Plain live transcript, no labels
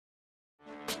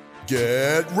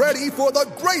Get ready for the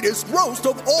greatest roast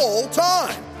of all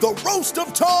time, the Roast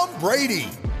of Tom Brady,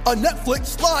 a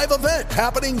Netflix live event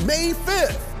happening May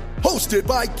 5th. Hosted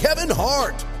by Kevin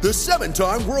Hart, the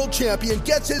 7-time world champion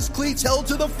gets his cleats held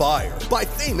to the fire by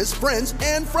famous friends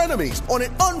and frenemies on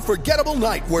an unforgettable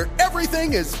night where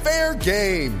everything is fair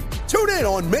game. Tune in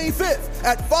on May 5th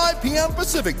at 5 p.m.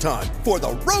 Pacific time for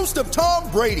the Roast of Tom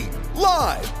Brady,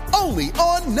 live only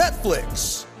on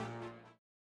Netflix.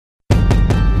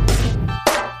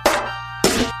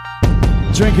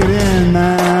 Drink it in,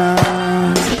 man.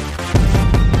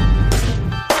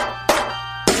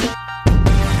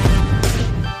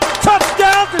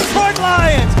 Touchdown, Detroit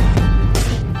Lions!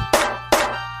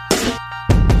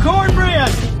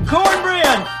 Cornbread!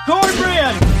 Cornbread!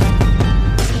 Cornbread!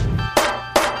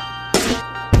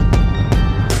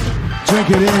 Drink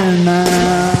it in,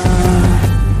 man.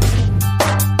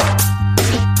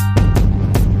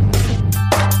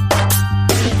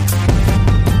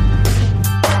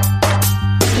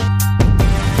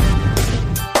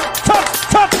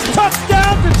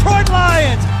 Touchdown, Detroit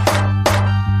Lions!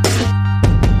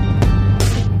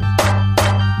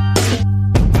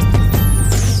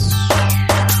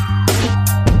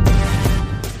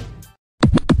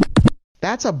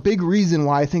 That's a big reason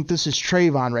why I think this is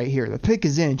Trayvon right here. The pick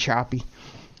is in, Choppy.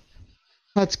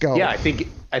 Let's go. Yeah, I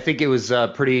think it was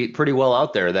pretty well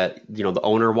out there that, you know, the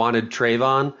owner wanted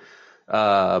Trayvon,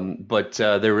 but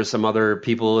there were some other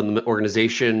people in the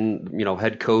organization, you know,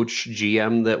 head coach,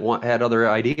 GM that had other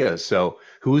ideas. So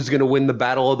who's going to win the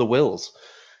battle of the wills?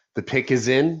 The pick is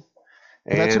in.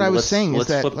 Well, that's what I was saying. Is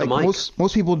that like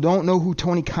most people don't know who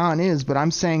Tony Khan is, but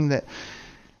I'm saying that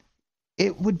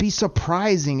it would be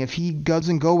surprising if he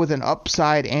doesn't go with an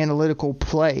upside analytical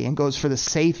play and goes for the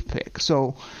safe pick.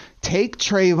 So take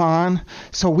Trayvon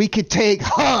so we could take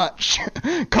Hutch.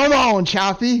 Come on,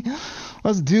 Choppy.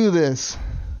 Let's do this.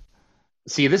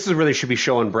 See, this is where they should be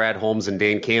showing Brad Holmes and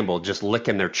Dane Campbell just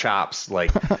licking their chops,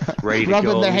 like ready to go.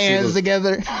 Rubbing their hands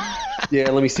together.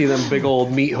 Yeah, let me see them big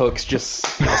old meat hooks just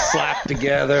slapped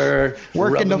together.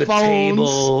 Working the phones.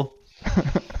 Table,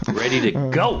 ready to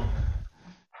go.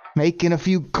 Making a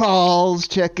few calls,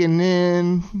 checking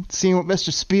in, seeing what Mr.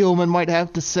 Spielman might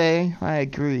have to say. I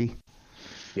agree.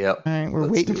 Yep. All right, we're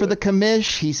waiting for the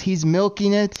commish. He's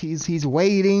milking it. He's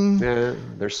waiting. Yeah,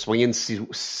 they're singing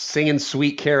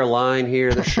Sweet Caroline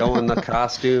here. They're showing the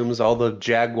costumes, all the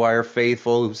Jaguar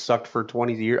faithful who sucked for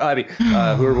 20 years. I mean,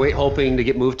 who are hoping to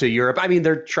get moved to Europe. I mean,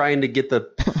 they're trying to get the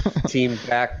team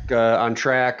back on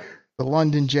track. The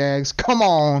London Jags. Come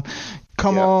on.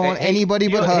 Come on. Hey, anybody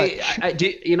but Hutch.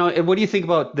 Hey, what do you think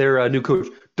about their new coach,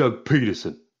 Doug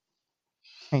Peterson?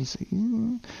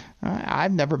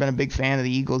 I've never been a big fan of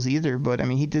the Eagles either, but I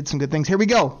mean, he did some good things. Here we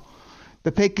go.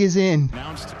 The pick is in.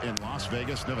 Announced in Las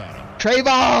Vegas, Nevada.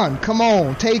 Trayvon, come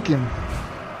on, take him.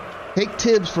 Take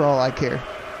Tibbs for all I care.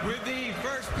 With the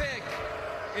first pick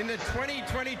in the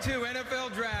 2022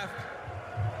 NFL Draft,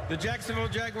 the Jacksonville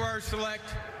Jaguars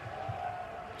select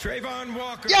Trayvon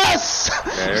Walker. Yes!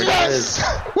 There yes! It is.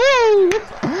 Woo!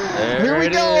 There Here we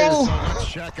go. So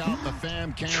let's check out the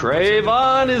fam cam.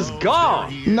 Trayvon is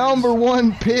gone. Number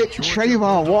one pick,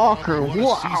 Trayvon Walker.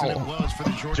 Wow.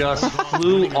 Just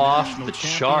flew off the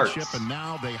charts.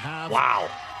 Wow.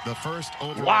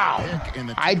 Wow.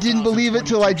 I didn't believe it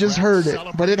till I just heard it,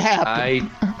 but it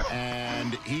happened.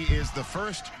 And he is the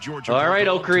first Georgia. All right,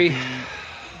 Oakrey.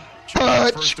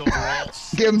 Hutch.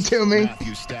 Give him to me.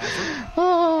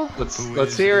 Oh.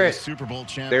 Let's hear it.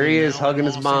 There he is, hugging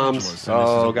his moms.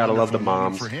 Oh, gotta love the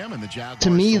moms. To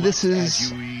me, this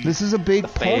is a big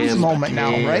Holmes moment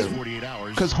now, right?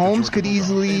 Because Holmes could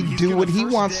easily do what he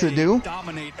wants to do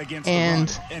and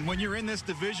when you're in this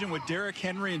division with Derrick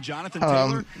Henry and Jonathan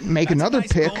Taylor, make another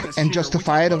pick and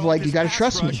justify it of like, you got to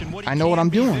trust me. I know what I'm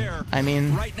doing. I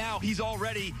mean,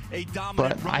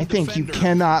 but I think you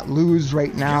cannot lose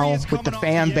right now with the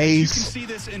fan base,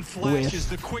 with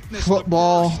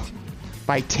football,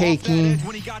 by taking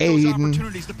Aiden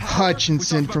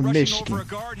Hutchinson from Michigan.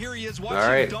 All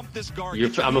right,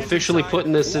 I'm officially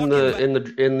putting this in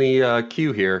the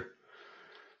queue here.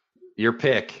 Your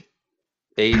pick,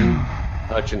 Aiden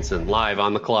Hutchinson, live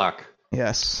on the clock.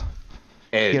 Yes.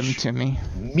 Edge. Give him to me.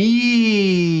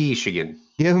 Michigan.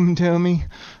 Give him to me.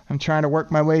 I'm trying to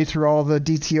work my way through all the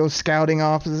DTO scouting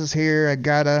offices here. I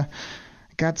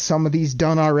got some of these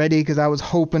done already because I was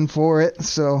hoping for it.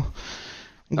 So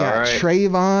we got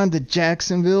Trayvon to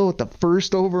Jacksonville with the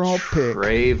first overall pick.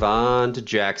 Trayvon to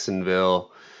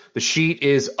Jacksonville. The sheet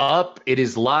is up. It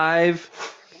is live.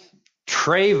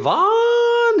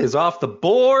 Trayvon is off the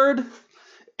board.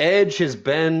 Edge has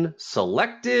been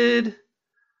selected.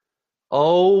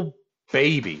 Oh,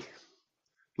 baby.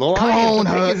 The Lions,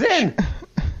 the pick is in.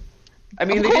 I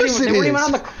mean, they weren't even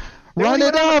on the Run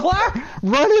it up.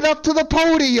 Run it up to the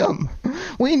podium.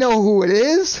 We know who it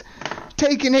is.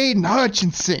 Taking Aiden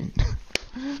Hutchinson.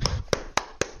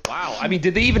 Wow. I mean,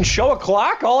 did they even show a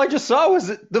clock? All I just saw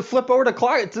was the flip over to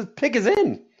clock. The pick is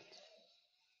in.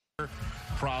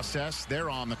 Process. They're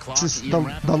on the clock.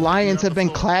 The Lions have been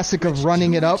classic of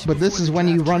running it up, but this is when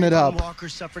you run it up. Walker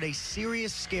suffered a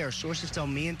serious scare. Sources tell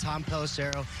me and Tom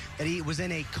Pelissero that he was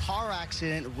in a car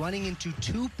accident running into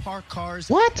 2 parked cars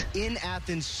in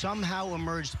Athens, somehow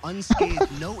emerged unscathed,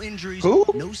 no injuries, Who?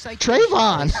 no citation.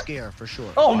 Trayvon. Scare for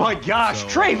sure. Oh my gosh,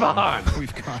 Trayvon. What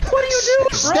are you doing,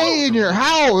 bro? Stay in your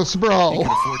house, bro. He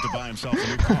can afford to buy himself a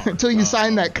new car. Until you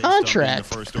sign that contract.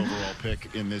 The first overall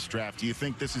pick in this draft. Do you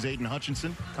think this is Aiden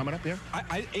Hutchinson coming up here?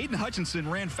 Aiden Hutchinson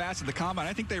ran fast at the combine.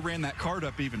 I think they ran that card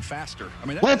up even faster. I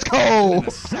mean, let's go.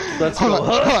 Let's go.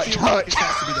 Hutch.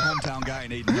 Has to be the hometown guy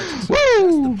in Aiden Hutchinson.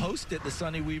 Woo! That's the post-it that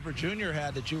Sonny Weaver Jr.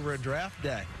 had that you were in draft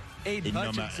day. Aiden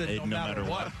Hutchinson, no matter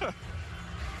what.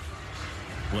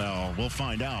 Well, we'll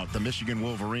find out. The Michigan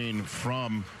Wolverine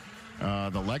from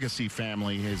the Legacy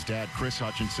family. His dad, Chris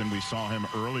Hutchinson, we saw him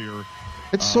earlier.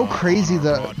 It's so crazy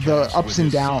the ups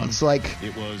and downs. Like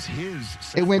it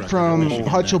went from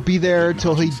Hutch will be there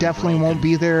till he definitely won't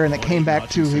be there, and it came back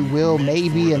to he will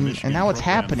maybe, and now it's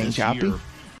happening, Choppy.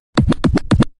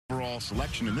 Overall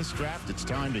selection in this draft. It's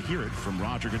time to hear it from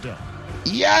Roger Goodell.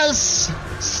 Yes,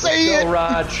 say it,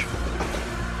 Raj.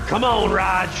 Come on,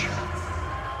 Raj.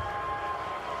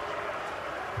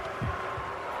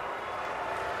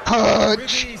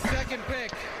 Hutch. With the second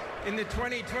pick in the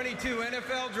 2022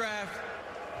 NFL Draft,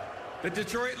 the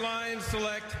Detroit Lions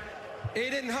select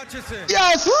Aiden Hutchinson.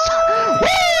 Yes! Woo!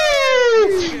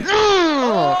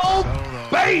 Oh,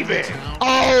 baby!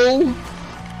 Oh,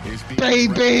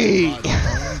 baby!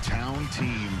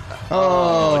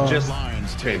 Oh, just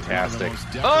fantastic.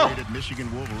 Oh,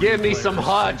 give me some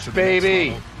Hutch,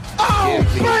 baby! Oh,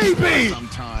 baby!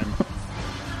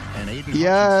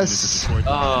 Yes.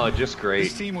 Oh, just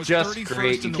great. Just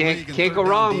great. You can't go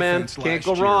wrong, man. Can't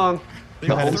go wrong. The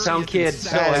hometown kid,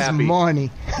 so happy. Money.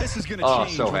 This is going to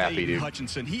change so with happy, Aiden dude.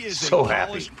 Hutchinson. He is so a happy.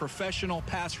 polished professional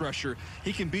pass rusher.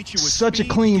 He can beat you with such speed,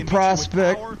 a clean he can beat you with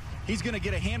prospect. power. He's going to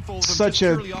get a handful of them Such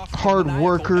a hard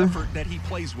worker that he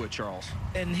plays with, Charles.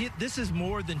 And this is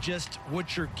more than just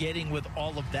what you're getting with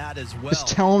all of that as well. Just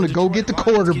tell him to go get the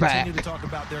quarterback. To talk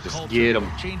about their just culture, get him.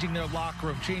 Changing their locker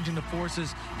room, changing the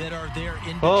forces that are there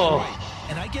in Detroit.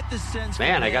 And I get this sense.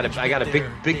 Man, I got a big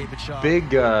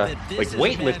like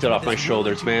weight lifted off my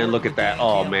shoulders, man. Look at that.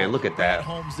 Oh man, look at that.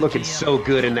 Looking so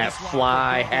good in that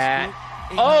fly hat.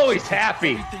 Oh, he's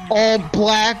happy. All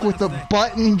black with a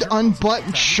buttoned,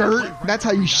 unbuttoned shirt. That's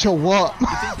how you show up. You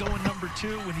think going number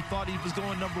 2 when he thought he was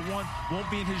going number 1 won't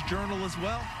be in his journal as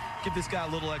well? Give this guy a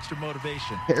little extra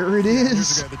motivation. There it is.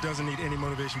 Here's a guy that doesn't need any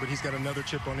motivation, but he's got another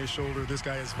chip on his shoulder. This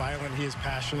guy is violent. He is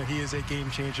passionate. He is a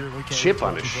game changer. We can't chip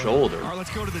on his shoulder. All right,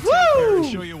 let's go to the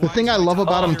The thing I love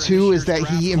about him too is that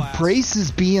he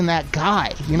embraces being that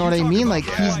guy. You know what I mean? Like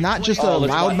he's not just a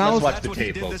loudmouth. Let's watch the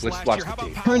tape, folks. Let's watch the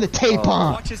tape. Turn the tape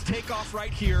on. Watch his takeoff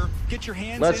right here. Get your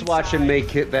hands Let's watch him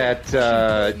make it that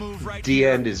D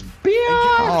end is beyond.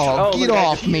 Oh, get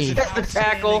off me. Check the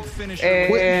tackle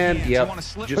and yep.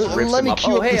 Just rips Let me him up.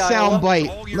 cue up the sound bite.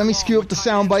 Let me skew up the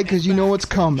sound bite because you know what's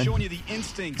coming.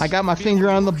 I got my finger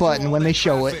on the button when they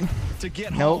show it.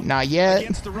 Nope, not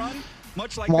yet.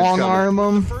 Long arm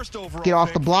him, get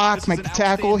off the block, make the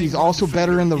tackle. He's also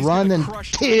better in the run than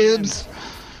Tibbs.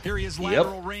 Yep.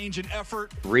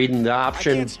 Reading the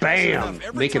option, bam,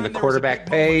 making the quarterback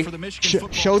pay.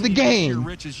 Show the game.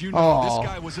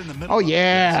 Oh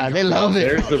yeah, they love it.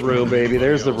 There's the room, baby.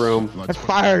 There's the room. They're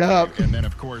fired up. And then,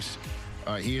 of course,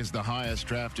 he is the highest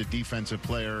drafted defensive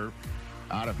player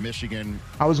out of Michigan.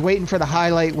 I was waiting for the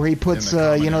highlight where he puts,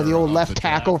 the old left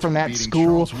tackle from that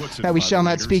school that we shall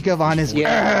not speak of on his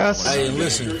ass. Hey,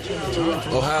 listen,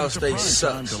 Ohio State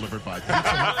sucks. Ohio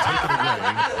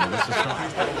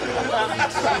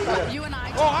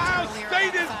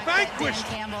State is vanquished.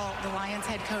 Campbell, the Lions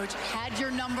head coach, had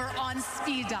your number on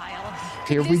speed dial.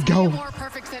 Here we go. More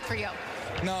perfect fit for you.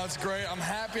 No, it's great. I'm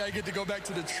happy I get to go back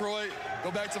to Detroit, go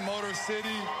back to Motor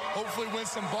City, hopefully win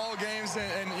some ball games,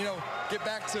 and get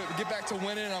back to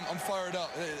winning. I'm fired up.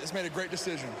 It's made a great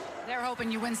decision. They're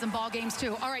hoping you win some ball games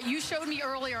too. All right, you showed me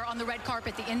earlier on the red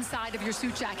carpet the inside of your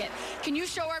suit jacket. Can you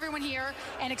show everyone here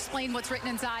and explain what's written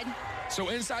inside? So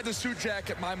inside the suit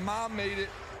jacket, my mom made it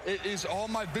it is all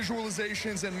my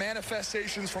visualizations and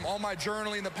manifestations from all my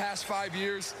journaling the past 5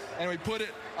 years, and we put it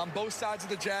on both sides of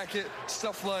the jacket.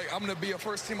 Stuff like I'm going to be a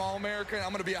first-team All-American, I'm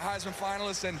going to be a Heisman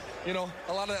finalist, and, you know,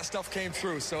 a lot of that stuff came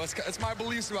true. So it's my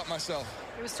beliefs about myself.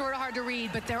 It was sort of hard to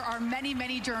read, but there are many,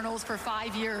 many journals for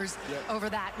 5 years over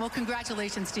that. Well,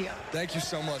 congratulations to you. Thank you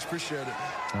so much. Appreciate it.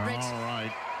 Rich. All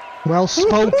right. Well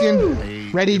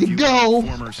spoken, ready to go.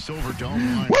 Former Silver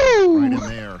Dome right in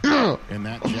there in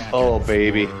that jacket. Oh,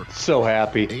 baby. So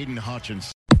happy. Aiden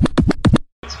Hutchinson.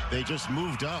 They just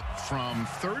moved up from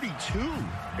 32.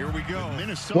 Here we go.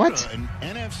 Minnesota, what? An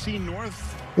NFC North.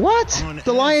 What?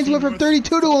 The Lions went from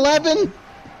 32 to 11?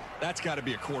 That's got to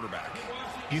be a quarterback.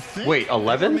 You think? Wait,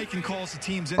 11? Making calls to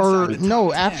teams or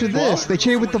no, after this, they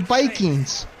traded with the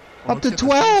Vikings. Up to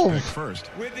 12.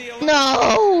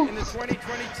 No. In the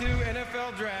 2022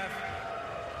 NFL Draft,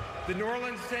 the New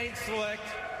Orleans Saints select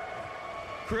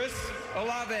Chris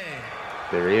Olave.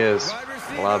 There he is.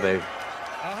 Olave.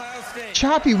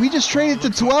 Choppy, we just traded to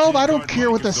 12. I don't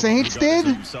care what the Saints did.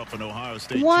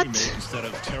 What?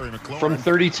 From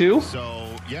 32? So,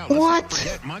 yeah,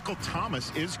 what? Michael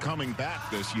Thomas is coming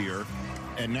back this year,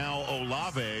 and now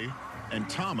Olave and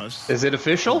Thomas. Is it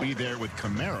official? Will be there with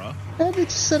Kamara. They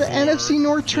just said an NFC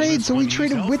North trade, so we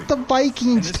traded with the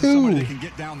Vikings too.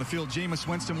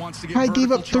 I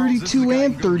gave up 32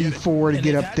 and 34 to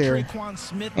get up there,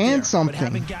 and something.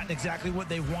 Haven't gotten exactly what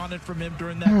they wanted from him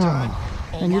during that time.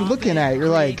 And you're looking at it, you're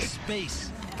like,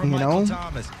 you know,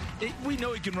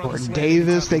 Gordon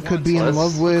Davis, they could be in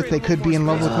love with. They could be in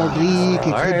love with Malik.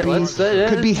 It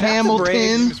could be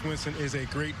Hamilton.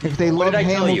 If they love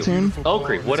Hamilton.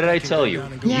 Okrie, what did I tell you?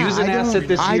 Use an asset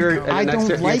this year and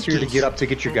next year to get up to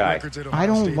get your guy. I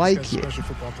don't like it.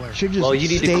 Well, you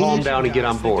need to calm down and get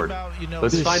on board.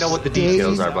 Let's find out what the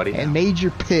details are, buddy. And major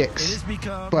picks,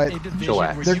 but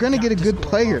chillax. They're going to get a good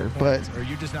player, but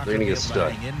they're going to get a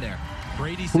stud.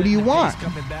 Who do you want?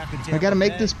 I got to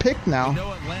make this pick now.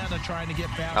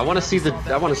 I want to see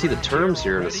the terms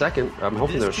here in a second. I'm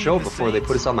hoping they'll show before they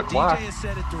put us on the clock. DJ has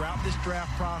said it throughout this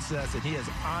draft process, and he is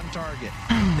on target.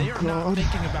 They are not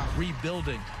thinking about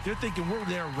rebuilding. They're thinking we're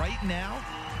there right now,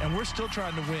 and we're still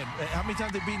trying to win. How many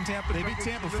times have they beaten Tampa? They beat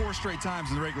Tampa 4 straight times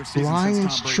in the regular season.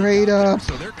 Lions straight up.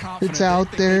 So they're confident it's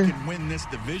out there. They can win this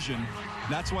division.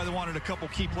 That's why they wanted a couple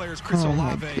key players. Chris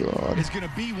Olave is going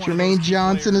to be one Jermaine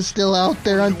Johnson is still out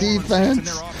there on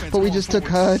defense, but we just took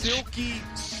Hutch. Silky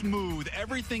smooth.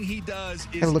 Everything he does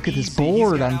is look at this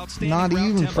board. I'm not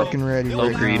even fucking ready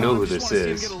right now. You know who this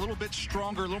is. Get a little bit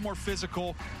stronger, a little more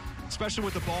physical, especially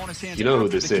with the ball in his hands. You know who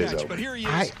this is, Oak.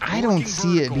 I don't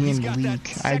see it being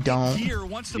weak. I don't.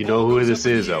 You know who this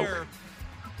is, Oak.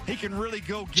 He can really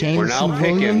go get Jameson We're now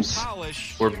picking. Williams.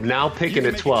 We're now picking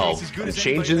at 12. I'm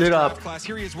changing it up.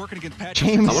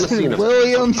 Jameson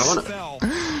Williams.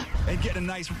 And get a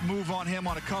nice move on him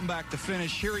on a comeback to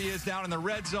finish. Here he is down in the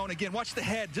red zone again. Watch the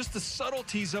head, just the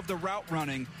subtleties of the route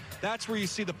running. That's where you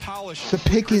see the polish. The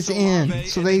pick is in,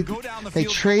 so they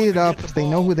traded up. They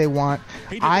know who they want.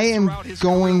 I am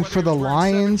going for the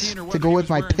Lions to go with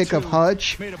my pick of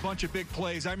Hutch. Made a bunch of big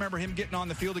plays. I remember him getting on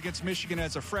the field against Michigan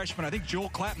as a freshman. I think Joel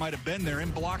Klatt might have been there,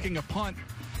 him blocking a punt.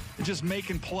 Just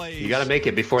making plays. You got to make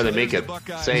it before they make it.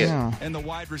 Say it. Yeah. And the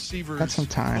wide receivers. That's some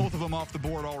time. Both of them off the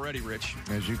board already, Rich.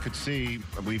 As you could see,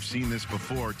 we've seen this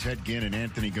before. Ted Ginn and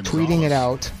Anthony Gonzalez. Tweeting it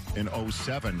out. In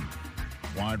 07.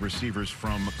 Wide receivers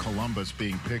from Columbus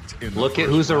being picked in. Look at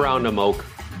who's around him, Oak.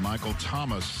 Michael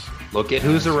Thomas. Look at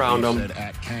who's around him.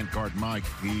 At Can't Guard Mike.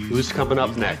 Who's coming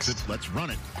up next? Let's run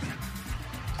it.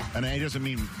 And he doesn't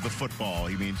mean the football.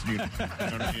 He means like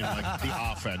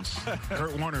the offense.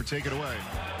 Kurt Warner, take it away.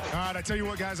 All right, I tell you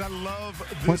what, guys, I love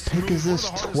this. What pick is this?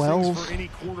 12. For any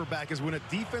quarterback is when a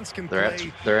defense can they're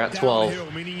at 12.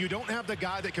 Downhill, meaning you don't have the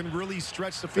guy that can really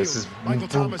stretch the field. This is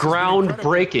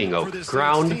groundbreaking, Oak.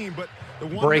 Ground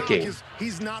breaking.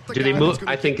 Do they move?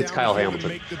 I think it's Kyle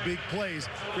Hamilton.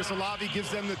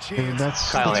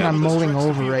 That's what I'm mulling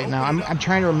over right now. I'm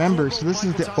trying to remember. So this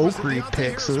is the Okrie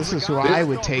pick. So this is who I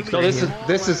would take. So here's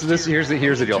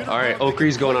the deal. All right,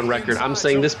 Okrie's going on record. I'm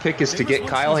saying this pick is to get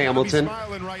Kyle Hamilton.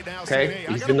 Okay,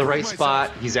 he's in the right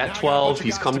spot. He's at 12.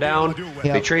 He's come down. Yep.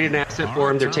 They traded an asset for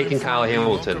him. They're taking Kyle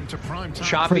Hamilton.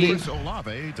 Choppy.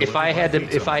 If I had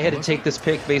to take this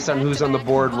pick based on who's on the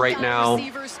board right now.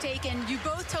 You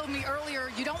both told me earlier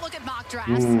you don't look at mock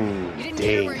drafts. You didn't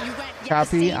care where you went.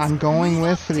 Copy. I'm going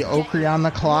with the Okrie on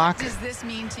the clock. What does this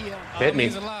mean to you? Hit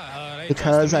me.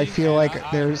 Because I feel like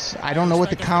I don't know what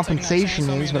the compensation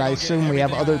is, but I assume we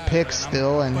have other picks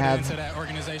still and have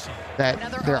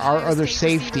that there are other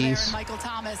safeties. Michael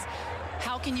Thomas,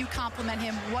 how can you compliment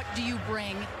him? What do you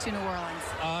bring to New Orleans?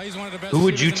 He's one of the best. Who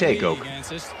would you take, Oak?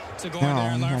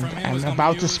 I'm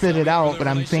about to spit it out, but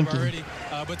I'm thinking.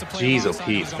 Jeez,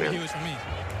 O'Keefe, man.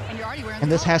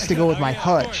 And this has to go with my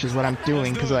Hutch, is what I'm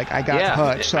doing, because like I got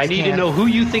Hutch. So I need to know who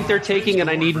you think they're taking, and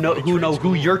I need to know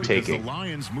who you're taking.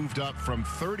 I'm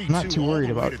not too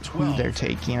worried about who they're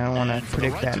taking. I don't want to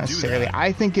predict that necessarily.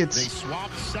 I think it's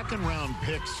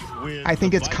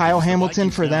Kyle Hamilton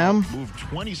for them.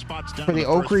 For the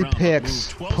Oakley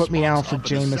picks, put me out for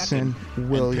Jameson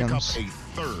Williams.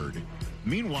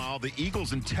 Meanwhile, the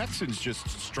Eagles and Texans just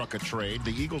struck a trade.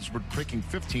 The Eagles were picking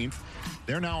 15th.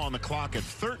 They're now on the clock at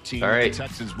 13. All right, the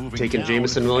Texans moving taking down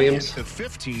Jameson Williams to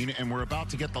 15, and we're about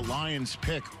to get the Lions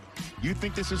pick. You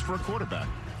think this is for a quarterback?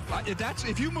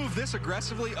 If you move this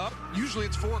aggressively up, usually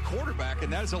it's for a quarterback,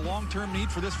 and that is a long-term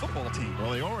need for this football team.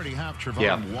 Well, they already have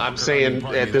Trevon Walker. I'm saying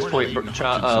at this point,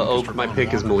 Oak, my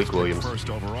pick is Malik Williams. First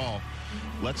overall.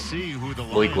 Let's see who the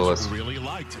Lions really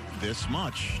liked this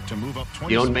much to move up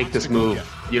 20. You don't make this move.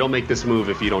 You don't make this move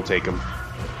if you don't take him.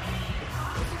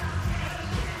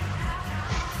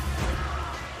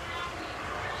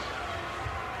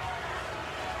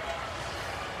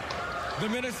 The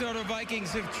Minnesota Vikings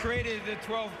have traded the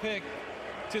 12th pick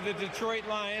to the Detroit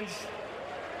Lions.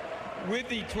 With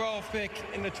the 12th pick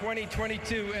in the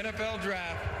 2022 NFL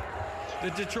Draft,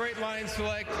 the Detroit Lions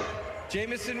select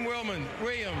Jameson Williams.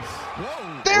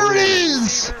 Whoa. There it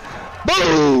is!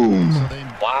 Boom!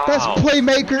 Wow. Best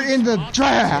playmaker in the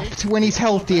draft when he's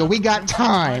healthy. We got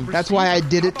time. That's why I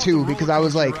did it too, because I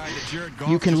was like,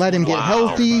 you can let him get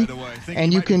healthy,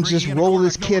 and you can just roll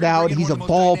this kid out. He's a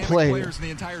ball player.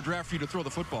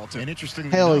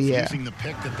 Hell yeah.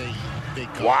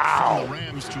 Wow.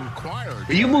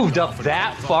 You moved up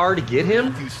that far to get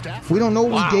him? We don't know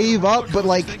what we gave up, but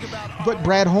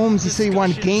Brad Holmes, he said he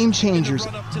wanted game changers.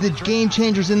 The game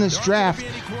changers in this draft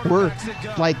were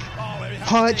like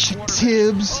Hutch,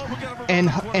 Tibbs, and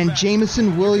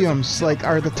Jameson Williams, like,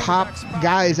 are the top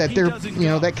guys at their,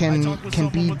 that can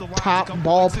be top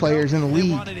ball players in the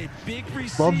league.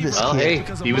 Love this kid. Hey,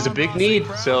 he was a big need,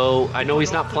 so I know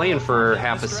he's not playing for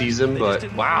half a season,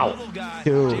 but wow.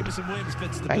 Dude.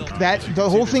 Like that, the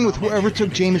whole thing with whoever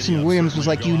took Jameson Williams was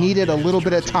like you needed a little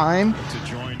bit of time,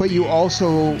 but you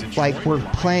also were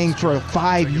playing for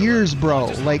 5 years, bro.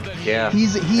 Like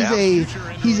he's a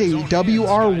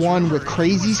WR1 with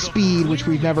crazy speed, which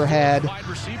we've never had.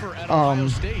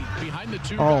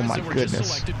 Oh my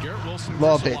goodness,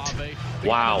 love it.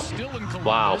 Wow.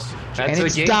 And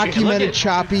it's documented,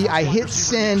 Choppy. I hit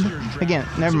send again.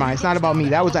 Never mind. It's not about me.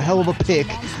 That was a hell of a pick.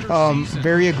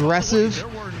 Very aggressive.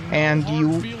 And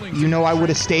I would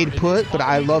have stayed put, but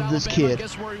I love this kid.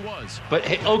 But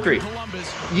hey, Okri,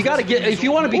 you got to get, if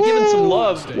you want to be given some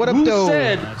love, what up,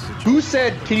 who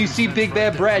said, can you see Big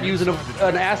Bad Brad using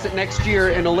an asset next year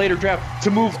in a later draft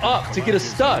to move up to get a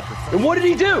stud? And what did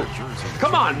he do?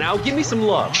 Come on now, give me some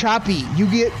love. Choppy, you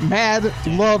get mad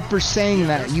love for saying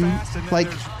that.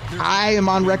 I am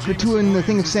on record too in the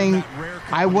thing of saying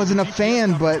I wasn't a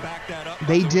fan, but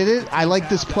they did it. I like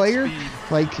this player.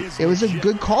 It was a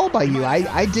good call by you.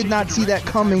 I did not see that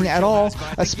coming at all,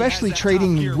 especially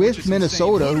trading with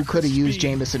Minnesota, who could have used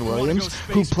Jameson Williams,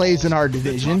 who plays in our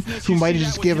division, who might have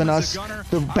just given us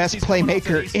the best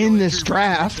playmaker in this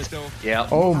draft. Yeah.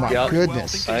 Oh, my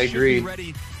goodness. I agree.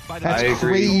 That's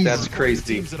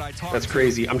crazy. That's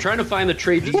crazy. I'm trying to find the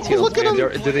trade details. Look at him.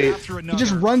 He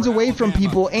just runs away from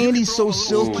people, and he's so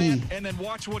silky. And then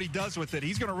watch what he does with it.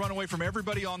 He's going to run away from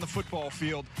everybody on the football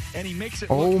field, and he makes it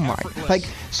look effortless.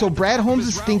 So Brad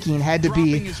Holmes' thinking had to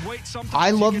be,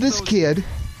 I love this kid.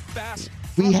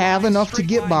 We have enough to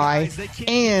get by,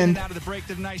 and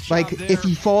if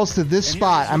he falls to this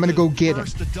spot, I'm going to go get him.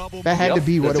 That had to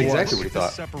be what it was. That's exactly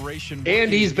what he thought.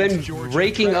 And he's been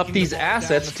raking up these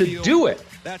assets to do it.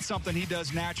 That's something he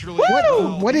does naturally.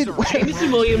 What did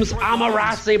Jameson Williams,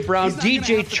 Amon-Ra St. Brown,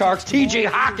 DJ Chark, TJ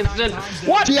Hawkinson,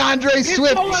 DeAndre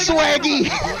Swift, Swaggy,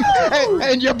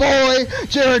 and your boy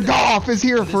Jared Goff is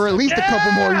here for at least a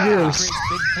couple more years.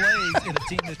 Big plays in a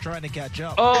team that's trying to catch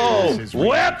up. Oh,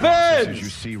 weapons! As you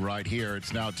see right here,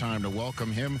 it's now time to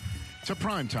welcome him to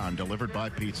Primetime, delivered by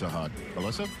Pizza Hut.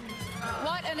 Alyssa?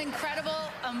 What an incredible,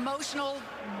 emotional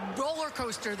roller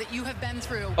coaster that you have been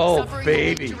through. Oh, suffering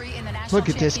baby. victory in the national Look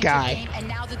at this guy. game, and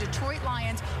now the Detroit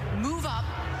Lions move up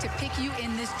to pick you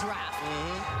in this draft.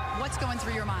 What's going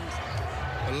through your mind?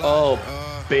 Oh,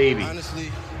 baby.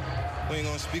 Honestly, we ain't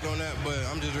going to speak on that, but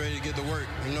I'm just ready to get to work,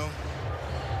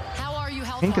 How are you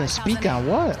health-wise? Ain't going to speak on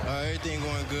what? Everything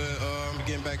going good. I'm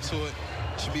getting back to it.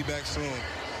 Should be back soon.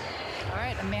 All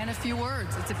right, a man of few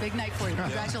words. It's a big night for you.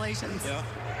 Congratulations. Yeah.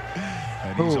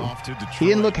 He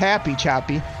didn't look happy,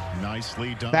 Choppy.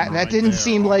 Nicely done. That didn't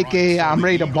seem like a I'm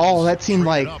ready to ball. That seemed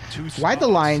like, why'd the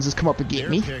Lions just come up and get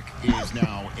me?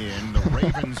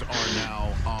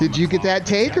 Did you get that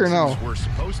take or no?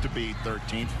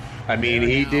 I mean,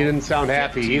 he didn't sound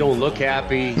happy. He don't look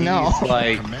happy. No. He's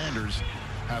like,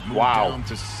 wow.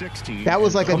 That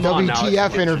was like a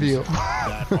WTF interview.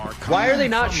 Why are they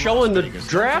not showing the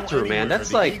draft room, man?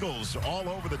 That's like all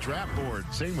over the draft board.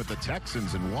 Same with the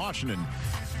Texans in Washington.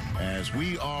 As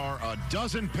we are a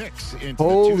dozen picks into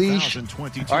Holy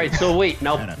 2022. All right, so wait,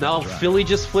 now Philly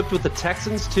just flipped with the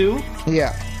Texans too?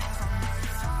 Yeah.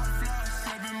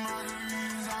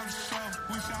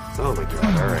 Oh my God!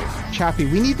 All right, Choppy,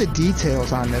 we need the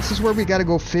details on this. This is where we got to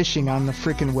go fishing on the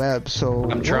freaking web.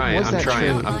 So I'm trying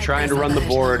to run the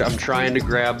board. I'm trying to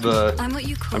grab the. I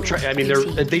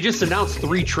mean, they just announced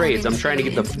 3 trades. I'm trying to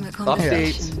get the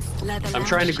updates. I'm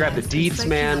trying to grab the deeds,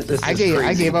 man. I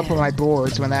gave up on my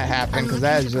boards when that happened because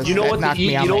that is just knocked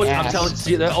me on my ass.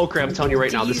 I'm telling you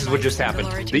right now, this is what just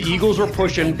happened. The Eagles were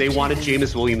pushing. They wanted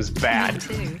Jameis Williams bad,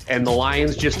 and the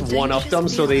Lions just one-upped them,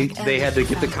 so they had to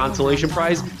get the consolation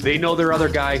prize. They know their other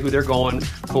guy who they're going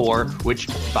for, which,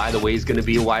 by the way, is going to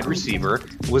be a wide receiver,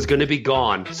 was going to be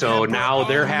gone. So now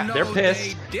they're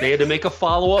pissed. They had to make a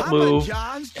follow-up move,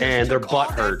 and their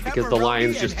butt hurt because the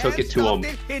Lions just took it to them.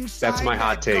 That's my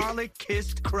hot take.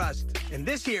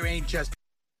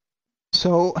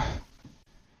 So,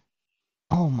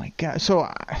 oh my God. So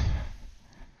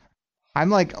I'm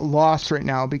like lost right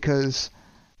now because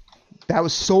that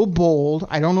was so bold.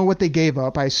 I don't know what they gave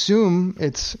up. I assume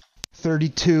it's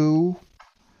 32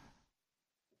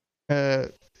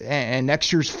 and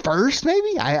next year's first,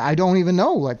 maybe. I don't even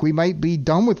know. Like, we might be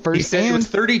done with first. He said it was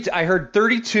 30. I heard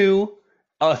 32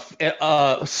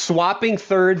 swapping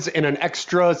thirds and an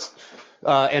extra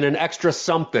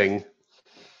something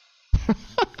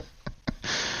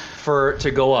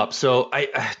to go up. So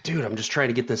dude, I'm just trying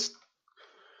to get this.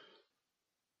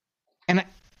 And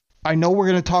I know we're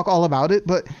going to talk all about it,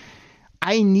 but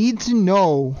I need to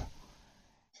know.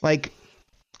 Like,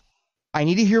 I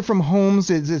need to hear from Holmes.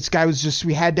 This guy was just,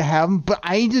 we had to have him, but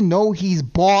I need to know he's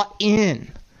bought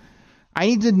in. I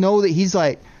need to know that he's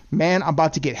like, man, I'm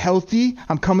about to get healthy.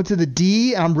 I'm coming to the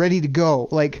D and I'm ready to go.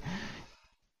 Like,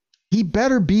 he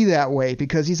better be that way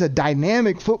because he's a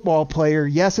dynamic football player.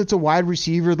 Yes, it's a wide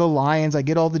receiver, the Lions. I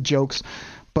get all the jokes,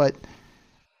 but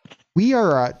we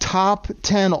are a top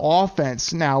 10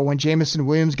 offense now when Jameson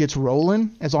Williams gets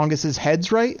rolling, as long as his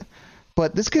head's right.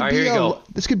 But this could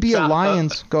be a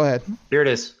Lions. Go ahead. Here it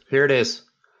is.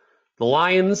 The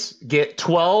Lions get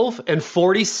 12 and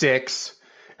 46,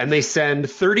 and they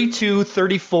send 32,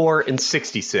 34, and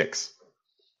 66.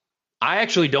 I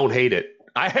actually don't hate it.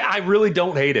 I really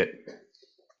don't hate it.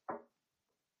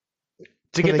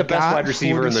 To get the best wide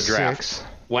receiver 46 in the draft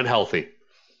when healthy.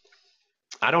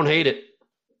 I don't hate it.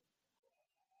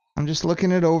 I'm just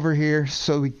looking it over here.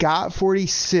 So we got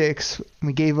 46.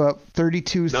 We gave up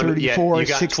 32, 34, you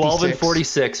got 66. 12 and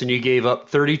 46, and you gave up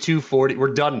 32, 40.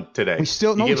 We're done today. You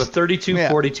gave up 32,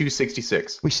 42,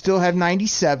 66. We still have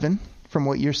 97 from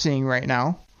what you're seeing right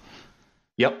now.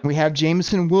 Yep. We have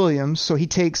Jameson Williams. So he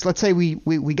takes, let's say we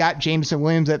got Jameson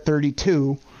Williams at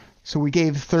 32. So we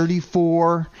gave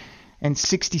 34 and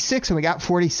 66, and we got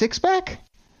 46 back.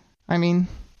 I mean,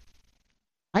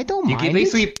 I don't mind.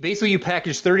 Basically, you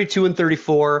package 32 and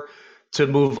 34 to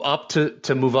move up to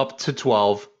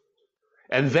 12,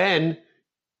 and then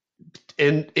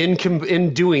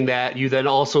in doing that, you then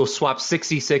also swap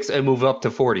 66 and move up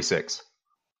to 46.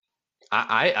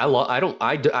 I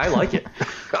like it.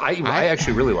 I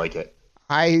actually really like it.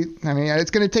 I mean,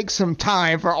 it's going to take some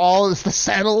time for all this to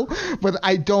settle, but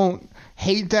I don't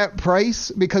hate that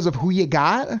price because of who you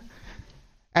got.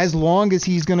 As long as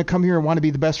he's going to come here and want to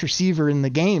be the best receiver in the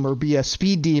game or be a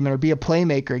speed demon or be a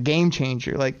playmaker, a game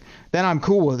changer, like, then I'm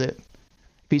cool with it.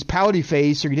 If he's pouty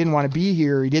face or he didn't want to be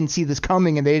here, or he didn't see this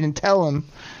coming and they didn't tell him,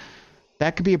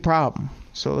 that could be a problem.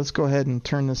 So let's go ahead and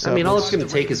turn this up. I mean, all it's going to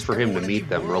take is for him to meet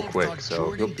them real quick.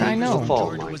 So he'll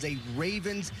fall in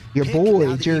line. Your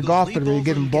boy, Jared Goff, better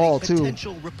get him ball too.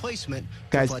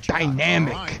 Guy's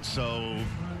dynamic. So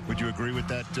would you agree with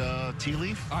that,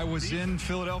 T-Leaf? I was in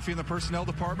Philadelphia in the personnel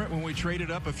department when we traded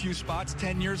up a few spots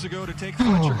 10 years ago to take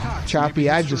Fletcher Cox. Choppy,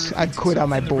 I'd quit on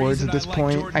my boards at this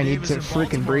point. I need to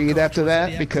freaking breathe after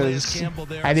that because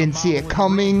I didn't see it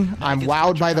coming. I'm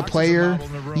wowed by the player.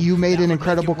 You made an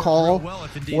incredible call.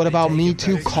 What about me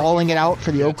too, calling it out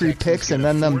for the Oakley picks and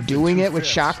then them doing it, which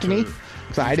shocked me?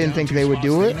 So I didn't think they would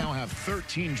do it.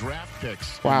 13 draft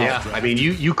picks. Wow. Yeah, I mean,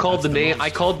 you called the name, I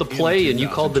called the play, and you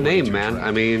called the name, man.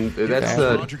 I mean, that's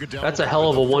a hell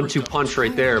of a 1-2 punch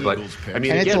right there. But I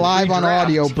mean, and again, it's live on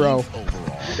audio, bro.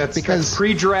 That's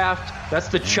pre-draft. That's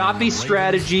the choppy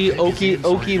strategy.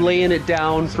 Okie laying it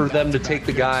down for them to take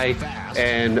the guy.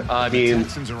 And I mean,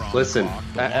 listen,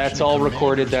 that's all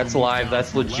recorded. That's live.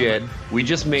 That's legit. We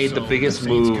just made the biggest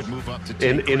move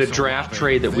in a draft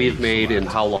trade that we've made in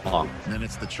how long? And then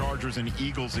it's the Chargers and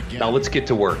Eagles again. Now let's get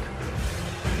to work.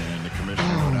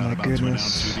 Oh my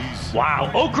goodness!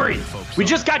 Wow, Oakry, we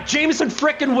just got Jameson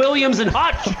frickin' Williams and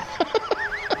Hutch.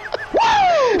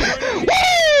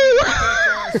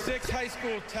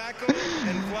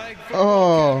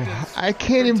 Oh, I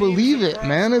can't even believe it,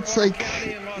 man. It's like,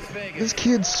 this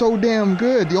kid's so damn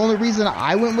good. The only reason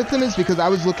I went with him is because I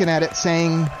was looking at it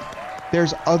saying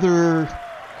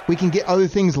we can get other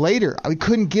things later. We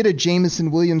couldn't get a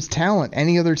Jameson Williams talent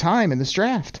any other time in this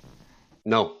draft.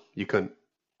 No, you couldn't.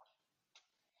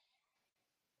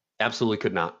 Absolutely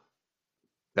could not.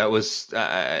 That was,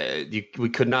 we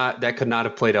could not, that could not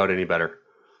have played out any better.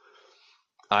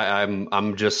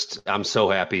 I'm so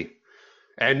happy.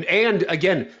 And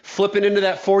again, flipping into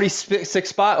that 46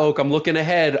 spot, Oak, I'm looking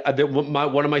ahead.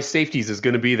 One of my safeties is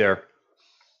going to be there.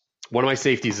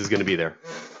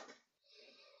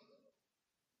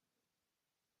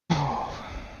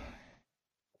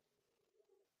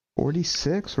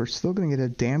 46? We're still going to get a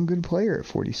damn good player at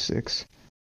 46.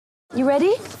 You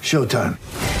ready? Showtime.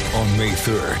 On May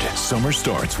 3rd, summer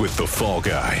starts with The Fall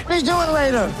Guy. Let's do it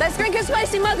later. Let's drink a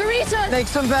spicy margarita. Make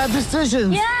some bad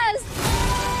decisions. Yes.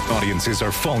 Audiences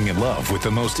are falling in love with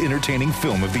the most entertaining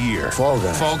film of the year. Fall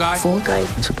Guy. Fall Guy. Fall Guy.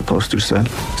 That's what the poster said.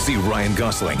 See Ryan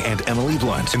Gosling and Emily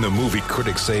Blunt in the movie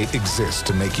critics say exists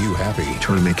to make you happy.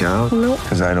 Trying to make it out? Nope.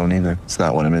 Because I don't either. It's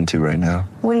not what I'm into right now.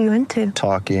 What are you into?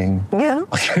 Talking. Yeah.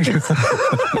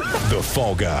 The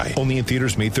Fall Guy. Only in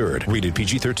theaters May 3rd. Rated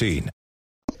PG-13.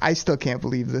 I still can't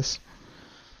believe this.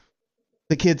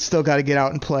 The kid's still got to get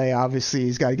out and play. Obviously,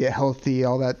 he's got to get healthy,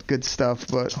 all that good stuff.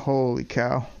 But holy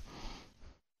cow!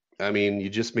 I mean, you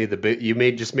made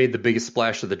the biggest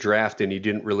splash of the draft, and you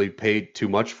didn't really pay too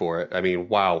much for it. I mean,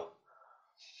 wow,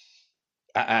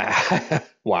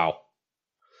 wow.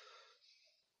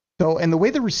 So, and the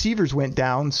way the receivers went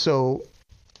down, so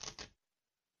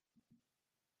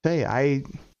I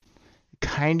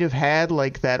kind of had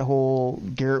like that whole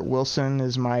Garrett Wilson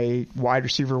is my wide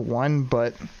receiver 1,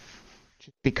 but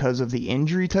because of the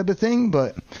injury type of thing.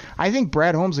 But I think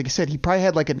Brad Holmes, like I said, he probably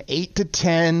had like an 8 to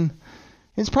 10.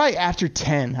 It's probably after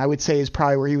 10, I would say, is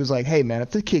probably where he was like, hey, man,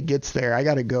 if the kid gets there, I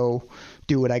got to go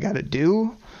do what I got to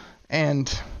do.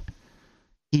 And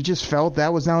he just felt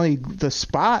that was not only the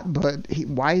spot, but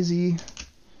why is he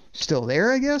still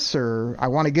there, I guess? Or I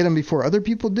want to get him before other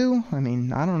people do? I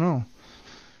mean, I don't know.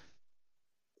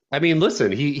 I mean,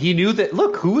 listen, he knew that,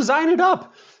 look, who was eyeing it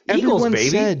up? Eagles, Everyone baby.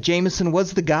 said Jameson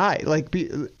was the guy, like,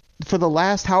 for the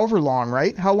last however long,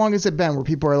 right? How long has it been where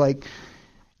people are like,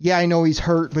 yeah, I know he's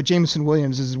hurt, but Jameson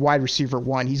Williams is wide receiver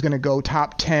 1. He's going to go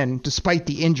top 10 despite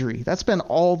the injury. That's been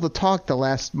all the talk the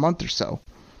last month or so.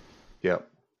 Yep.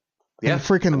 Yeah. And the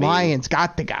freaking Lions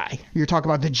got the guy. You're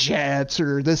talking about the Jets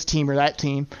or this team or that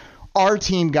team. Our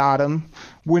team got him,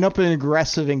 went up and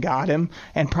aggressive and got him,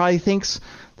 and probably thinks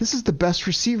this is the best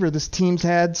receiver this team's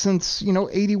had since,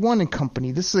 81 and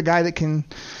company. This is a guy that can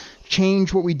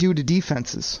change what we do to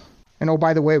defenses. And oh,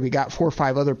 by the way, we got 4 or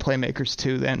 5 other playmakers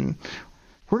too. Then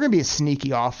we're going to be a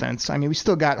sneaky offense. I mean, we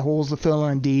still got holes to fill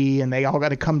on D, and they all got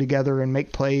to come together and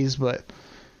make plays, but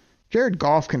Jared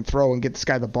Goff can throw and get this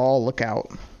guy the ball. Look out.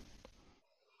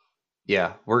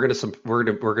 Yeah, we're gonna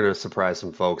surprise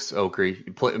some folks.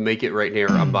 Oakry, make it right here.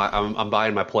 I'm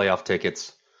buying my playoff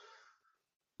tickets.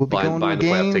 We'll be going to a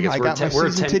game. I got my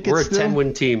season tickets. We're a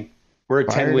 10-win team. We're a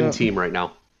 10-win team right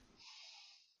now.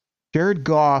 Jared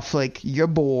Goff, like your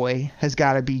boy, has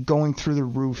got to be going through the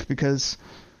roof because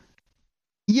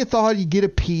you thought you get a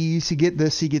piece, you get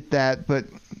this, you get that, but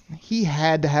he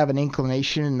had to have an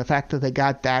inclination, and the fact that they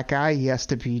got that guy, he has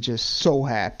to be just so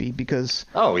happy because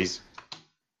he's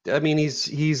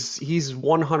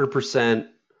 100%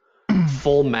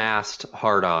 full mast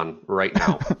hard on right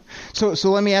now.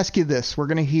 So let me ask you this. We're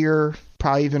going to hear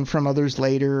probably even from others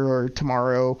later or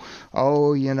tomorrow,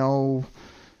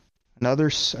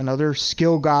 another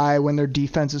skill guy when their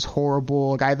defense is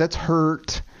horrible, a guy that's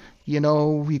hurt,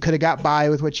 you could have got by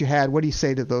with what you had. What do you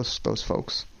say to those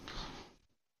folks?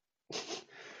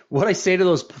 What I say to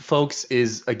those folks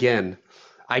is, again,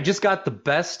 I just got the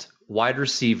best wide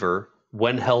receiver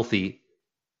when healthy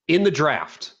in the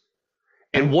draft.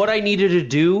 And what I needed to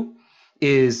do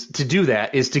is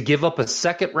to give up a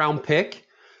second round pick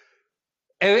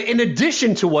In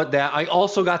addition to that, I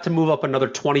also got to move up another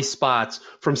 20 spots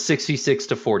from 66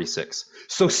 to 46.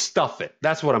 So stuff it.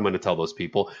 That's what I'm going to tell those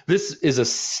people. This is a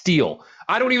steal.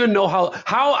 I don't even know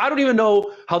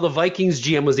how the Vikings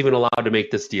GM was even allowed to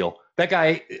make this deal. That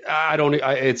guy,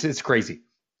 it's crazy.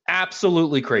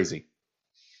 Absolutely crazy.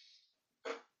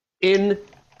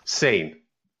 Insane.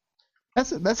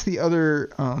 That's the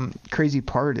other crazy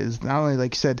part is not only,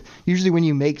 like you said, usually when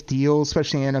you make deals,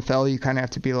 especially in the NFL, you kind of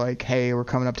have to be like, hey, we're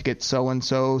coming up to get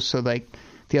so-and-so. So, like,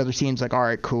 the other team's like, all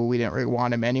right, cool, we didn't really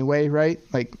want him anyway, right?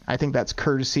 Like, I think that's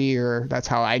courtesy, or that's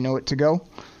how I know it to go.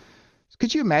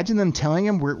 Could you imagine them telling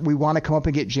him we want to come up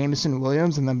and get Jameson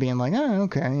Williams, and then being like, oh,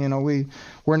 okay,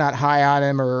 we're not high on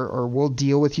him, or we'll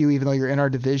deal with you even though you're in our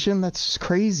division? That's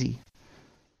crazy.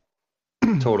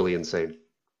 Totally insane.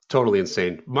 Totally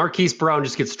insane. Marquise Brown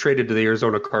just gets traded to the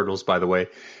Arizona Cardinals, by the way.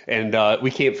 And we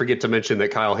can't forget to mention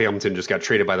that Kyle Hamilton just got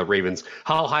traded by the Ravens.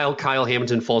 How high Kyle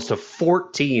Hamilton falls to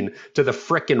 14 to the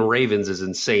frickin' Ravens is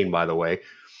insane, by the way,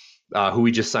 who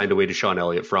we just signed away to Sean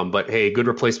Elliott from. But, hey, good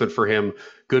replacement for him.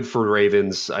 Good for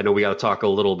Ravens. I know we got to talk a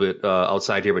little bit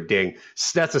outside here, but dang,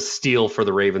 that's a steal for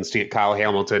the Ravens to get Kyle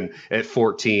Hamilton at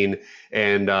 14.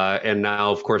 And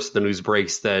now, of course, the news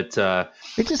breaks that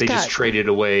they just traded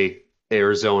away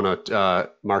Arizona,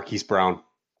 Marquise Brown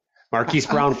for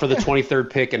the 23rd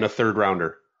pick and a third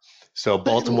rounder. So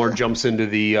Baltimore jumps into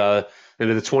the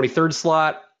 23rd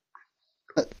slot.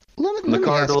 Let me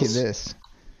ask you this: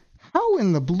 how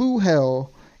in the blue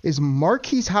hell is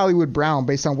Marquise Hollywood Brown,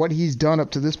 based on what he's done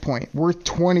up to this point, worth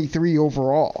 23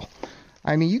 overall?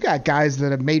 I mean, you got guys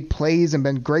that have made plays and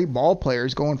been great ball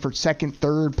players going for second,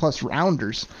 third plus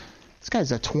rounders. This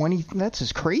guy's a 20. That's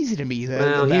just crazy to me.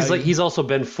 He's also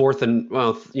been fourth and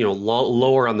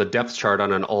lower on the depth chart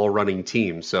on an all-running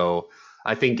team. So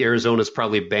I think Arizona's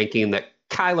probably banking that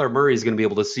Kyler Murray is going to be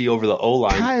able to see over the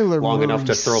O-line long enough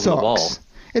to throw the ball.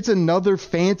 It's another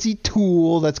fancy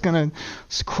tool that's going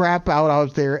to crap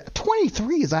out there.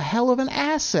 23 is a hell of an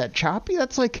asset, Choppy.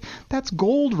 That's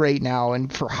gold right now.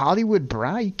 And for Hollywood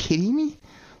Brown, are you kidding me?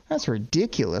 That's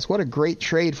ridiculous. What a great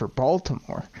trade for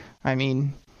Baltimore. I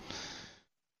mean,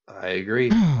 I agree.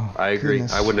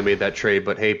 Goodness. I wouldn't have made that trade,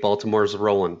 but hey, Baltimore's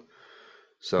rolling.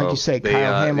 So like you say,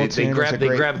 Kyle Hamilton. They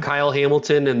grabbed Kyle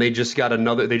Hamilton, and they just got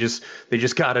another. They just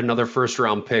got another first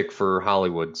round pick for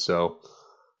Hollywood. So,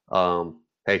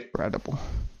 hey, incredible.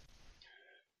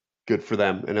 Good for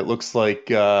them. And it looks like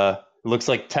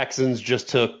Texans just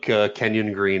took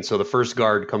Kenyon Green. So the first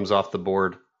guard comes off the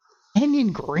board.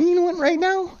 Kenyon Green went right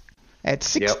now at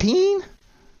 16.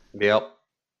 Yep.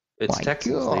 It's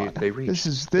Texans. They reach. This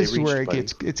is where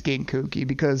it's getting kooky,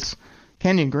 because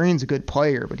Kenyon Green's a good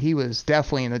player, but he was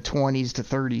definitely in the 20s to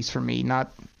 30s for me,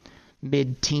 not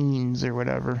mid-teens or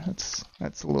whatever. That's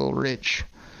a little rich.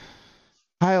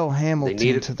 Kyle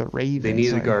Hamilton to the Ravens. They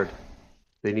needed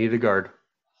a guard.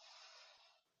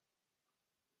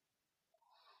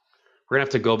 We're gonna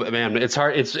have to go, but man, it's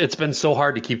hard. It's been so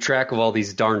hard to keep track of all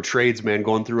these darn trades, man.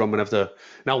 Going through, I'm gonna have to.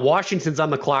 Now Washington's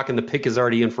on the clock, and the pick is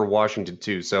already in for Washington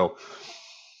too. So,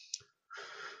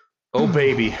 oh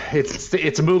baby,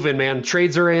 it's moving, man.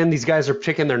 Trades are in. These guys are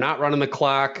picking. They're not running the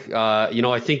clock.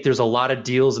 I think there's a lot of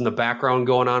deals in the background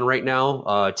going on right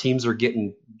now. Teams are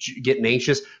getting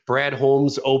anxious. Brad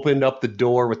Holmes opened up the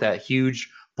door with that huge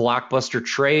blockbuster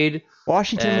trade.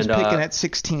 Washington was picking at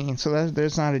 16, so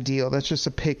there's not a deal. That's just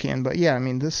a pick in. But yeah, I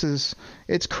mean,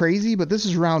 it's crazy, but this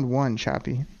is round one,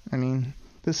 Choppy. I mean,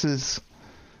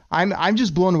 I'm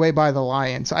just blown away by the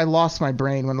Lions. I lost my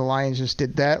brain when the Lions just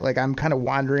did that. Like, I'm kind of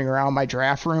wandering around my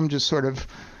draft room, just sort of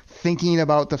thinking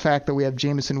about the fact that we have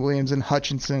Jameson Williams and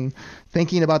Hutchinson,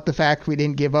 thinking about the fact we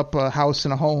didn't give up a house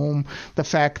and a home, the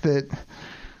fact that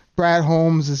Brad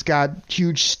Holmes has got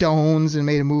huge stones and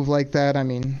made a move like that. I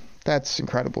mean, that's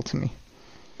incredible to me.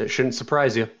 It shouldn't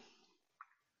surprise you.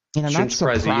 I'm not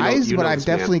surprised, but I'm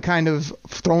definitely kind of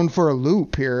thrown for a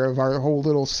loop here of our whole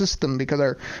little system, because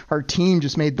our team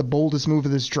just made the boldest move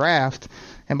of this draft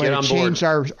and might have changed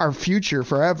our future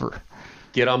forever.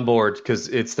 Get on board, because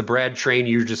it's the Brad train.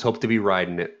 You just hope to be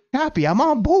riding it. Happy, I'm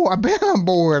on board. I've been on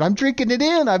board. I'm drinking it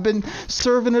in. I've been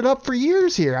serving it up for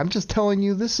years here. I'm just telling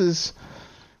you, this is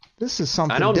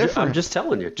something different. I'm just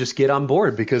telling you, just get on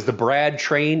board, because the Brad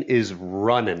train is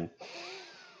running.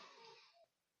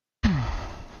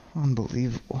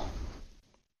 Unbelievable.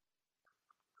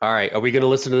 All right, are we going to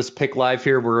listen to this pick live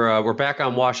here? We're back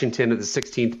on Washington at the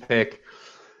 16th pick,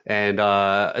 and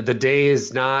the day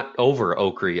is not over,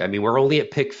 Okri. I mean, we're only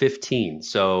at pick 15,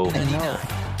 so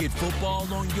get football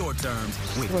on your terms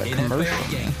with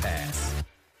NFL Game Pass.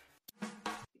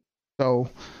 So,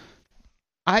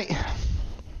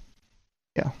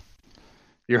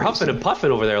 You're huffing and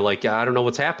puffing over there. Like, I don't know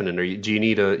what's happening.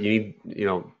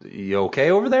 You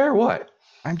okay over there or what?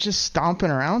 I'm just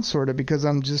stomping around sort of because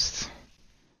I'm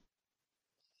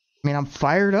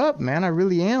fired up, man. I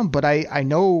really am. But I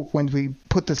know when we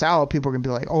put this out, people are going to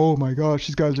be like, oh my gosh,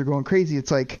 these guys are going crazy.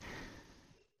 It's like,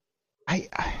 I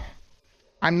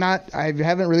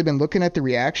haven't really been looking at the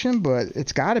reaction, but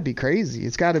it's got to be crazy.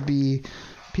 It's got to be,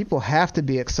 people have to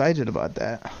be excited about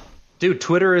that. Dude,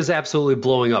 Twitter is absolutely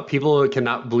blowing up. People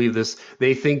cannot believe this.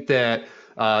 They think that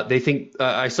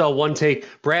I saw one take.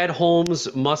 Brad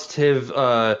Holmes must have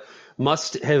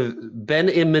been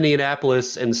in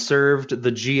Minneapolis and served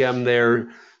the GM there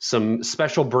some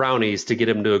special brownies to get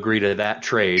him to agree to that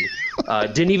trade.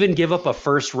 Didn't even give up a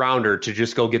first rounder to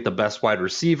just go get the best wide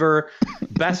receiver.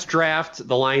 Best draft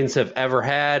the Lions have ever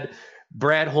had.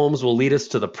 Brad Holmes will lead us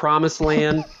to the promised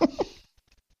land.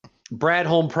 Brad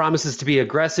Holmes promises to be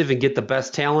aggressive and get the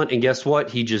best talent, and guess what?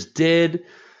 He just did.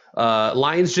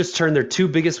 Lions just turned their two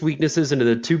biggest weaknesses into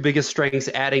the two biggest strengths,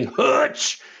 adding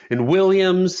Hutch and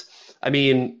Williams. I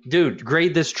mean, dude,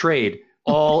 grade this trade.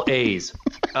 All A's.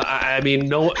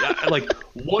 One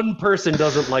person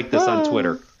doesn't like this on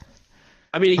Twitter.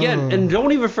 I mean, again, and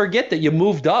don't even forget that you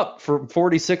moved up from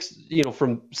 46,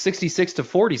 from 66 to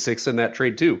 46 in that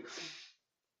trade too.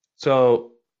 So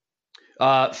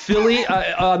Philly,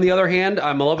 on the other hand,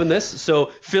 I'm loving this. So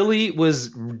Philly was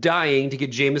dying to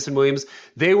get Jameson Williams.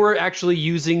 They were actually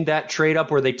using that trade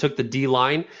up where they took the D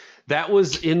line. That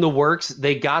was in the works.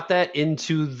 They got that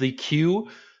into the queue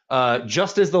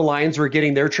just as the Lions were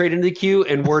getting their trade into the queue,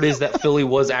 and word is that Philly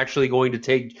was actually going to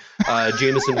take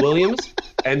Jameson Williams.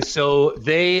 And so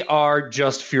they are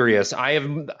just furious. I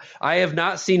have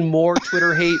not seen more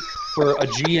Twitter hate for a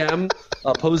GM,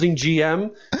 opposing GM,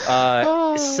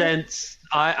 since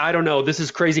I don't know. This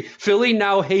is crazy. Philly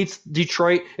now hates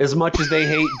Detroit as much as they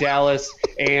hate Dallas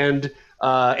and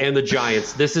the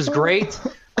Giants. This is great.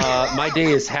 My day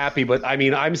is happy, but I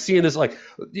mean, I'm seeing this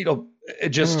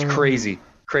just crazy.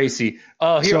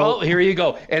 Here you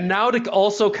go. And now to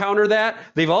also counter that,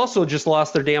 they've also just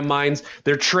lost their damn minds.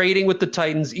 They're trading with the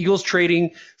Titans. Eagles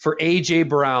trading for A.J.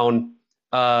 Brown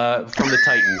from the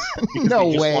Titans. No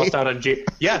way. Lost out on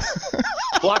Yes.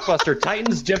 Blockbuster.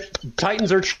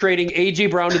 Titans are trading A.J.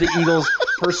 Brown to the Eagles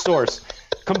per source.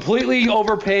 Completely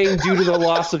overpaying due to the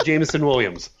loss of Jameson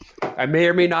Williams. I may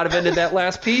or may not have ended that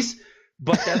last piece,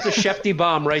 but that's a Shefty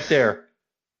bomb right there.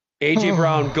 A.J.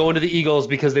 Brown going to the Eagles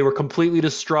because they were completely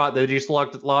distraught. They just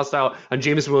lost out on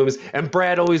Jameson Williams. And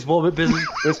Brad always business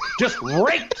just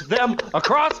raked them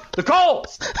across the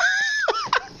coals.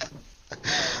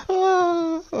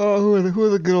 Who are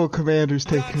the good old Commanders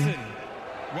taking?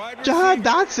 John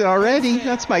Dotson already.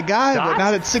 That's my guy, but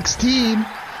not at 16.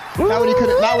 Not when you could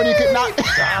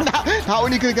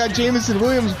have got Jameson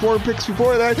Williams 4 picks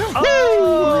before that.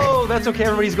 Oh, that's okay.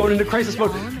 Everybody's going into crisis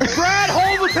mode. Brad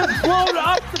Holmes has blown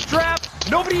up the draft.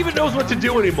 Nobody even knows what to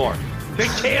do anymore. They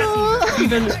can't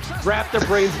even wrap their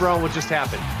brains around what just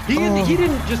happened. He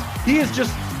has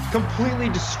just completely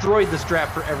destroyed this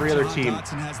draft for every other team.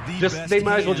 They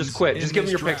might as well just quit. Just give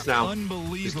them your picks now.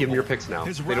 Just give them your picks now.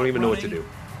 They don't even know what to do.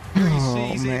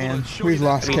 Oh man, we've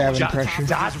lost Kevin pressure.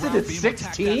 Dotson at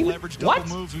 16? What?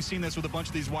 We've seen this with a bunch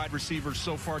of these wide receivers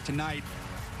so far tonight.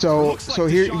 So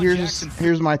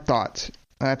here's my thoughts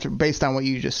based on what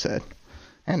you just said,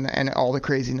 and all the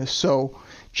craziness. So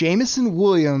Jameson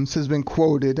Williams has been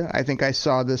quoted. I think I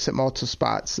saw this at multiple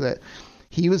spots that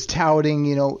he was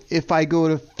touting. If I go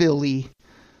to Philly,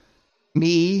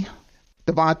 me,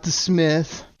 Devonta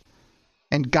Smith,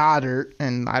 and Goddard,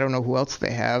 and I don't know who else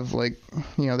they have,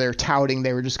 they're touting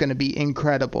they were just going to be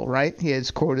incredible, right?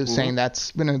 His quote is saying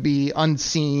that's going to be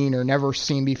unseen or never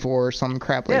seen before or some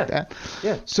crap like that.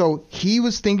 Yeah. So he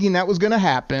was thinking that was going to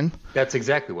happen. That's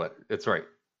exactly what. That's right.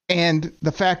 And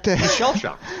the fact that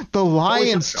shell-shocked. The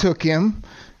Lions took him,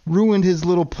 ruined his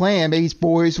little plan. Maybe he's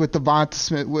boys with Devonta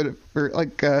Smith.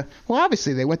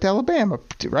 Obviously they went to Alabama,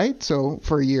 right? So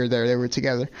for a year there, they were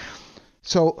together.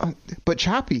 So, but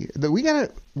Choppy,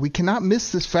 we cannot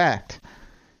miss this fact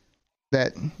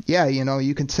that,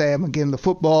 you can say I'm going to give him the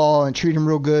football and treat him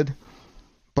real good,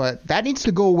 but that needs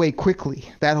to go away quickly.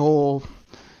 That whole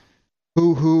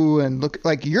hoo-hoo and look,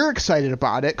 like you're excited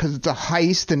about it because it's a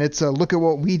heist and it's a look at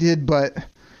what we did, but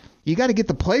you got to get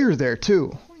the player there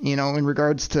too, in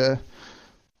regards to,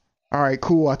 all right,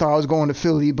 cool. I thought I was going to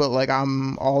Philly, but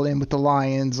I'm all in with the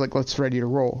Lions. Let's ready to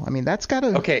roll. I mean, that's got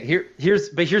to. Okay, here's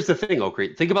the thing,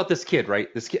 Oakley. Think about this kid,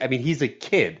 right? This kid. I mean, he's a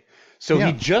kid, so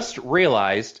he just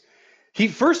realized.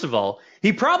 First of all,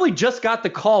 he probably just got the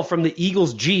call from the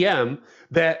Eagles GM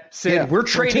that said, "We're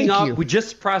trading up. We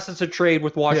just processed a trade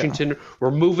with Washington.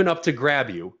 We're moving up to grab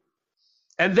you."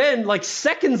 And then, like,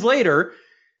 seconds later,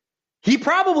 he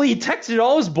probably texted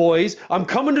all his boys, I'm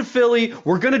coming to Philly.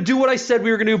 We're going to do what I said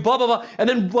we were going to do, blah, blah, blah. And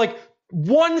then, like,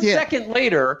 1 second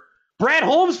later, Brad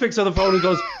Holmes picks up the phone and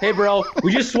goes, hey, bro,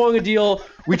 we just swung a deal.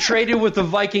 We traded with the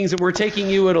Vikings, and we're taking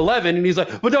you at 11. And he's like,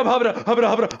 what?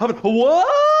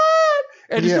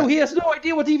 And so he has no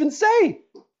idea what to even say.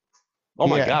 Oh,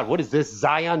 my God, what is this?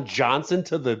 Zion Johnson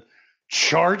to the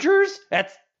Chargers?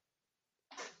 That's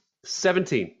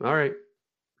 17. All right.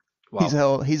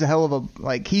 Wow. He's a hell of a,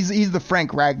 like, he's the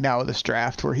Frank Ragnow of this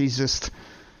draft, where he's just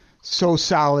so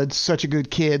solid, such a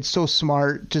good kid, so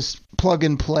smart, just plug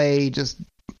and play, just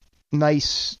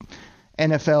nice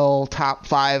NFL top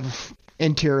 5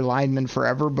 interior lineman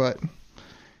forever. But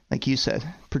like you said,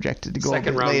 projected to go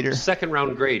later. Second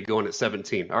round grade going at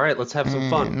 17. All right, let's have some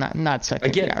fun. Not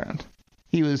second round.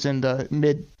 He was in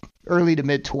the early to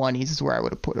mid 20s is where I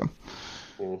would have put him.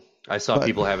 I saw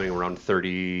people having around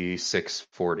 36,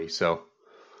 40. So,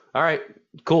 all right,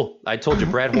 cool. I told you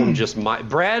Brad Holmes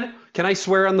Brad, can I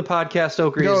swear on the podcast,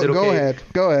 Oakley? Is it okay?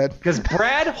 Go ahead. Because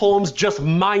Brad Holmes just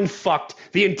mind-fucked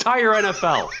the entire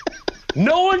NFL.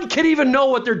 No one can even know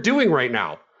what they're doing right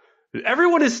now.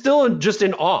 Everyone is still just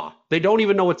in awe. They don't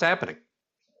even know what's happening.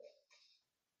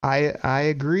 I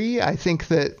agree. I think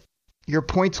that your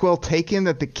point's well taken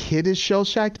that the kid is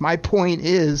shell-shocked. My point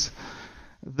is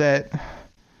that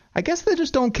I guess they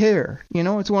just don't care. You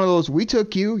know, it's one of those, we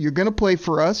took you, you're going to play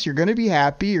for us, you're going to be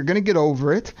happy, you're going to get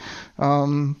over it.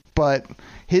 But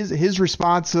his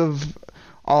response of,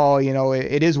 oh, you know,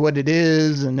 it is what it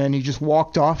is, and then he just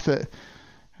walked off.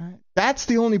 That's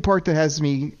the only part that has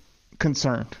me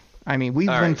concerned. I mean, we've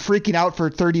been freaking out for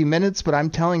 30 minutes, but I'm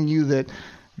telling you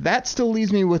that still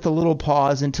leaves me with a little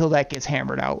pause until that gets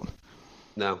hammered out.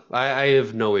 No, I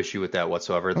have no issue with that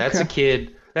whatsoever. That's a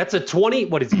kid. That's a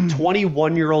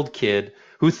 21-year-old kid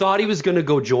who thought he was going to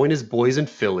go join his boys in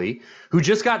Philly, who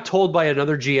just got told by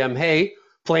another GM, hey,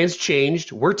 plans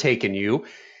changed, we're taking you.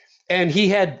 And he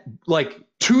had like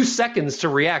 2 seconds to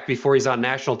react before he's on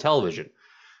national television.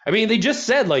 I mean, they just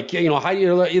said, like, you know,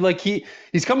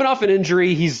 he's coming off an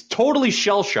injury. He's totally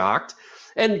shell-shocked.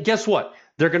 And guess what?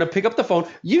 They're going to pick up the phone.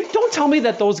 You don't tell me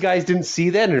that those guys didn't see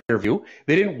that interview.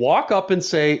 They didn't walk up and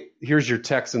say, here's your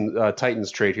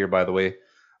Titans trade here, by the way.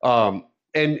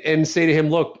 And say to him,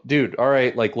 look, dude, all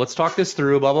right, like, let's talk this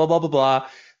through, blah, blah, blah, blah, blah.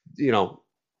 You know,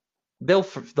 they'll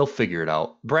figure it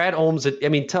out. Brad Holmes, I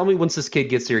mean, tell me once this kid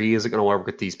gets here, he isn't going to work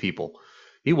with these people.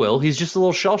 He will. He's just a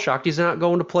little shell-shocked. He's not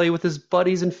going to play with his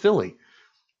buddies in Philly.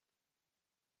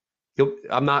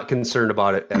 I'm not concerned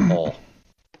about it at all.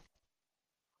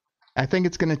 I think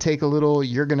it's going to take a little,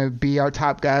 you're going to be our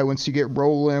top guy once you get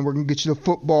rolling. We're going to get you the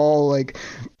football. Like,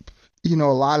 you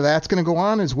know, a lot of that's going to go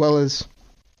on, as well as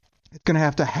it's going to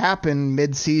have to happen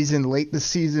mid-season, late this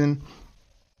season.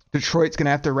 Detroit's going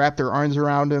to have to wrap their arms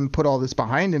around him, put all this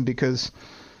behind him, because,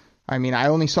 I mean, I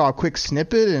only saw a quick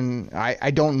snippet, and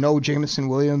I don't know Jameson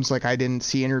Williams. Like, I didn't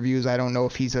see interviews. I don't know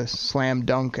if he's a slam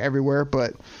dunk everywhere,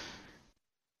 but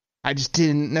I just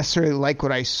didn't necessarily like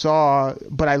what I saw.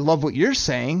 But I love what you're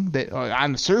saying, that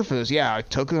on the surface, yeah, I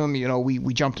took him, you know,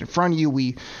 we jumped in front of you,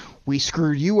 we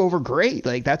screwed you over. Great.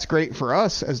 Like, that's great for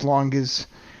us, as long as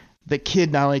the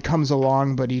kid not only comes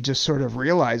along, but he just sort of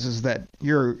realizes that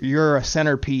you're a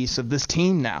centerpiece of this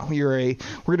team now. We're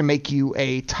going to make you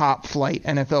a top flight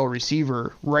NFL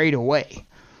receiver right away.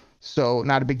 So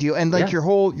not a big deal. And like your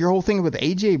whole thing with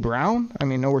AJ Brown, I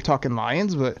mean, I know we're talking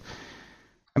Lions, but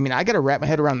I mean, I got to wrap my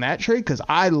head around that trade because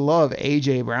I love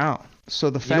AJ Brown. So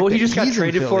the fact that, you know what he just got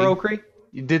traded for, Oakley?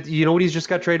 You know what he's just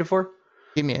got traded for?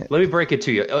 Give me it. Let me break it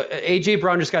to you. AJ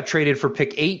Brown just got traded for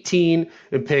pick 18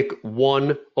 and pick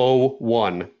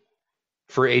 101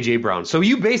 for AJ Brown. So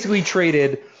you basically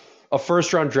traded a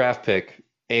first round draft pick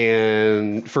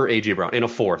and for AJ Brown and a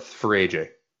fourth for AJ.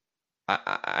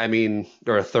 I mean,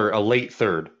 or a late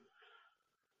third.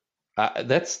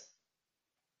 That's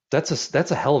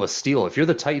a hell of a steal. If you're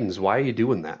the Titans, why are you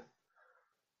doing that?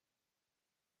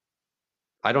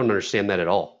 I don't understand that at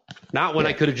all. Not when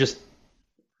I could have just.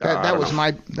 That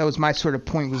was my sort of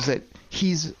point, was that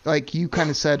he's, like you kind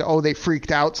of said, oh, they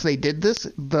freaked out, so they did this.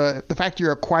 The fact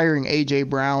you're acquiring AJ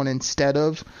Brown instead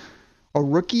of a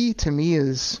rookie, to me,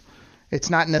 it's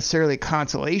not necessarily a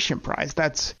consolation prize.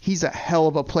 He's a hell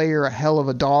of a player, a hell of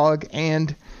a dog,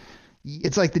 and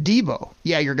it's like the Debo.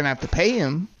 Yeah, you're gonna have to pay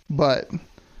him, but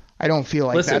I don't feel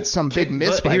like that's some big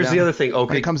miss. Here's the other thing. Okay,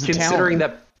 when it comes to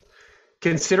talent.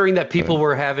 Considering that people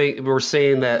were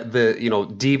saying that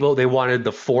Debo, they wanted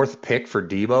the fourth pick for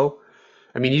Debo.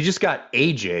 I mean, you just got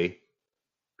AJ,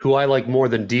 who I like more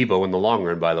than Debo in the long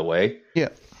run, by the way. Yeah.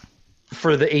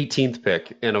 for the 18th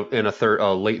pick in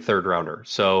a late third rounder.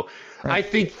 So right. I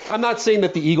think I'm not saying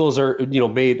that the Eagles are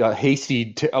made a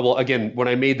hasty. Well, again, when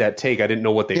I made that take, I didn't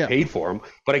know what they paid for him,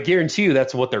 but I guarantee you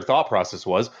that's what their thought process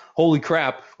was. Holy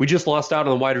crap, we just lost out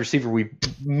on the wide receiver we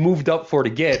moved up for to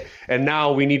get, and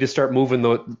now we need to start moving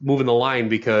the line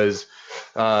because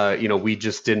we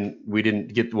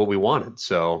didn't get what we wanted.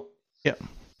 So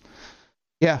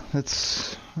yeah,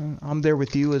 I'm there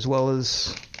with you as well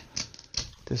as.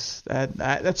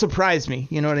 That surprised me.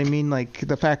 You know what I mean? Like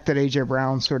the fact that AJ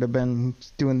Brown's sort of been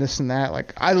doing this and that.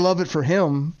 Like I love it for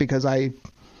him because I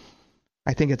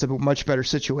think it's a much better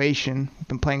situation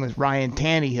than playing with Ryan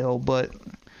Tannehill. But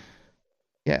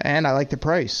yeah, and I like the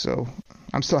price, so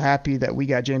I'm still happy that we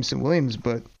got Jameson Williams.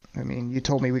 But I mean, you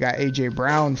told me we got AJ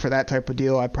Brown for that type of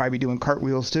deal. I'd probably be doing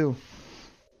cartwheels too.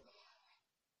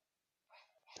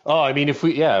 Oh, I mean, if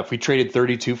we traded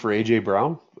 32 for AJ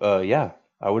Brown,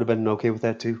 I would have been okay with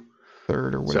that too.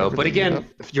 Third or whatever. So, but again,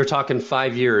 if you're talking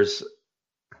 5 years,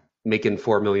 making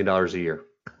 $4 million a year.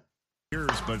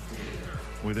 But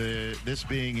with this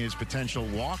being his potential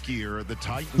walk year, the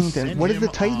Titans. What did the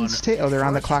Titans take? Oh, they're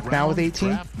on the clock now with 18.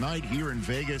 Draft night here in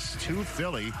Vegas to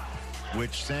Philly,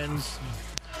 which sends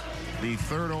the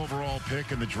 3rd overall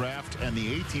pick in the draft and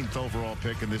the 18th overall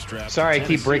pick in this draft. Sorry, I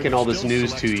keep breaking all this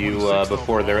news to you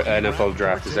before their NFL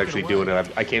draft is actually doing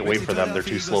it. I can't wait for them. They're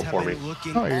too slow for me.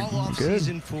 Oh, you're good.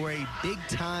 Season for a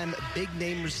big-time,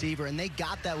 big-name receiver, and they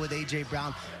got that with A.J.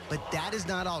 Brown. But that is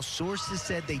not all. Sources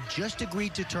said they just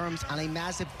agreed to terms on a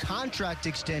massive contract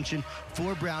extension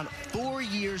for Brown. 4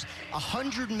 years,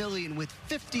 $100 million with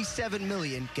 $57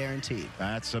 million guaranteed.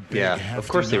 That's a big of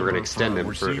course they were going to extend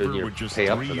him for pay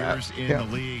up for that. In the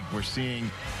league, we're seeing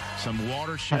some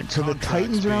watershed. So the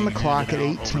Titans are on the clock at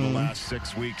 18. The last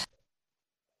 6 weeks.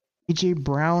 A.J.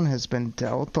 Brown has been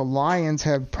dealt. The Lions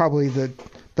have probably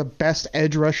the best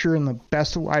edge rusher and the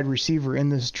best wide receiver in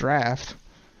this draft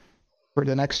for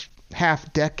the next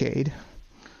half decade.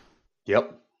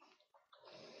 Yep.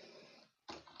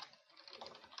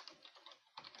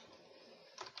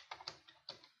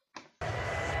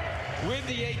 With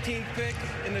the 18th pick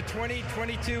in the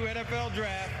 2022 NFL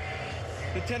Draft,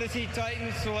 the Tennessee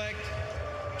Titans select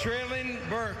Treylon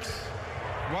Burks,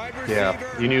 wide receiver.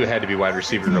 Yeah, you knew it had to be wide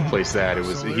receiver to replace that.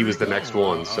 He was the next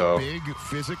one. So big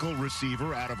physical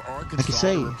receiver out of Arkansas. Like you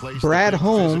say, Brad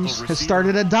Holmes has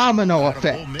started a domino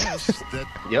effect.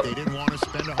 Yep,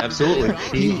 absolutely.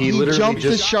 He literally jumped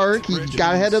the shark. He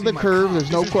got ahead of the curve.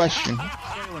 There's no question.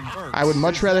 I would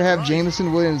much rather have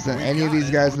Jameson Williams than any of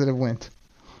these guys that have went.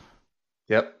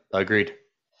 Yep, agreed.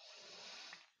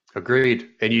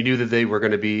 And you knew that they were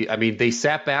going to be. I mean, they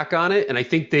sat back on it, and I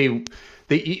think they.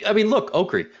 I mean, look,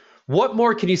 Okri, what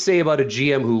more can you say about a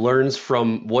GM who learns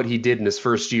from what he did in his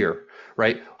first year,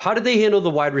 right? How did they handle the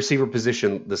wide receiver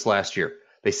position this last year?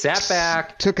 They sat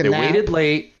back, they waited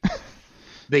late,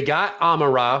 they got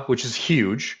Amon-Ra, which is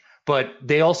huge, but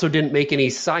they also didn't make any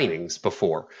signings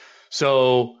before.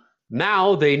 So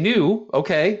now they knew,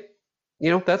 okay,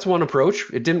 that's one approach.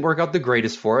 It didn't work out the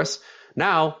greatest for us.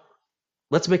 Now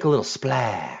let's make a little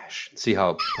splash and see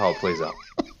how it plays out.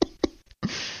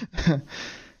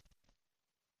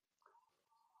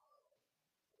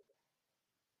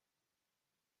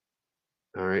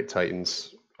 All right,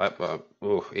 Titans.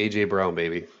 AJ Brown,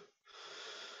 baby.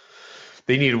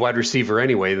 They needed wide receiver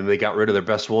anyway, then they got rid of their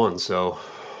best one. So,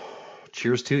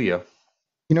 cheers to you.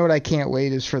 You know what I can't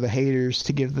wait is for the haters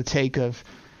to give the take of,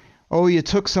 oh, you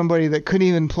took somebody that couldn't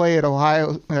even play at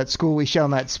Ohio, at school we shall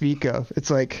not speak of.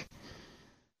 It's like,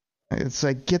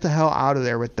 get the hell out of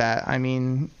there with that. I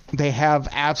mean, they have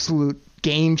absolute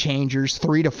game changers,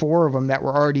 3 to 4 of them that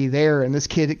were already there, and this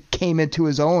kid came into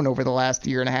his own over the last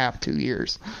year and a half, 2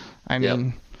 years. I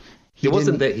mean, it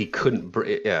wasn't that he couldn't.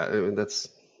 Yeah, I mean, that's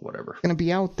whatever. Going to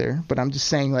be out there, but I'm just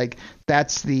saying, like,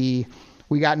 that's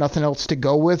we got nothing else to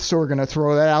go with, so we're going to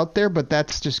throw that out there, but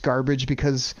that's just garbage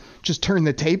because just turn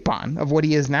the tape on of what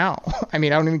he is now. I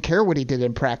mean, I don't even care what he did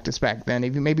in practice back then.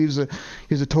 Maybe he was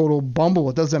a total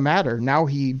bumble. It doesn't matter. Now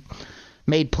he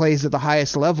made plays at the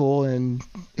highest level, and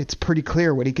it's pretty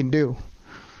clear what he can do.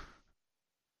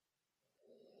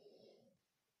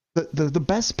 The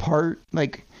best part,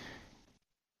 like,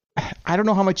 I don't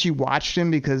know how much you watched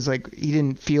him because, like, he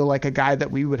didn't feel like a guy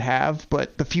that we would have,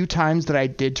 but the few times that I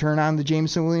did turn on the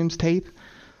Jameson Williams tape,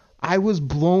 I was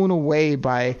blown away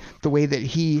by the way that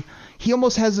he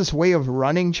almost has this way of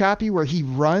running, Choppy, where he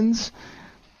runs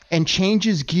and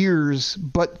changes gears,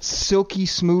 but silky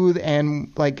smooth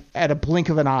and like at a blink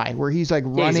of an eye, where he's like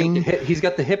running. He's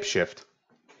got the hip shift.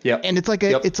 Yeah, and it's like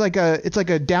it's like a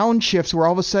downshift where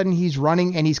all of a sudden he's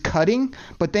running and he's cutting,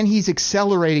 but then he's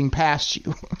accelerating past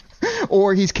you.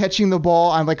 or he's catching the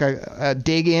ball on like a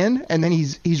dig in, and then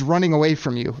he's running away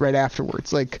from you right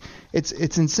afterwards. Like it's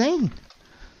insane.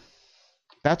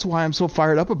 That's why I'm so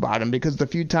fired up about him, because the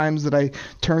few times that I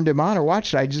turned him on or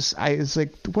watched it, I was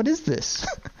like, what is this?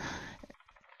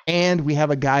 And we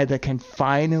have a guy that can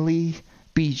finally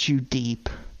beat you deep.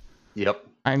 Yep.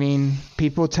 I mean,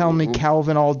 people tell me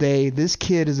Calvin all day. This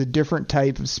kid is a different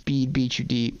type of speed, beat you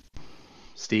deep.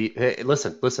 Steve, hey,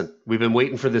 listen. We've been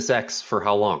waiting for this X for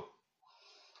how long?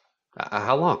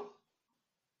 How long?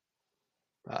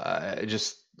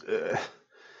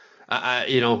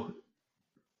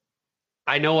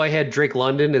 I know I had Drake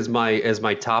London as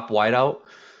my top wideout,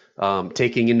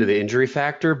 taking into the injury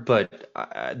factor, but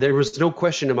there was no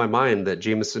question in my mind that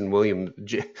Jameson Williams,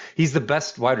 he's the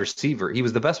best wide receiver. He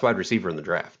was the best wide receiver in the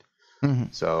draft. Mm-hmm.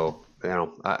 So,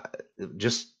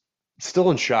 just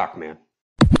still in shock, man.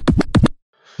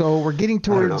 So we're getting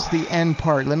towards the end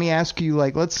part. Let me ask you,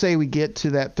 like, let's say we get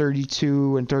to that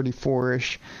 32 and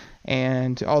 34-ish,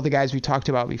 and all the guys we talked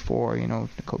about before,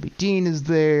 Kobe Dean is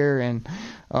there, and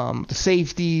the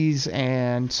safeties,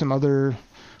 and some other.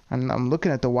 And I'm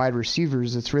looking at the wide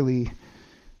receivers. It's really,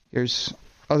 there's,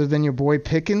 other than your boy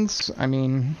Pickens, I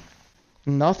mean,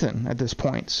 nothing at this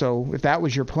point. So if that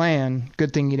was your plan,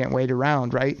 good thing you didn't wait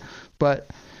around, right? But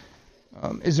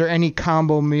is there any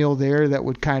combo meal there that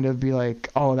would kind of be like,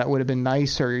 oh, that would have been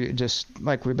nice, or just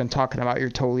like we've been talking about, you're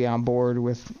totally on board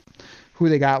with who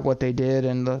they got, what they did,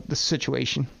 and the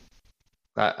situation?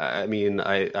 I mean,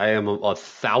 I am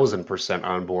 1,000%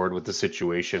 on board with the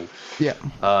situation. Yeah.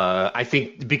 I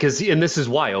think because, and this is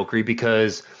why, Oakley,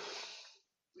 because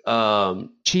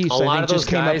Chiefs, a lot of those just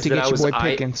came up to get your boy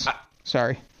Pickens.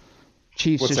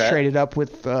 Chiefs just traded up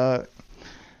with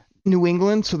New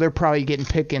England, so they're probably getting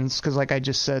Pickens because, like I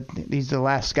just said, he's the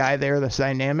last guy there that's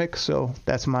dynamic. So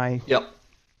that's my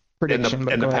prediction.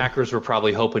 And the Packers were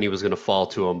probably hoping he was going to fall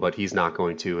to him, but he's not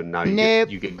going to. And now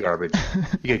you get garbage.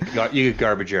 you get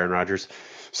garbage, Aaron Rodgers.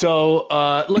 So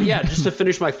just to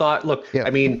finish my thought, look,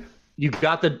 I mean, you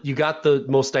got the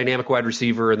most dynamic wide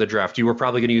receiver in the draft. You were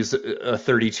probably going to use a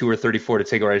 32 or 34 to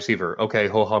take a wide receiver. Okay,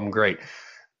 ho hum, great.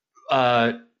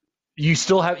 You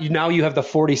still have you have the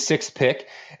 46th pick,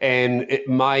 and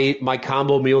my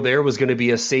combo meal there was going to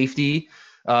be a safety.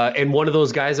 And one of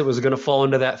those guys that was going to fall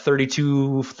into that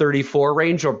 32, 34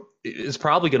 range is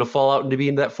probably going to fall out into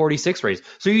being that 46 range.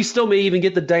 So you still may even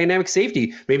get the dynamic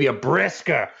safety, maybe a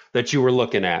Brisker that you were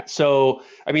looking at. So,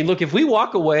 I mean, look, if we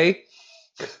walk away,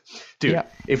 dude,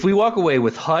 if we walk away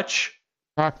with Hutch,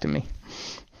 talk to me,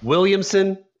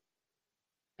 Williamson,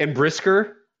 and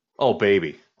Brisker, oh,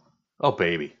 baby.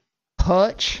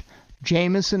 Hutch,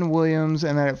 Jameson Williams,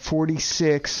 and then at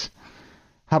 46,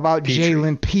 how about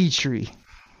Jalen Petrie?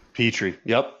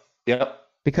 Yep.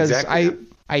 Because exactly.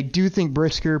 I do think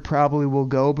Brisker probably will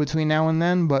go between now and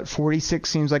then, but 46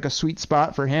 seems like a sweet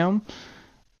spot for him.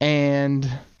 And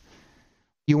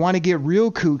you want to get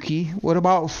real kooky. What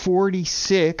about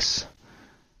 46?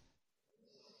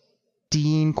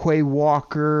 Dean, Quay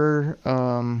Walker,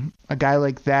 a guy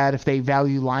like that, if they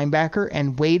value linebacker,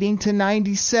 and waiting to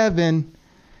 97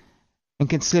 and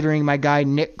considering my guy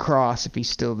Nick Cross, if he's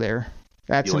still there.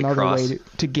 That's another way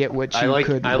to get what you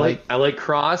could. I like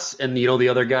Cross, and the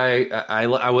other guy. I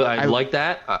like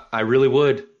that. I really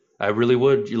would.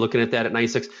 You're looking at that at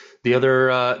 96. The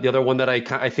other one that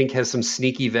I think has some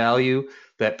sneaky value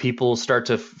that people start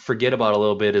to forget about a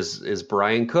little bit is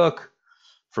Brian Cook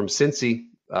from Cincy.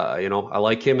 I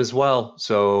like him as well.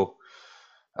 So,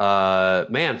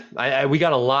 man, we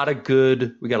got a lot of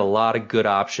good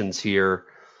options here.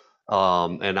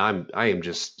 And I am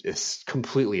just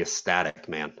completely ecstatic,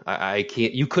 man. I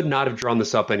can't. You could not have drawn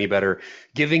this up any better.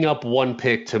 Giving up one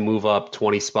pick to move up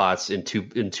 20 spots in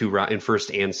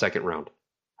first and second round.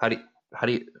 How do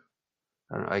you?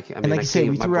 I don't know. And like you say,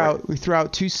 we threw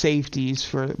out two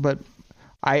safeties but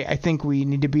I think we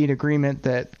need to be in agreement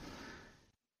that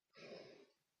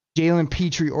Jalen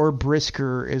Petrie or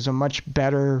Brisker is a much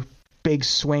better big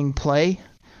swing play.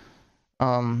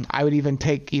 I would even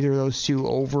take either of those two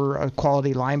over a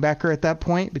quality linebacker at that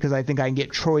point, because I think I can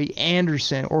get Troy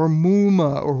Anderson or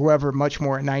Muma or whoever much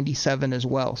more at 97 as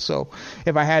well. So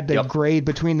if I had to grade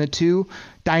between the two,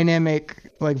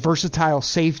 dynamic, like versatile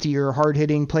safety or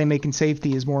hard-hitting playmaking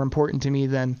safety is more important to me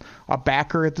than a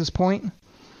backer at this point.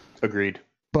 Agreed.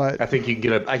 But I think you can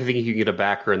get a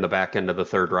backer in the back end of the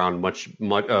third round, much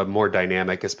more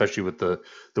dynamic, especially with the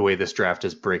way this draft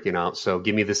is breaking out. So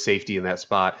give me the safety in that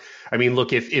spot. I mean,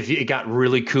 look, if it got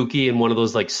really kooky and one of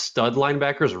those like stud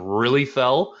linebackers really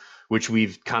fell, which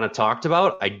we've kind of talked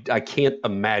about, I can't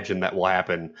imagine that will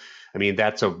happen. I mean,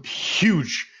 that's a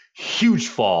huge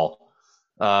fall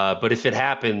But if it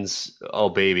happens, oh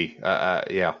baby,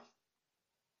 yeah.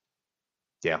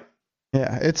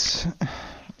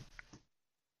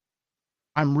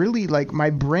 I'm really like, my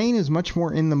brain is much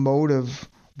more in the mode of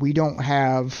we don't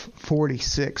have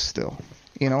 46 still.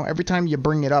 Every time you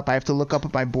bring it up, I have to look up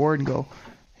at my board and go,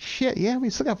 shit, yeah, we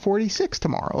still got 46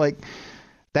 tomorrow. Like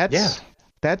that's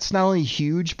not only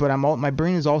huge, but my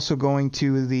brain is also going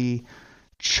to the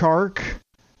Chark,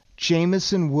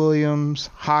 Jameson, Williams,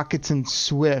 Hockenson,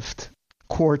 Swift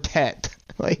quartet.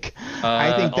 Like,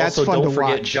 I think that's also, fun to watch. Don't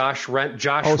forget Josh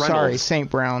Reynolds. Sorry, St.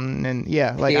 Brown, and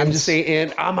I'm just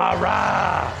saying,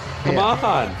 Amara.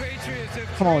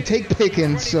 Come on, take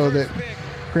Pickens so that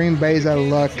Green Bay's out of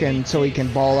luck, and so he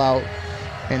can ball out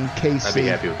in KC. I'd be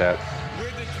happy with that.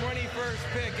 With the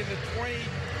 21st pick in the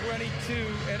 2022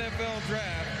 NFL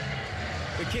Draft,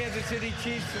 the Kansas City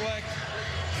Chiefs select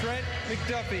Trent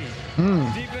McDuffie.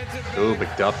 Oh,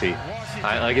 McDuffie.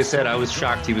 Like I said, I was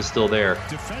shocked he was still there.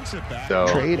 So.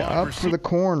 Trade up for the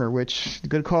corner, which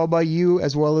good call by you,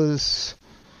 as well as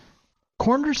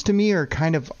corners to me are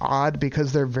kind of odd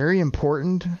because they're very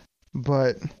important,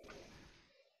 but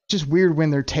just weird when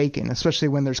they're taken, especially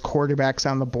when there's quarterbacks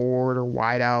on the board or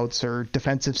wideouts or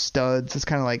defensive studs. It's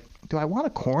kind of like, do I want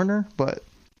a corner? But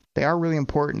they are really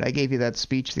important. I gave you that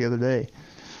speech the other day.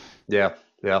 Yeah.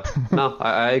 No,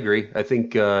 I agree. I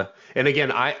think, and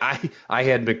again, I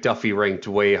had McDuffie ranked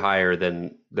way higher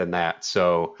than that.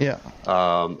 So yeah,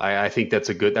 I think that's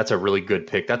a really good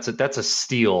pick. That's a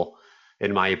steal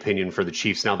in my opinion for the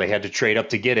Chiefs. Now they had to trade up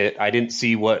to get it. I didn't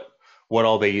see what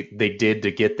all they did to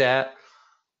get that.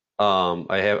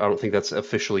 I don't think that's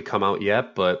officially come out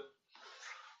yet, but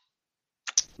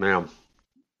man,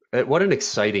 what an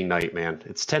exciting night, man.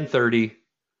 It's 10:30.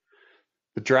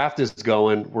 The draft is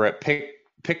going. We're at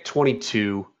pick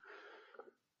 22.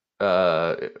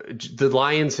 The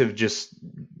Lions have just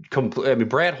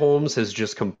Brad Holmes has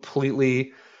just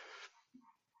completely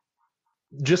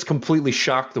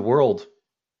shocked the world.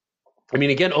 I mean,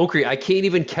 again, Okri, I can't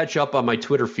even catch up on my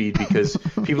Twitter feed because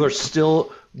people are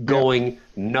still going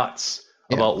nuts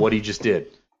about what he just did.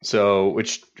 So,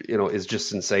 which, is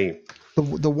just insane.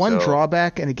 The one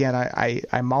drawback, and again, I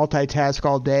multitask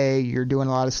all day. You're doing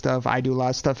a lot of stuff. I do a lot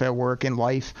of stuff at work and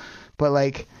life. But,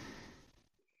 like,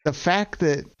 the fact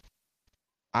that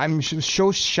I'm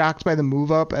so shocked by the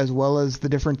move up as well as the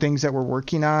different things that we're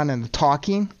working on and the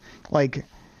talking, like,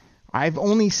 I've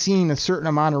only seen a certain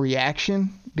amount of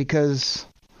reaction because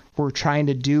we're trying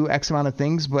to do X amount of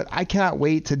things, but I cannot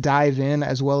wait to dive in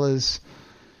as well as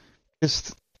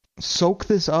just soak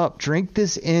this up, drink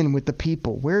this in with the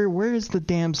people. Where is the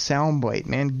damn soundbite,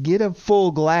 man? Get a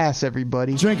full glass,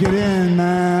 everybody. Drink it in,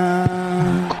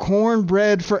 man.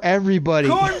 Cornbread for everybody.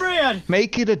 Cornbread.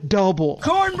 Make it a double.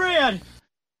 Cornbread.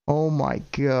 Oh my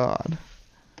God.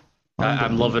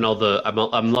 I'm loving all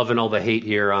the hate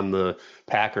here on the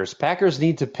Packers. Packers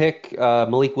need to pick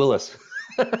Malik Willis.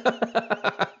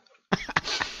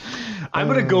 I'm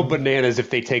going to go bananas if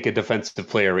they take a defensive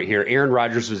player right here. Aaron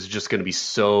Rodgers is just going to be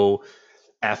so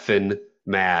effing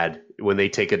mad when they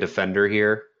take a defender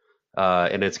here,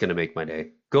 and it's going to make my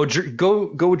day. Go with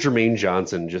Jermaine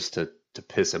Johnson just to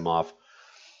piss him off.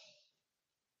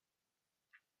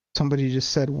 Somebody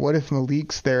just said, "What if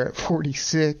Malik's there at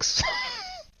 46?"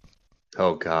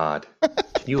 Oh God!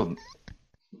 Can you?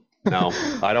 No,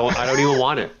 I don't even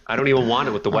want it. I don't even want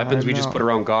it with the weapons we just put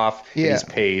around Goff. Yeah. And he's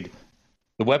paid.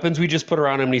 The weapons we just put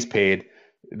around him and he's paid.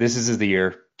 This is the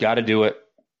year. Got to do it.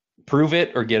 Prove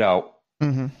it or get out.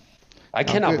 Mm-hmm. I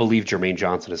cannot believe Jermaine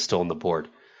Johnson is still on the board.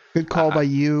 Good call by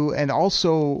you. And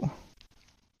also,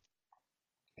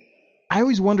 I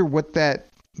always wonder what that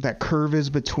curve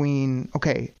is between,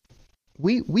 okay,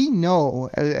 we know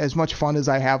as much fun as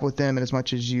I have with him and as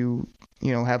much as you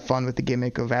have fun with the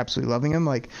gimmick of absolutely loving him,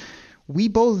 like, we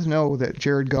both know that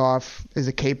Jared Goff is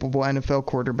a capable NFL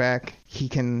quarterback. He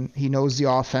knows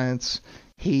the offense.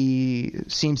 He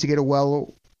seems to get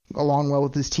along well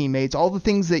with his teammates. All the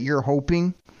things that you're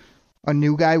hoping a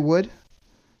new guy would,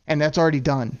 and that's already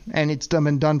done. And it's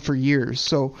been done for years.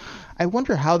 So I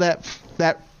wonder how that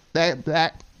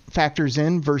factors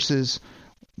in versus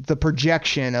the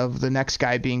projection of the next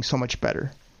guy being so much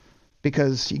better.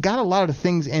 Because you got a lot of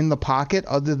things in the pocket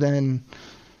other than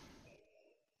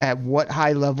at what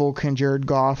high level can Jared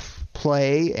Goff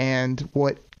play and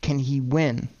what can he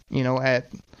win,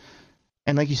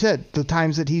 and like you said, the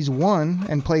times that he's won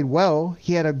and played well,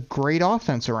 he had a great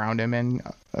offense around him and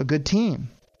a good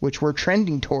team, which we're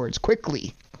trending towards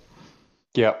quickly.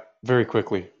 Yeah, very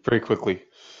quickly.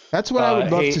 That's what I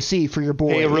would love to see for your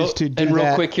boy is to do that. And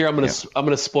real quick here, I'm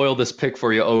gonna spoil this pick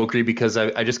for you, Okri, because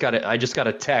I just got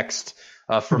a text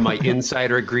from my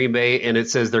insider at Green Bay, and it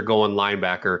says they're going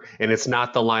linebacker, and it's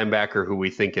not the linebacker who we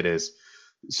think it is.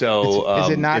 So is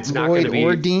it not it's Lloyd not going to be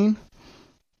or Dean?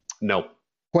 No.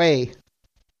 Quay.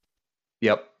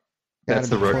 Yep. That's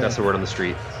the word. That's the word on the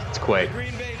street. It's Quay. The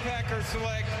Green Bay Packers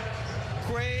select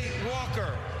Quay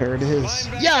Walker. There it is.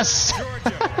 Yes.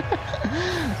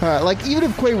 Like, even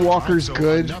if Quay Walker's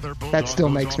good, that still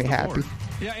makes me happy.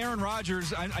 Yeah, Aaron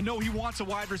Rodgers, I know he wants a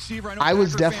wide receiver. I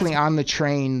was definitely on the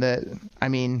train that, I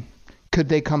mean, could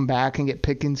they come back and get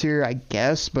Pickens here? I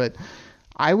guess, but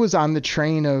I was on the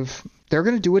train of they're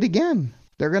going to do it again.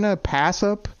 They're going to pass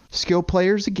up skill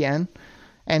players again,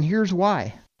 and here's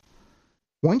why.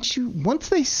 Once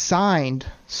they signed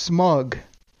Smug,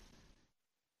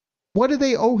 what do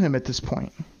they owe him at this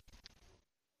point?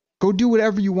 Go do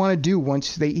whatever you want to do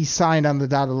once he signed on the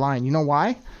dotted line. You know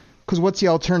why? Because what's the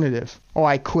alternative? Oh,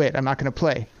 I quit. I'm not going to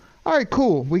play. All right,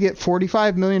 cool. We get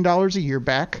 $45 million a year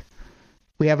back.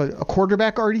 We have a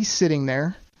quarterback already sitting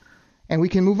there, and we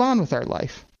can move on with our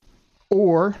life.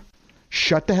 Or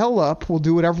shut the hell up. We'll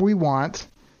do whatever we want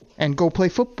and go play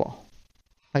football.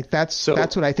 Like, that's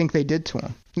what I think they did to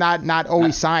him. Not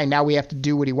he signed. Now we have to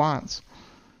do what he wants.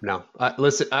 No,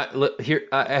 listen. Here,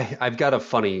 I've got a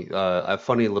funny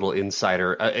little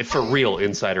insider, for real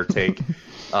insider take.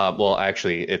 Well,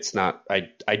 actually, it's not.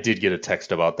 I did get a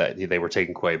text about that. They were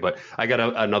taking Quay, but I got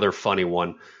another funny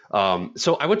one.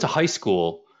 So I went to high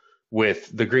school with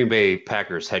the Green Bay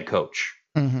Packers head coach,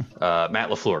 Matt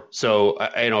LaFleur. So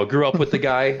I grew up with the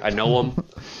guy. I know him.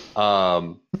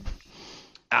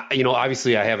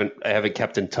 Obviously, I haven't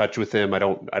kept in touch with him. I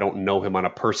don't know him on a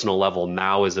personal level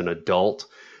now as an adult.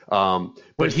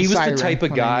 But he was the type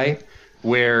of guy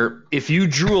where if you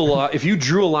drew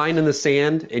a line in the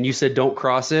sand and you said don't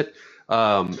cross it,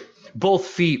 both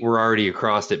feet were already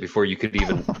across it before you could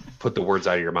even put the words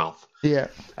out of your mouth. Yeah.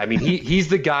 I mean, he's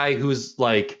the guy who's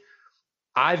like,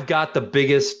 I've got the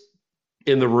biggest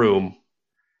in the room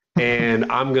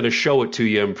and I'm going to show it to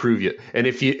you and prove you. And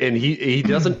he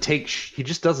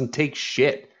just doesn't take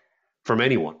shit from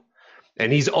anyone.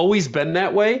 And he's always been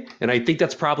that way, and I think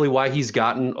that's probably why he's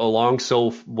gotten along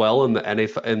so well in the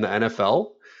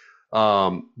NFL,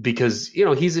 because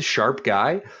he's a sharp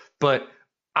guy. But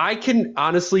I can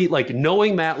honestly, like,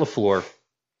 knowing Matt LaFleur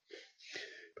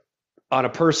on a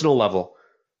personal level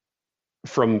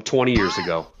from 20 years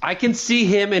ago, I can see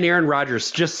him and Aaron Rodgers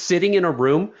just sitting in a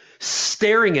room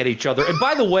staring at each other. And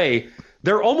by the way,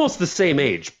 they're almost the same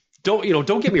age. Don't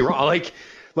get me wrong.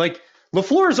 Like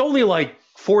LaFleur is only like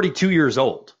 42 years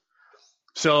old.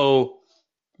 So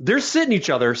they're sitting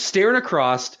each other, staring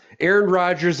across. Aaron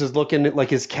Rodgers is looking at like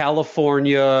his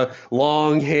California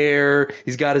long hair.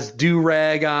 He's got his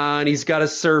do-rag on. He's got a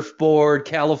surfboard,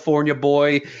 California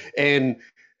boy. And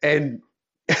Matt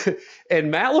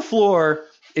LaFleur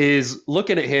is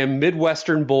looking at him,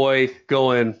 Midwestern boy,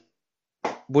 going,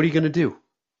 what are you going to do?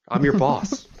 I'm your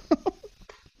boss.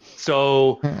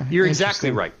 So you're exactly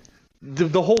right.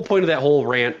 The whole point of that whole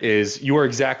rant is you are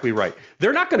exactly right.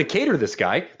 They're not going to cater to this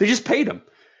guy. They just paid him.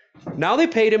 Now they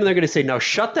paid him, and they're going to say, now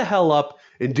shut the hell up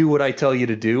and do what I tell you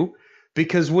to do,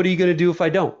 because what are you going to do if I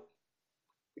don't?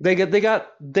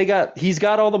 He's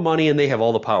got all the money, and they have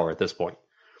all the power at this point.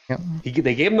 Yep.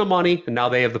 They gave him the money, and now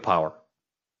they have the power.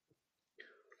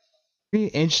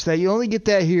 Interesting. You only get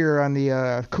that here on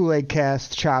the Kool-Aid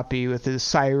Cast Choppy with his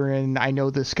siren, I know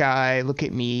this guy, look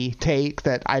at me take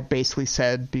that I basically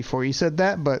said before you said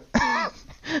that, but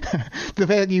the fact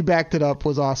that you backed it up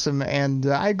was awesome, and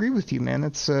I agree with you, man.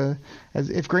 It's as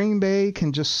if Green Bay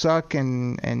can just suck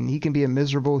and he can be a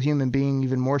miserable human being,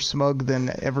 even more smug than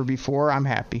ever before, I'm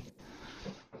happy.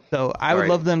 So I would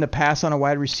love them to pass on a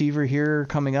wide receiver here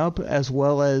coming up, as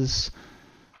well as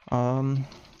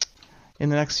in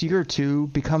the next year or two,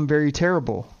 become very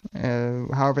terrible.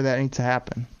 However that needs to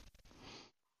happen.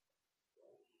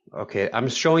 Okay, I'm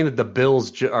showing that the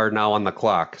Bills are now on the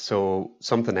clock, so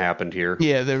something happened here.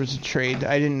 Yeah, there was a trade.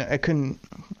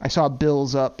 I saw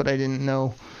Bills up, but I didn't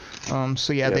know.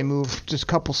 They moved just a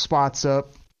couple spots up.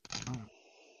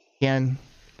 Again,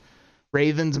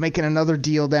 Ravens making another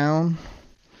deal down.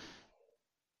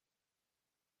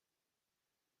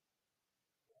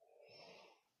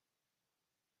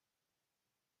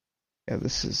 Yeah,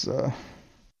 this is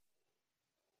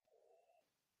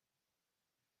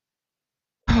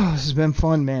this has been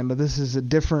fun, man, but this is a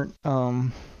different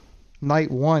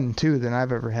night one too than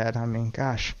I've ever had. I mean,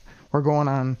 gosh, we're going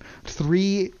on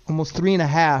almost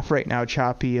 3.5 right now,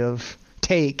 Choppy, of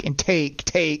take,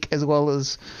 as well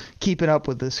as keeping up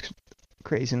with this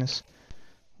craziness.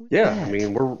 Yeah, I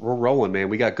mean, we're rolling, man.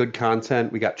 We got good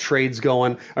content. We got trades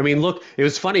going. I mean, look, it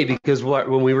was funny because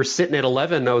when we were sitting at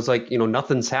 11, I was like,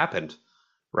 nothing's happened.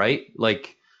 right?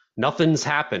 Like nothing's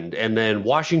happened. And then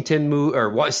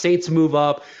Saints move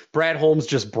up. Brad Holmes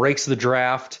just breaks the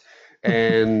draft.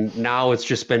 And now it's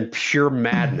just been pure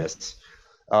madness.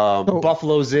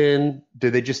 Buffalo's in.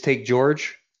 Did they just take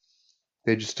George?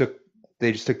 They just took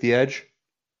the edge.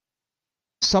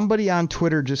 Somebody on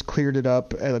Twitter just cleared it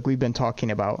up, like we've been talking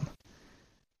about.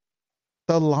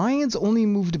 The Lions only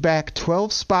moved back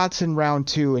 12 spots in round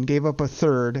 2 and gave up a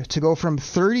third to go from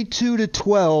 32 to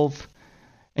 12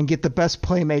 and get the best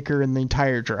playmaker in the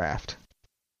entire draft.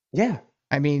 Yeah.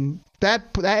 I mean,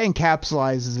 that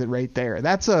encapsulates it right there.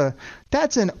 That's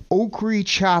an Oakley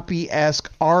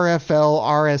Choppy-esque RFL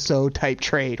RSO type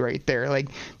trade right there. Like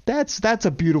that's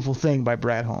a beautiful thing by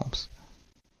Brad Holmes.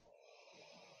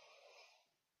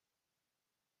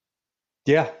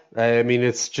 Yeah, I mean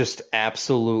it's just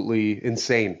absolutely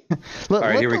insane. All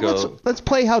right, here we go. Let's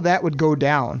play how that would go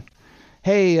down.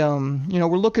 Hey,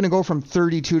 we're looking to go from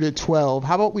 32 to 12.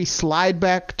 How about we slide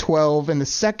back 12 in the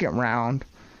second round,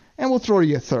 and we'll throw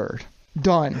you a third.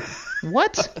 Done.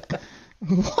 What?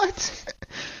 What?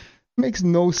 Makes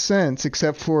no sense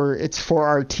except for it's for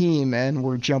our team, and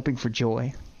we're jumping for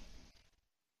joy.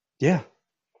 Yeah.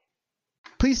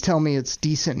 Please tell me it's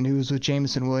decent news with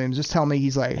Jameson Williams. Just tell me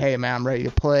he's like, hey, man, I'm ready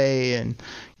to play, and,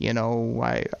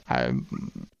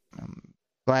 I'm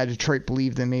glad Detroit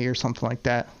believed in me or something like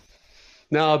that.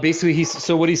 No, basically,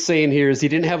 what he's saying here is he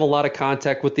didn't have a lot of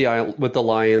contact with the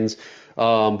Lions,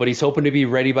 but he's hoping to be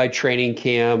ready by training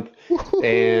camp,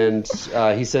 and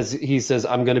he says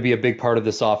I'm going to be a big part of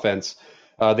this offense.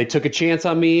 They took a chance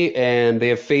on me, and they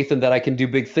have faith in that I can do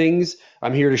big things.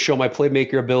 I'm here to show my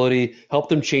playmaker ability, help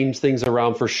them change things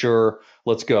around for sure.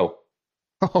 Let's go.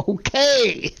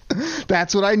 Okay.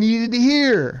 That's what I needed to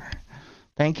hear.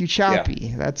 Thank you,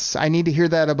 Choppy. Yeah. I need to hear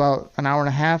that about an hour and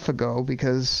a half ago,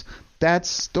 because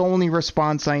that's the only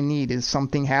response I need is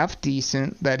something half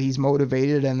decent, that he's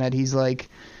motivated and that he's like,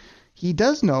 he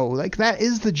does know. Like, that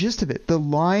is the gist of it. The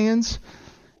Lions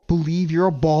believe you're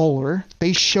a baller.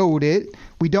 They showed it.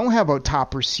 We don't have a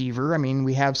top receiver. I mean,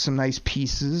 we have some nice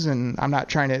pieces, and I'm not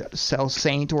trying to sell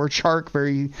Saint or Chark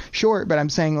very short, but I'm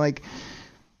saying, like,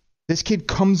 this kid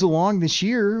comes along this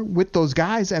year with those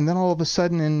guys, and then all of a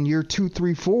sudden in year 2,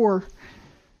 3, 4,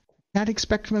 not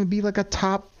expect him to be like a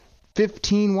top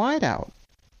 15 wideout,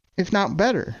 if not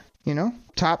better,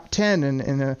 top 10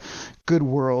 in a good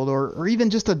world, or even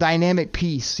just a dynamic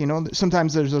piece.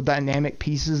 Sometimes there's a dynamic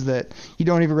pieces that you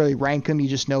don't even really rank them. You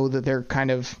just know that they're kind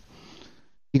of,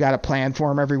 you got to plan for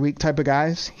them every week type of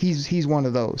guys. He's one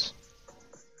of those.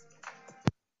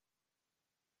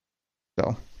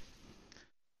 So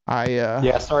sorry,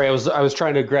 I was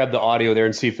trying to grab the audio there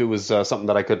and see if it was something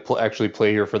that I could actually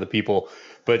play here for the people.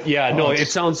 But it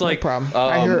sounds like. No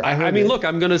problem. I mean, look,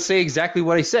 I'm going to say exactly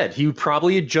what I said. He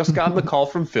probably had just gotten the call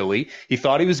from Philly. He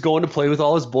thought he was going to play with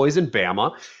all his boys in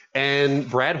Bama, and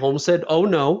Brad Holmes said, "Oh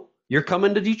no, you're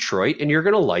coming to Detroit, and you're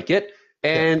going to like it."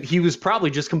 And he was probably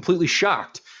just completely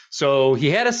shocked. So he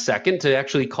had a second to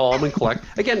actually call him and collect.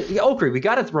 Again, Oakley, we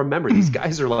got to remember these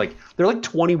guys are they're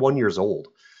 21 years old.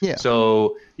 Yeah.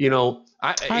 So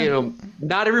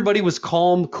not everybody was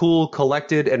calm, cool,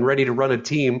 collected, and ready to run a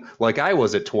team like I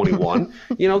was at 21.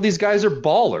 These guys are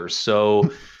ballers.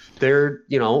 So they're,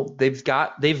 they've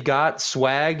got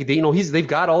swag. They've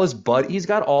got all his he's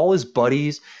got all his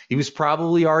buddies. He was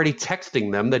probably already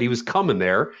texting them that he was coming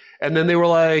there, and then they were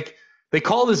like, they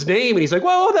called his name, and he's like,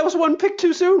 "Whoa, that was one pick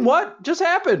too soon. What just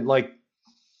happened?"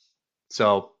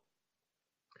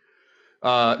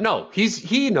 No,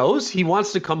 he knows he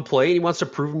wants to come play. He wants to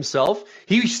prove himself.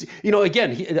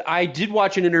 I did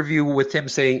watch an interview with him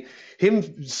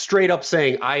straight up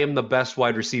saying, "I am the best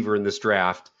wide receiver in this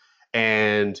draft,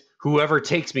 and whoever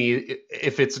takes me,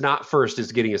 if it's not first,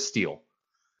 is getting a steal."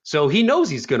 So he knows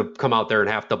he's going to come out there and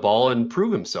have the ball and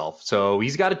prove himself. So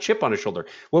he's got a chip on his shoulder.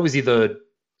 What was he, the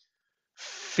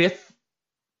fifth?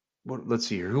 Let's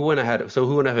see here. Who went ahead? So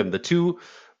who went ahead of him? The two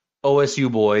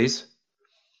OSU boys.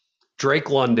 Drake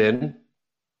London,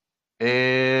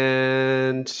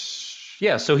 and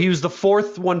so he was the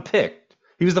fourth one picked.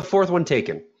 He was the fourth one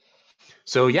taken.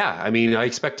 So I mean, I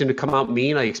expect him to come out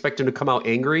mean. I expect him to come out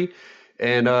angry,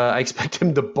 and I expect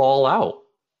him to ball out.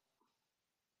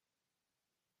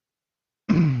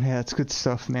 Yeah, it's good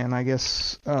stuff, man. I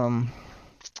guess. I'm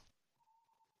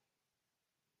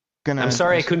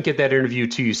sorry I couldn't get that interview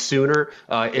to you sooner.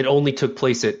 It only took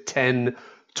place at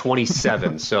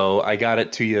 10:27, so I got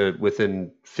it to you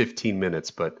within 15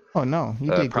 minutes. But oh no,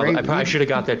 you did great. I probably should have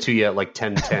got that to you at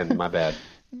 10:10. My bad.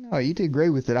 No, you did great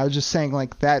with it. I was just saying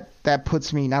that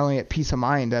puts me not only at peace of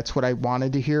mind. That's what I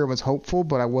wanted to hear. Was hopeful,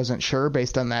 but I wasn't sure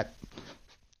based on that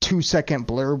 2-second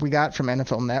blurb we got from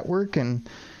NFL Network, and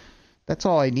That's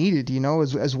all I needed,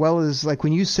 as well as like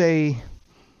when you say,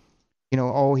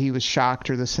 oh, he was shocked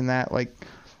or this and that, like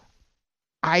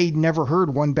I never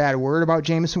heard one bad word about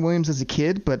Jameson Williams as a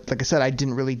kid, but like I said, I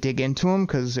didn't really dig into him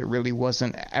because it really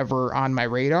wasn't ever on my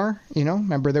radar.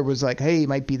 Remember there was like, hey, he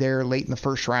might be there late in the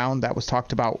first round. That was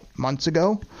talked about months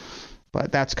ago, but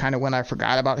that's kind of when I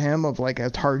forgot about him of like a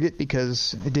target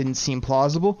because it didn't seem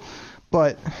plausible.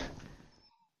 But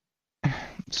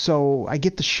so I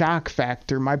get the shock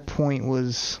factor. My point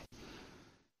was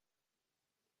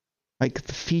like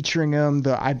the featuring him,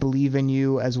 the I believe in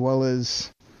you, as well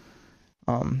as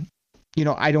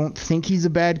I don't think he's a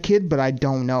bad kid, but I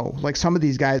don't know. Like some of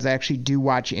these guys, I actually do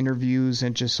watch interviews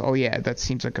and just, oh yeah, that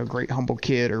seems like a great humble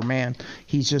kid, or man,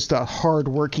 he's just a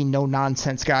hard-working,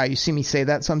 no-nonsense guy. You see me say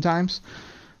that sometimes,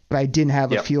 but I didn't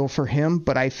have a feel for him.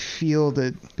 But I feel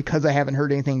that because I haven't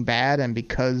heard anything bad and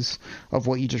because of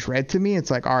what you just read to me,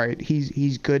 it's like, all right,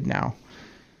 he's good now.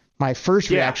 My first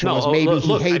reaction was maybe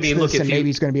he hates this and maybe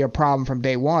he's going to be a problem from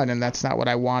day one, and that's not what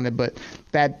I wanted. But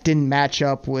that didn't match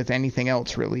up with anything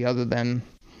else really other than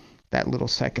that little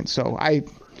second. So I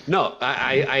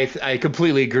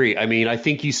completely agree. I mean, I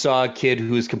think you saw a kid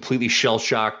who was completely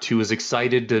shell-shocked, who was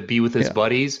excited to be with his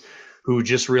buddies, who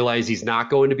just realized he's not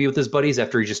going to be with his buddies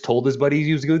after he just told his buddies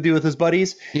he was going to be with his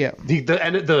buddies. Yeah.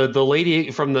 The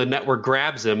lady from the network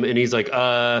grabs him and he's like,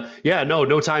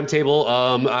 no timetable.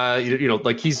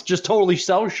 Like he's just totally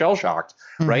shell shocked.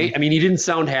 Mm-hmm. Right. I mean, he didn't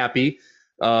sound happy.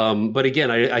 But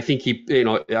again, I think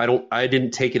I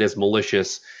didn't take it as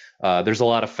malicious. There's a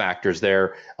lot of factors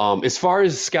there. As far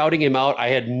as scouting him out, I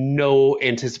had no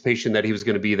anticipation that he was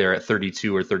going to be there at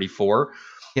 32 or 34.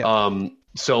 Yeah.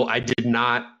 So I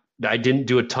didn't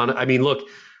do a ton of, I mean, look,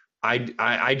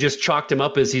 I just chalked him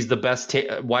up as he's the best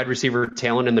wide receiver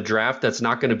talent in the draft that's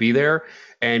not going to be there.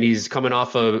 And he's coming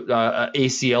off a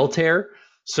ACL tear.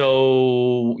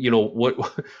 So,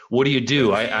 what do you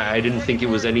do? I didn't think it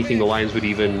was anything the Lions would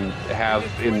even have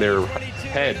in their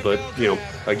head. But,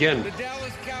 again. The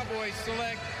Dallas Cowboys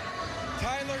select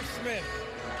Tyler Smith,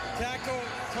 tackle.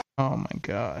 Oh, my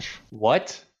gosh.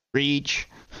 What? Reach.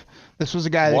 This was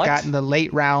a guy that got in the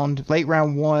late round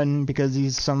one because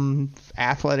he's some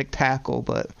athletic tackle.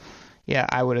 But, yeah,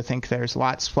 I would have think there's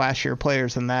lots splashier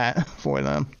players than that for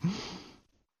them.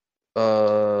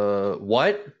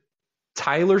 What?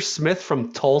 Tyler Smith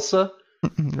from Tulsa?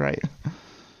 Right.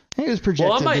 He was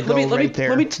projected to go right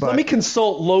there. Let me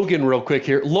consult Logan real quick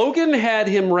here. Logan had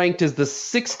him ranked as the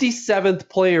 67th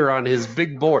player on his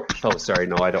big board. Oh, sorry.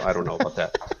 No, I don't know about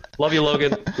that. Love you,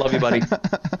 Logan. Love you, buddy.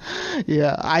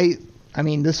 Yeah, I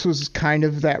mean, this was kind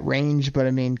of that range, but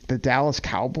I mean, the Dallas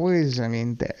Cowboys, I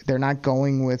mean, they're not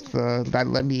going with that.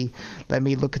 Let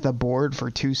me look at the board for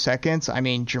 2 seconds. I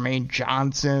mean, Jermaine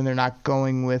Johnson, they're not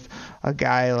going with a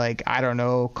guy like, I don't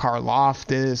know,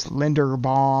 Karlaftis,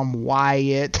 Linderbaum,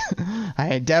 Wyatt, I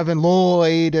had Devin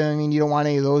Lloyd. I mean, you don't want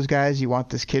any of those guys. You want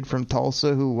this kid from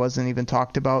Tulsa who wasn't even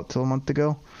talked about till a month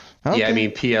ago. Okay. Yeah, I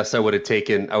mean, P.S. I would have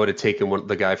taken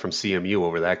the guy from CMU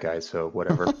over that guy. So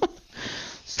whatever.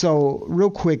 So real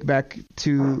quick, back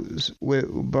to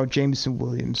about Jameson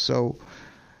Williams. So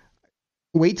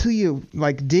wait till you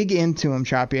dig into him,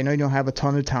 Choppy. I know you don't have a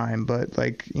ton of time, but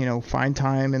find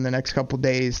time in the next couple of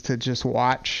days to just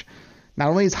watch not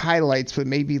only his highlights, but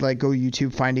maybe go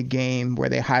YouTube, find a game where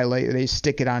they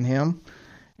stick it on him,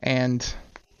 and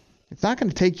it's not going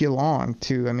to take you long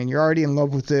to. I mean, you're already in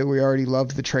love with it. We already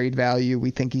love the trade value.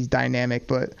 We think he's dynamic,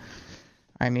 but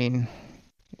I mean,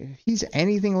 if he's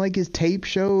anything like his tape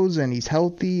shows and he's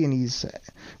healthy and he's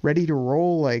ready to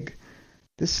roll,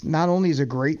 this not only is a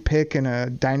great pick and a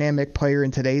dynamic player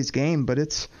in today's game, but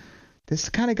it's this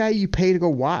kind of guy you pay to go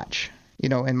watch,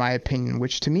 in my opinion,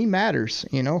 which to me matters.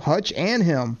 Hutch and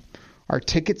him are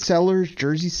ticket sellers,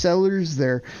 jersey sellers.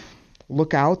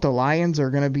 Look out, the Lions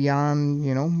are going to be on,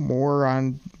 more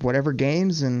on whatever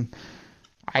games, and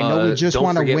I know we just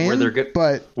want to win,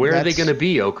 but where are they going to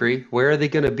be, Okri? Where are they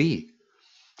going to be?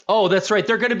 Oh, that's right.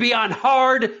 They're going to be on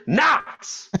Hard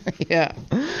Knocks. Yeah.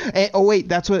 Wait,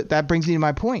 that brings me to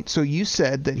my point. So you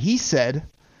said that he said,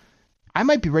 I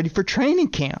might be ready for training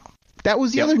camp. That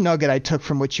was the other nugget I took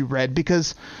from what you read,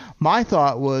 because my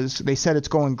thought was they said it's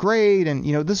going great. And,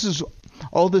 this is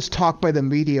all this talk by the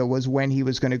media was when he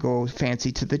was going to go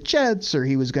fancy to the Jets, or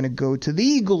he was going to go to the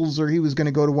Eagles, or he was going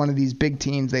to go to one of these big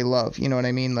teams they love. You know what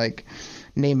I mean?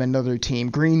 Name another team,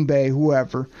 Green Bay,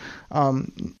 whoever.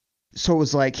 So it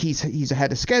was like he's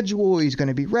ahead of schedule. He's going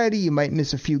to be ready. You might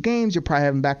miss a few games. You'll probably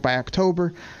have him back by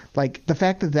October. Like, the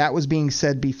fact that was being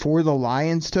said before the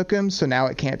Lions took him, so now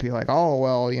it can't be like, oh,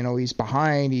 well, he's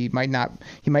behind. He might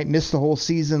miss the whole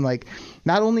season. Like,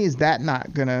 not only is that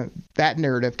that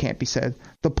narrative can't be said,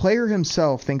 the player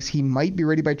himself thinks he might be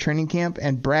ready by training camp,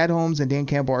 and Brad Holmes and Dan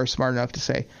Campbell are smart enough to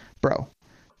say, bro,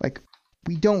 like,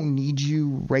 we don't need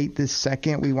you right this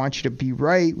second. We want you to be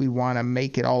right. We want to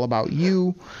make it all about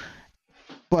you.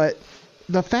 But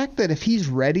the fact that if he's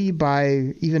ready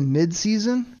by even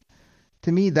mid-season,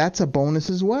 to me, that's a bonus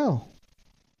as well.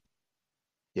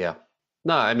 Yeah.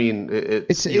 No, I mean,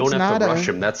 you don't have to rush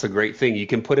him. That's the great thing. You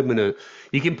can put him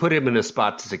in a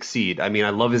spot to succeed. I mean, I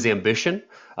love his ambition.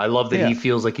 I love that he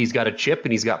feels like he's got a chip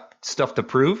and he's got stuff to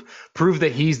prove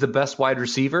that he's the best wide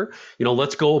receiver.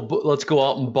 Let's go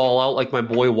out and ball out like my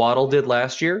boy Waddle did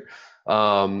last year.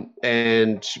 But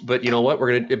you know what?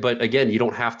 But again, you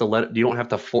don't have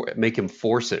to make him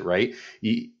force it, right?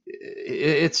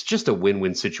 It's just a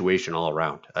win-win situation all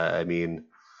around. I mean,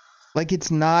 like,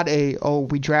 it's not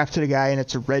we drafted a guy and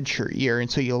it's a redshirt year, and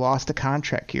so you lost a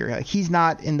contract year. Like, he's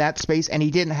not in that space, and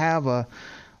he didn't have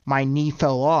my knee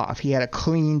fell off. He had a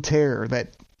clean tear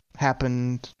that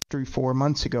happened 3-4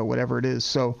 months ago, whatever it is.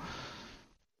 So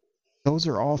those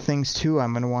are all things too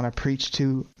I'm going to want to preach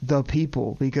to the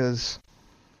people, because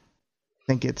I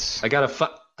think it's. I got a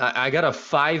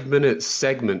 5-minute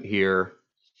segment here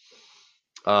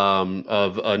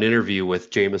of an interview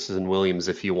with Jameson Williams.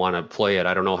 If you want to play it,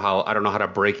 I don't know how to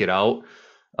break it out.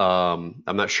 I'm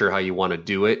not sure how you want to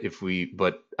do it.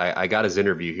 But I got his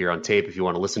interview here on tape. If you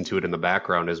want to listen to it in the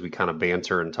background as we kind of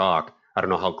banter and talk, I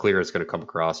don't know how clear it's going to come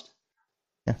across.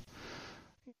 Yeah.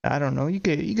 I don't know. You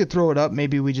could throw it up.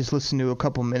 Maybe we just listen to a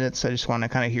couple minutes. I just want to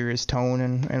kind of hear his tone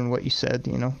and what you said.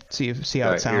 See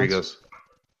how it sounds. Here he goes.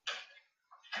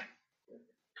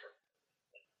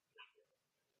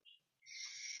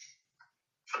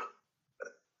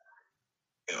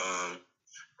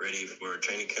 Ready for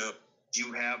training camp.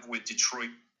 You have with Detroit.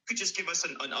 Could you just give us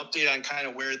an update on kind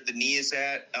of where the knee is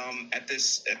at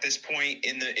this point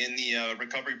in the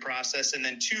recovery process, and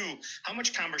then 2, how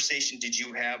much conversation did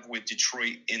you have with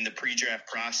Detroit in the pre-draft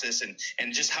process,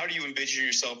 and just how do you envision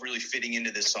yourself really fitting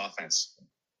into this offense?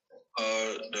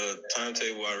 The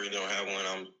timetable, I really don't have one.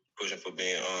 I'm pushing for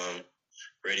being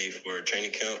ready for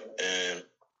training camp, and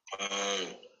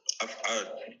I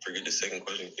forget the second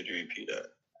question. Could you repeat that?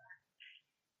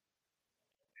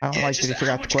 I don't like that he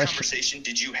forgot the question. How much conversation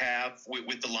did you have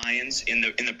with the Lions in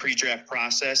the pre-draft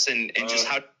process, and just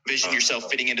how do you envision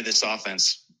yourself fitting into this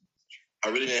offense? I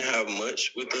really didn't have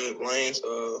much with the Lions,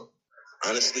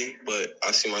 honestly, but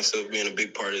I see myself being a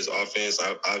big part of this offense.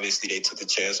 Obviously, they took the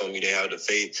chance on me. They have the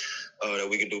faith that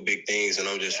we can do big things, and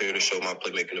I'm just here to show my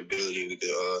playmaking ability. We could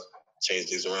change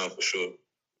things around for sure.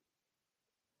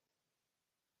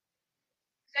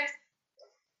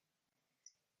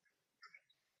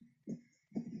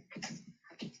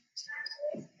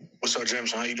 What's up,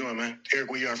 Jameson? How you doing, man?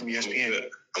 Eric Weir from ESPN.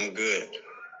 I'm good.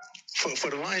 For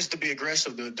the Lions to be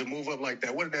aggressive, to move up like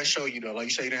that, what did that show you, though? Like you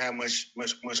say, you didn't have much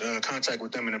contact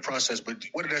with them in the process, but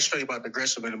what did that show you about the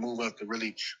aggressive and the move up to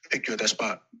really pick you at that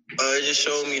spot? It just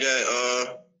showed me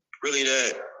that,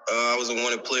 I was a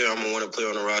wanted player. I'm a wanted player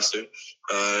on the roster.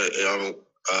 And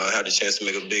I had the chance to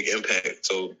make a big impact.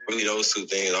 So really those 2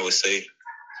 things I would say.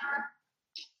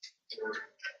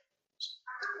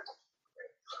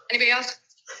 Anybody else?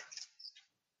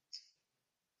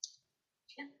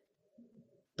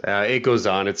 It goes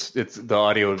on. It's the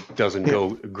audio doesn't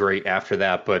go great after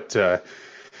that, but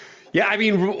yeah, I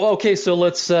mean, okay. So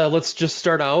let's just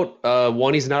start out.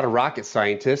 One, he's not a rocket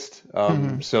scientist,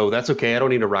 so that's okay. I don't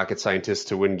need a rocket scientist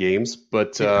to win games,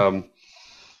 but I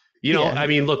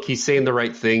mean, look, he's saying the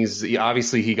right things.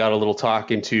 Obviously, he got a little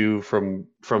talking to from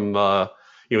or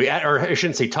I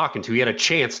shouldn't say talking to. He had a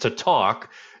chance to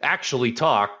actually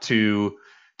talk to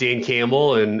Dan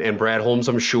Campbell and Brad Holmes,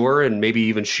 I'm sure, and maybe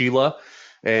even Sheila.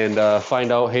 And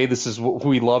find out, hey, this is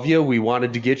we love you. We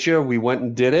wanted to get you. We went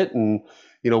and did it. And,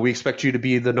 we expect you to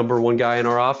be the number 1 guy in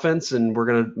our offense. And we're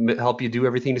going to help you do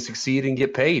everything to succeed and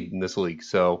get paid in this league.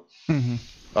 So,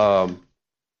 I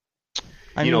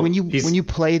mean, when you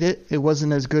played it, it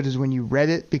wasn't as good as when you read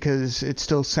it, because it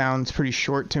still sounds pretty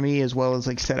short to me, as well as,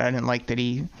 like I said, I didn't like that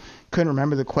he couldn't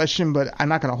remember the question, but I'm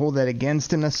not going to hold that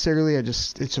against him necessarily.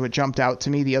 It's what jumped out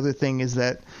to me. The other thing is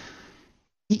that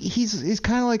he's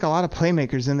kind of like a lot of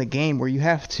playmakers in the game, where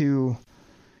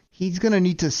he's going to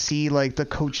need to see, like, the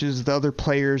coaches, the other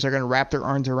players are going to wrap their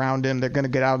arms around him. They're going to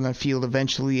get out on the field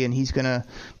eventually, and he's going to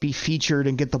be featured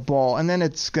and get the ball. And then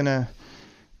it's going to,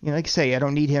 like I say, I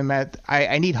don't need him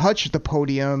I need Hutch at the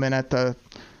podium and at the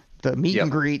the meet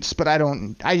and greets, but I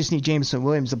just need Jameson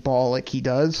Williams to ball like he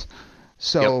does.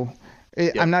 So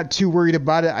I'm not too worried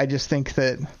about it. I just think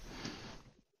that,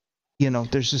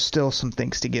 there's just still some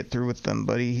things to get through with them,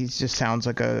 but he just sounds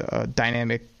like a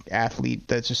dynamic athlete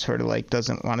that just sort of like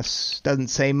doesn't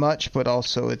say much, but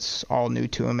also it's all new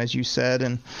to him, as you said.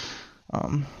 And,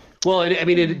 well, I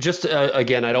mean, it just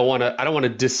again, I don't want to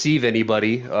deceive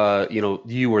anybody,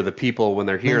 you or the people when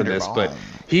they're hearing this, but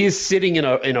he is sitting in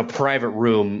a private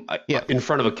room in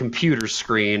front of a computer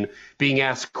screen, being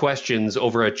asked questions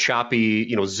over a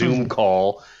choppy, Zoom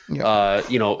call,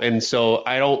 and so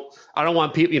I don't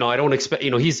want people, I don't expect,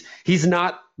 he's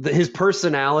not, his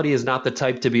personality is not the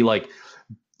type to be like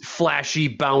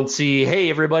flashy, bouncy, hey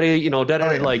everybody,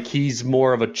 like he's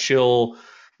more of a chill,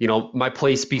 my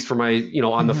play speaks for my,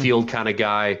 on the field kind of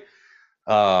guy.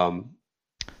 I'm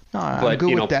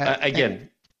good with that. Again,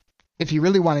 if you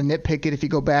really want to nitpick it, if you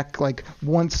go back, like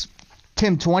once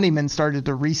Tim Twentyman started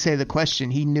to re-say the question,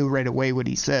 he knew right away what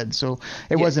he said. So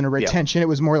it wasn't a retention. It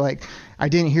was more like, I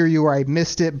didn't hear you or I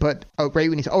missed it, but right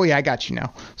when he said, oh yeah, I got you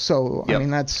now. So, I mean,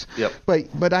 that's,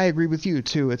 but I agree with you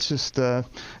too. It's just, but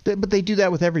they do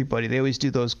that with everybody. They always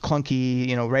do those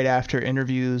clunky, right after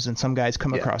interviews, and some guys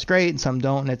come across great and some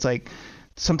don't. And it's like,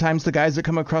 sometimes the guys that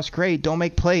come across great don't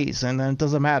make plays, and then it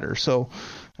doesn't matter. So,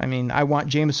 I mean, I want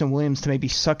Jameson Williams to maybe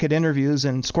suck at interviews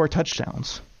and score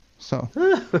touchdowns. So.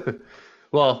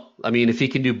 Well, I mean, if he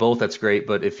can do both, that's great.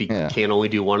 But if he can't only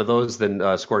do one of those, then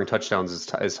scoring touchdowns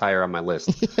is higher on my list.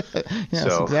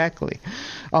 Yes, exactly.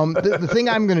 The thing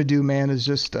I'm going to do, man, is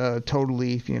just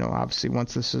totally, obviously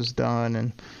once this is done,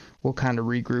 and we'll kind of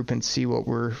regroup and see what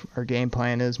our game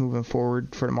plan is moving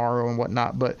forward for tomorrow and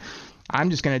whatnot. But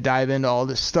I'm just going to dive into all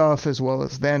this stuff, as well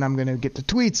as then I'm going to get the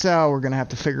tweets out. We're going to have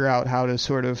to figure out how to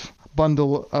sort of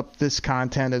bundle up this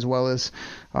content, as well as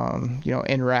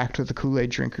interact with the Kool-Aid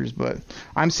drinkers. But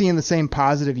I'm seeing the same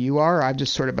positive you are. I've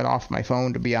just sort of been off my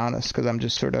phone, to be honest, because I'm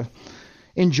just sort of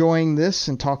enjoying this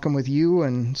and talking with you,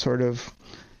 and sort of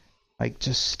like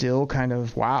just still kind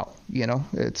of wow,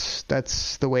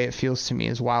 that's the way it feels to me,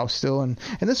 is wow still. And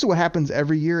this is what happens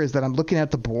every year, is that I'm looking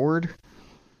at the board and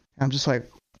I'm just like,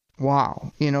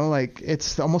 wow, like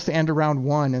it's almost the end of round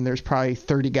one, and there's probably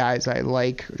 30 guys I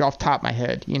like off the top of my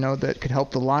head, that could help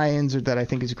the Lions, or that I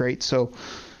think is great. So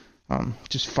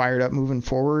just fired up moving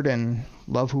forward, and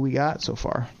love who we got so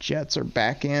far. Jets are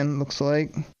back in, looks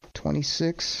like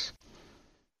 26.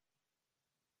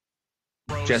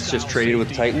 Jets just traded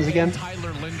with Titans again.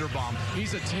 Tyler Linderbaum,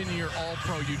 he's a 10-year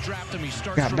All-Pro. You draft him, he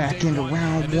starts got back into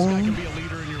round and this one. Guy can be a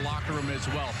leader in your locker room as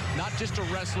well. Not just a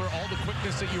wrestler, all the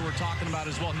quickness that you were talking about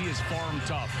as well. He is farm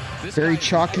tough. Very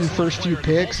chalky first few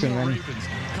picks, and then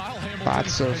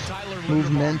lots of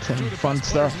movement and fun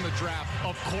stuff.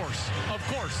 Of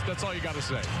course, that's all you got to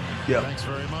say. Yeah. Thanks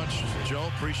very much, Joe.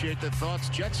 Appreciate the thoughts.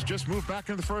 Jets just moved back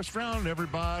into the first round.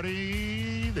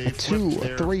 Everybody, they a 2,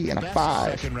 a 3, and a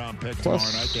 5. Second round pick plus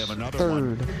tomorrow night. They have another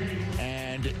third. One.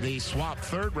 And they swap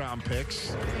third round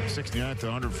picks, 69th to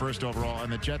 101st overall,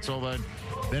 and the Jets will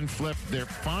then flip their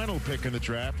final pick in the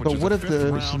draft. Which but is what if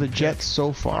the Jets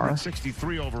so far?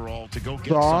 63 overall to go get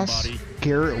Sauce, somebody.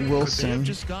 Garrett Wilson. Could they have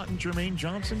just gotten Jermaine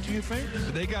Johnson, do you think?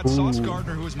 They got Sauce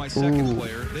Gardner, who is my second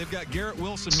player. They've got Garrett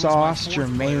Wilson, who's Sauce, my fourth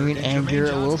Jermaine, player, and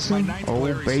Garrett Wilson. Oh,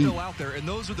 baby. Still out there, and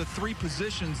those are the three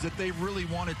positions that they really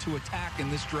wanted to attack in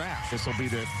this draft. This will be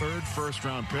their third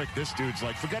first-round pick. This dude's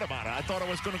like, forget about it. I thought I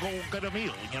was going to go get a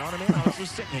meal. You know what I mean? I was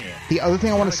just sitting here. The other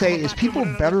thing I want to say is people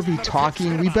better be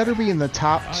talking. We better be in the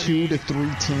top 2 to 3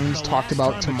 teams talked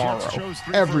about tomorrow.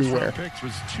 Everywhere. Picks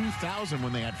was 2000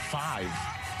 when they had 5.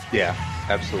 Yeah,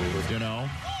 absolutely.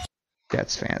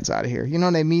 Jets fans out of here. You know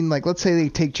what I mean? Like, let's say they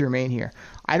take Jermaine here.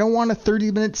 I don't want a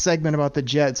 30-minute segment about the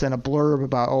Jets and a blurb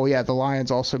about, oh yeah, the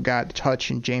Lions also got Hutch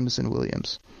and Jameson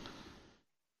Williams.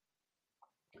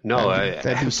 No,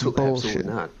 absolutely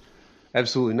not.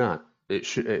 Absolutely not.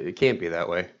 It can't be that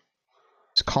way.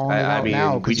 Just calling it out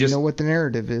now because you know what the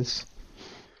narrative is.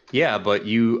 Yeah, but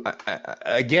we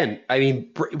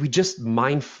just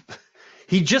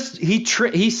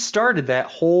he started that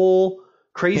whole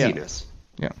craziness.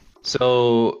 Yeah.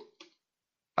 So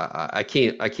I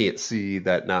can't see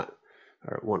that not.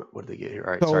 All right, what did they get here?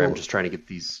 All right, sorry, I'm just trying to get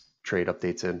these trade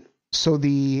updates in. So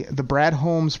the Brad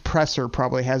Holmes presser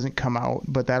probably hasn't come out,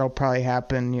 but that'll probably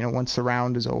happen, once the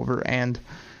round is over. And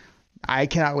I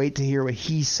cannot wait to hear what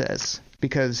he says,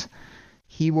 because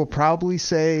he will probably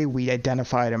say we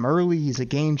identified him early. He's a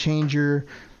game changer.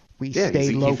 We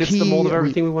stayed low key. He fits the mold of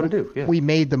everything we want to do. Yeah. We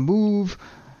made the move,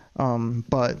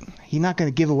 but he's not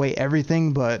going to give away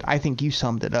everything. But I think you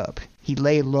summed it up. He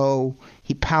laid low.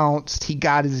 He pounced. He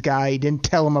got his guy. He didn't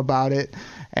tell him about it.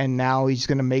 and now he's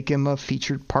going to make him a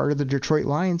featured part of the Detroit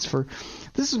Lions.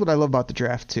 This is what I love about the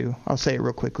draft too. I'll say it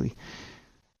real quickly.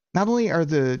 Not only are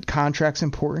the contracts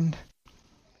important,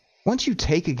 once you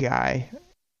take a guy,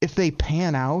 if they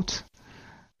pan out,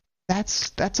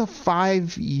 that's a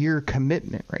 5-year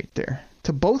commitment right there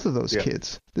to both of those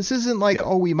kids. This isn't like,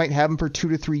 we might have them for 2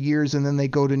 to 3 years and then they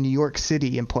go to New York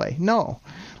City and play. No,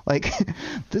 like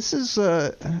this is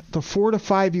the 4 to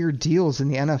 5 year deals in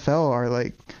the NFL are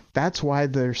like, that's why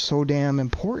they're so damn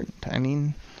important. I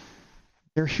mean,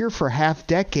 they're here for a half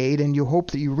decade and you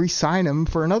hope that you re-sign them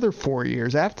for another 4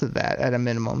 years after that at a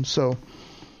minimum. So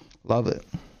love it.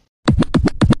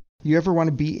 You ever want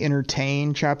to be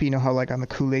entertained, Choppy? You know how like on the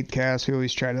Kool-Aid cast we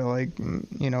always try to like,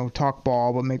 talk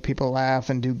ball but make people laugh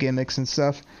and do gimmicks and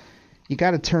stuff. You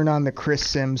got to turn on the Chris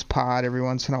Sims pod every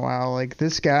once in a while. Like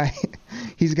this guy,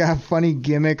 he's got funny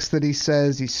gimmicks that he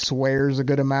says. He swears a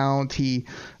good amount. He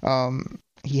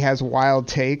has wild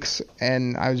takes,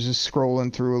 and I was just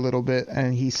scrolling through a little bit,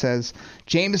 and he says,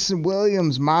 Jameson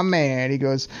Williams, my man. He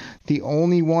goes, the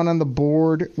only one on the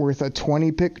board worth a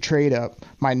 20-pick trade-up.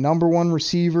 My number one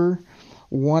receiver,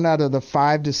 one out of the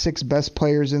 5 to 6 best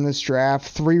players in this draft,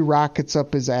 3 rockets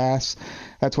up his ass.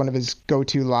 That's one of his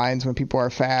go-to lines when people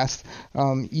are fast.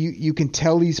 You can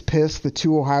tell he's pissed. The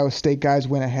 2 Ohio State guys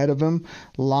went ahead of him.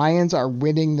 Lions are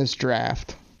winning this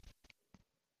draft.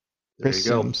 Chris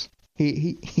Sims.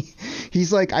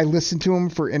 He's like, I listen to him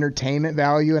for entertainment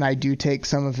value, and I do take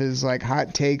some of his like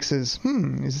hot takes as,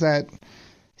 is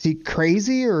he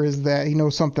crazy, or is that he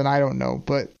knows something I don't know?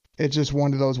 But it's just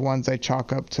one of those ones I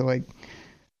chalk up to like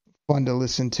fun to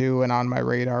listen to and on my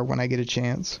radar when I get a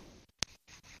chance.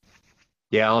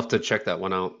 Yeah, I'll have to check that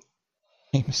one out.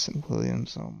 Jameson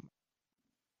Williams.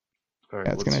 All right,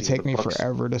 it's going to take me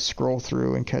forever to scroll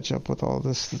through and catch up with all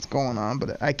this that's going on,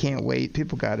 but I can't wait.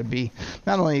 People got to be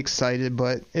not only excited,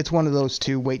 but it's one of those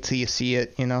two. Wait till you see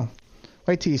it,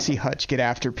 Wait till you see Hutch get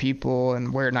after people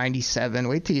and wear 97.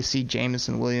 Wait till you see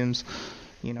Jameson Williams,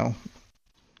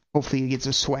 Hopefully he gets a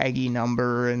swaggy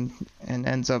number and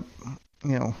ends up,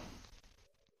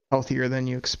 healthier than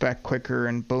you expect, quicker,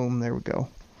 and boom, there we go.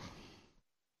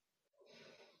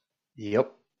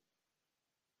 Yep.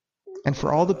 And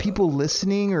for all the people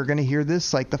listening are going to hear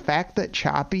this, like the fact that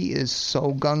Choppy is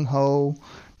so gung-ho,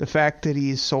 the fact that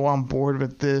he's so on board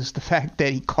with this, the fact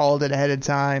that he called it ahead of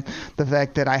time, the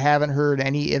fact that I haven't heard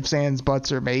any ifs, ands,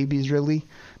 buts, or maybes really,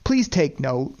 please take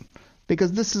note.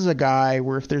 Because this is a guy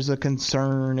where if there's a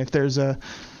concern, if there's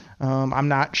I'm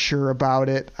not sure about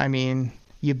it. I mean,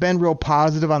 you've been real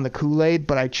positive on the Kool-Aid,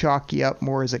 but I chalk you up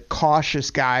more as a cautious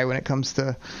guy when it comes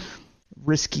to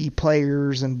risky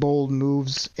players and bold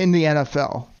moves in the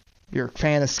NFL. Your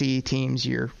fantasy teams,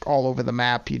 you're all over the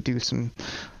map. You do some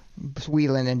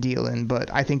wheeling and dealing,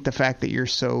 but I think the fact that you're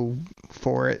so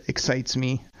for it excites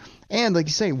me. And like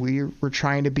you say, we're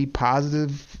trying to be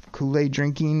positive, Kool-Aid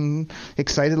drinking,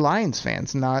 excited Lions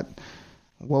fans, not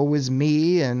woe is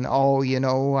me and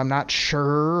I'm not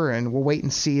sure and we'll wait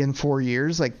and see in 4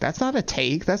 years. Like that's not a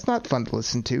take. That's not fun to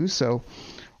listen to. So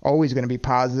always going to be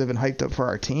positive and hyped up for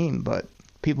our team, but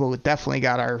people definitely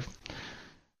got our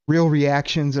real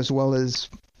reactions as well as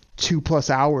 2+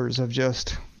 hours of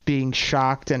just being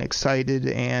shocked and excited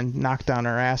and knocked on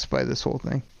our ass by this whole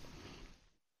thing.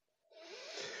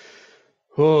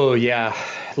 Oh yeah.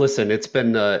 Listen, it's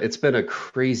been a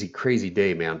crazy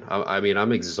day, man. I mean,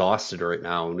 I'm exhausted right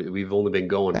now. We've only been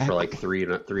going for like three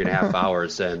and a half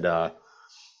hours. And, that's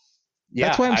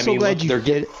why I'm so glad you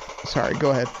did. Sorry,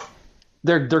 go ahead.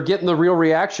 They're getting the real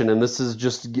reaction, and it's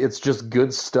just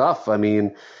good stuff. I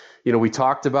mean, we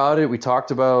talked about it. We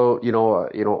talked about,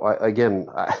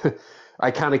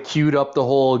 I kind of queued up the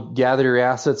whole gather your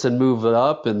assets and move it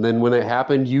up. And then when it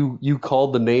happened, you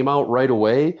called the name out right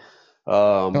away.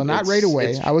 No, not right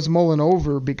away. I was mulling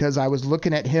over because I was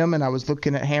looking at him and I was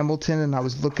looking at Hamilton and I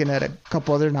was looking at a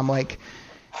couple other, and I'm like,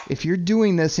 if you're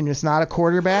doing this and it's not a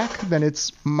quarterback, then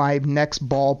it's my next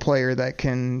ball player that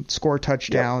can score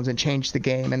touchdowns and change the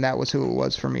game, and that was who it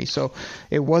was for me. So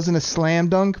it wasn't a slam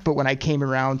dunk, but when I came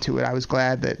around to it, I was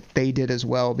glad that they did as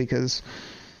well because,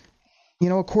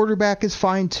 a quarterback is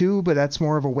fine too, but that's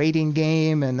more of a waiting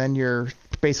game, and then you're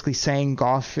basically saying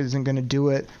Goff isn't going to do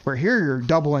it. Where here you're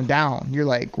doubling down. You're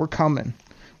like, we're coming,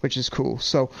 which is cool.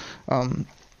 So,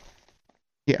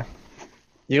 yeah.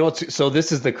 So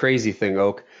this is the crazy thing,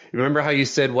 Oak. Remember how you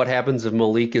said what happens if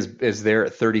Malik is there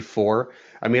at 34?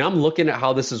 I mean, I'm looking at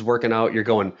how this is working out. You're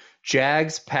going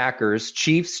Jags, Packers,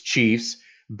 Chiefs,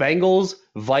 Bengals,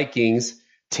 Vikings,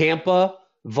 Tampa,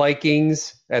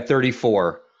 Vikings at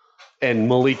 34, and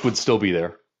Malik would still be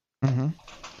there. Mm-hmm.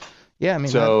 Yeah, I mean,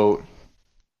 so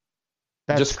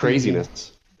just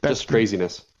craziness. Just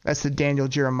craziness. That's the Daniel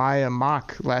Jeremiah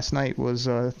mock last night was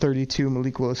 32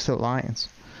 Malik Willis to the Lions.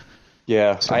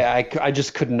 Yeah, so. I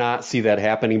just could not see that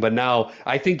happening. But now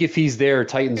I think if he's there,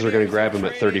 Titans are going to grab him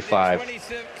at 35.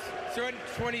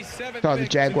 The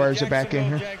Jaguars are back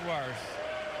in here.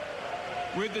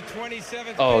 With the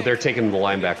 27th oh, they're taking the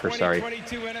linebacker, sorry.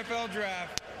 2022 NFL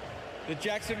Draft. The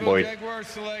Jacksonville Lloyd. Jaguars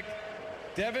select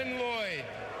Devin Lloyd,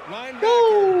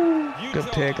 linebacker.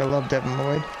 Good pick. I love Devin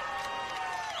Lloyd.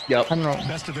 Yep. I don't know.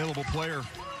 Best available player.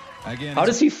 Again, how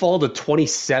does he fall to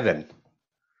 27?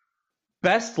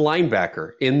 Best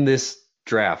linebacker in this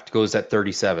draft goes at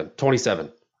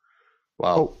 27.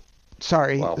 Wow. Oh,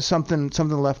 sorry. Wow. Something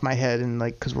left my head, and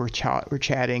like because we're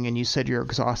chatting, and you said you're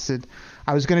exhausted.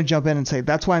 I was going to jump in and say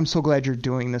that's why I'm so glad you're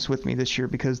doing this with me this year,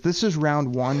 because this is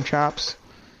round 1, Chops.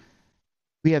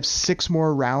 We have 6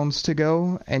 more rounds to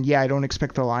go, and yeah, I don't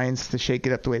expect the Lions to shake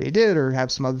it up the way they did or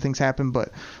have some other things happen,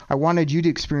 but I wanted you to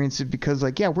experience it because,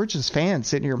 like, yeah, we're just fans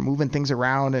sitting here moving things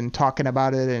around and talking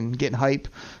about it and getting hype,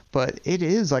 but it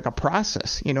is like a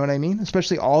process, you know what I mean?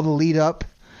 Especially all the lead up,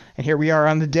 and here we are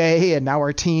on the day, and now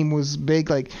our team was big.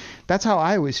 Like, that's how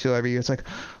I always feel every year. It's like,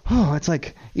 oh, it's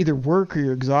like either work or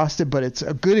you're exhausted, but it's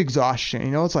a good exhaustion.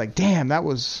 You know, it's like, damn, that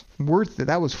was worth it.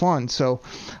 That was fun. So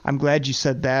I'm glad you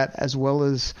said that, as well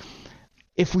as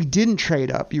if we didn't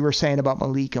trade up, you were saying about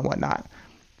Malik and whatnot.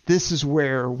 This is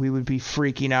where we would be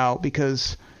freaking out,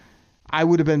 because I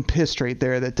would have been pissed right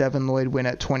there that Devin Lloyd went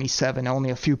at 27,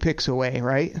 only a few picks away,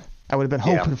 right? I would have been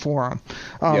hoping for him.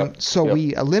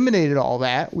 We eliminated all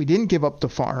that. We didn't give up the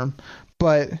farm,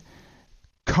 but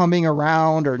coming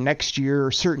around or next year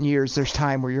or certain years, there's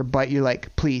time where you're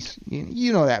like, please,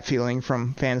 you know that feeling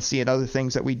from fantasy and other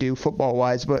things that we do football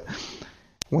wise. But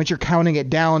once you're counting it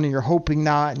down and you're hoping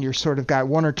not, and you're sort of got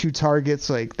 1 or 2 targets,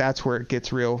 like that's where it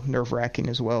gets real nerve wracking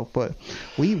as well. But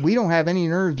we don't have any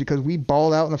nerves because we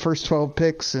balled out in the first 12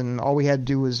 picks, and all we had to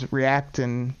do was react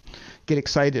and get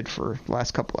excited for the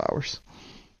last couple hours.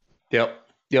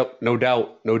 Yep, no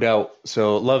doubt.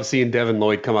 So love seeing Devin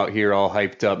Lloyd come out here all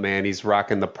hyped up, man. He's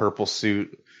rocking the purple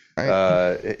suit.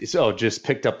 Right. So just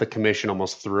picked up the commission,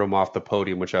 almost threw him off the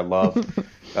podium, which I love.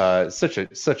 Such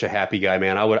a happy guy,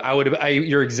 man.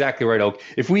 You're exactly right, Oak.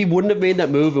 If we wouldn't have made that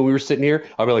move and we were sitting here,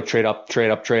 I'd be like, trade up, get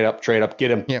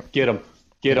him.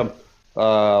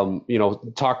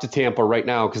 Talk to Tampa right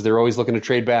now, because they're always looking to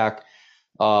trade back.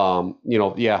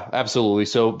 Yeah, absolutely.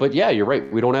 So, but yeah, you're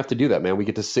right. We don't have to do that, man. We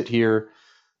get to sit here.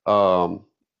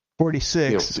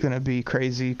 46 is going to be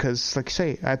crazy because, like I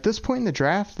say, at this point in the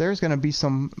draft, there's going to be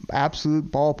some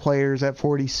absolute ball players at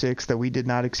 46 that we did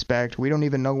not expect. We don't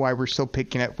even know why we're still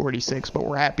picking at 46, but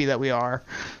we're happy that we are.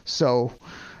 So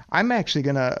I'm actually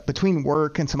going to, between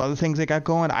work and some other things I got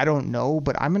going, I don't know,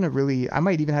 but I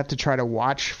might even have to try to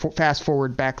watch fast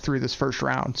forward back through this first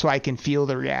round so I can feel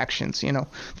the reactions,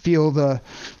 feel the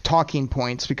talking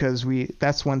points, because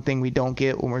that's one thing we don't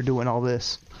get when we're doing all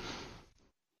this.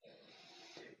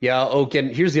 Yeah. Okay.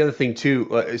 And here's the other thing too.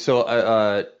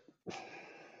 We're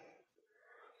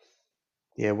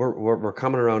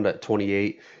coming around at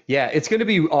 28. Yeah, it's going to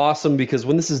be awesome, because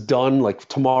when this is done, like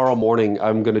tomorrow morning,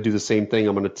 I'm going to do the same thing.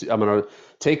 I'm going to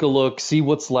take a look, see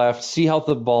what's left, see how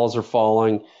the balls are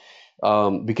falling.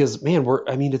 Because man,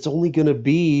 it's only going to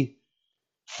be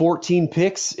 14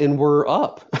 picks and we're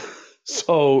up.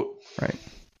 So, right.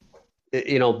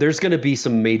 There's going to be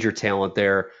some major talent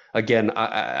there. Again,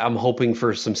 I'm hoping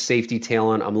for some safety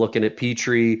talent. I'm looking at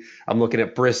Petrie. I'm looking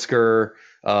at Brisker.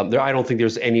 I don't think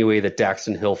there's any way that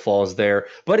Daxton Hill falls there.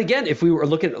 But again, if we were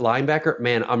looking at linebacker,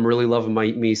 man, I'm really loving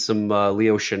me some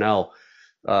Leo Chanel.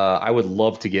 I would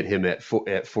love to get him at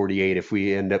 48 if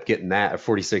we end up getting that, at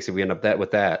 46 if we end up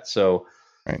with that. So,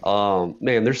 right.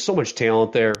 Man, there's so much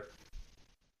talent there.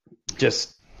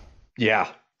 Just, yeah,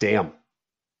 damn.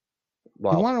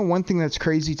 Wow. You want to know one thing that's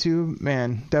crazy too?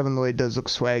 Man, Devin Lloyd does look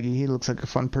swaggy. He looks like a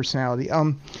fun personality.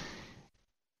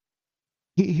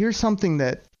 Here's something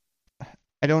that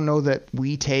I don't know that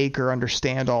we take or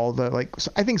understand all the, like,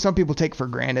 I think some people take for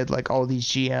granted, like all these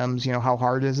GMs, how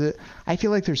hard is it? I feel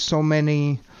like there's so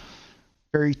many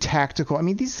very tactical. I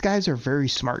mean, these guys are very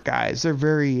smart guys. They're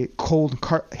very cold,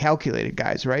 calculated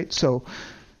guys, right? So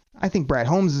I think Brad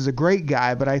Holmes is a great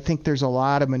guy, but I think there's a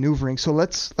lot of maneuvering. So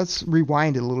let's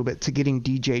rewind it a little bit to getting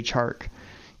DJ Chark.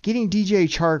 Getting DJ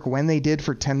Chark when they did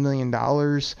for $10 million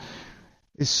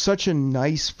is such a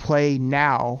nice play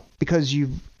now, because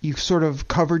you've sort of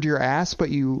covered your ass,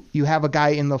 but you have a guy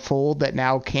in the fold that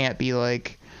now can't be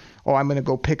like, oh, I'm going to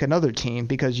go pick another team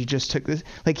because you just took this.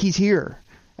 Like, he's here.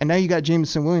 And now you got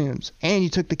Jameson Williams, and you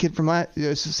took the kid from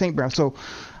St. Brown. So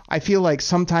I feel like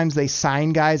sometimes they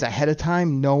sign guys ahead of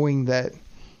time knowing that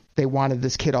they wanted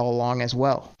this kid all along as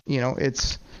well.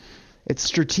 It's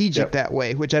strategic that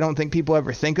way, which I don't think people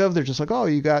ever think of. They're just like, oh,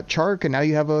 you got Chark and now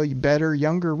you have a better,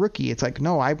 younger rookie. It's like,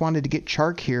 no, I wanted to get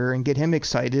Chark here and get him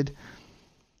excited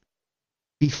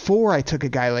before I took a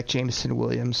guy like Jameson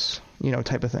Williams,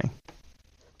 type of thing.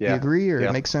 Yeah. You agree, or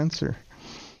it makes sense? Or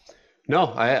no,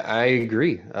 I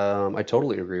agree. I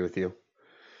totally agree with you.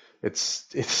 It's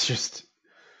just,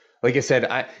 like I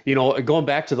said, going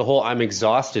back to the whole, I'm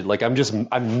exhausted. Like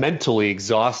I'm mentally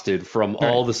exhausted from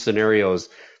all the scenarios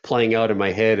playing out in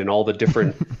my head and all the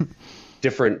different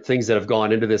things that have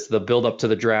gone into this, the build up to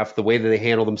the draft, the way that they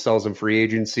handle themselves in free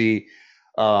agency,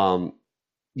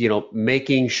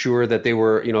 making sure that they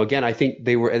were, again, I think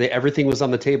everything was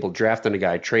on the table, drafting a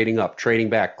guy, trading up,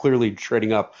 trading back, clearly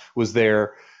trading up was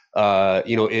there.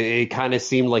 It kind of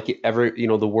seemed like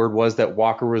the word was that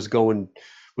Walker was going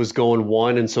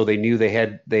 1. And so they knew they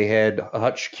had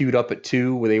Hutch queued up at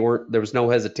 2 where there was no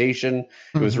hesitation.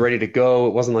 It was ready to go.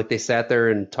 It wasn't like they sat there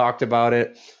and talked about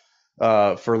it,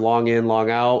 for long in, long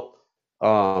out.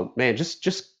 Man,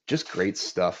 just great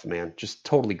stuff, man. Just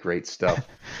totally great stuff.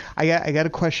 I got a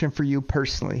question for you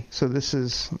personally. So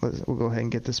we'll go ahead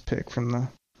and get this pick from the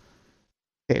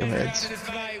Heads.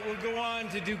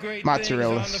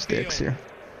 Mozzarella sticks here.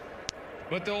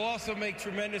 But they'll also make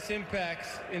tremendous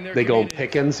impacts in their They going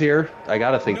Pickens here? I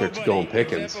got to think they're going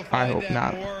Pickens. I hope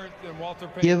not.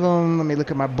 Give them, let me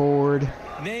look at my board.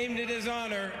 Named in his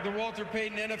honor, the Walter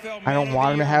Payton NFL I don't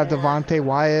want him to have Devontae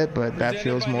Wyatt, but that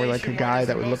feels more like a guy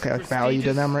that would look like value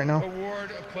to them right now.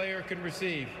 Award a player can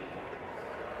receive.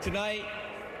 Tonight,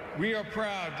 we are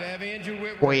proud to have Andrew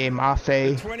Whitworth, Boye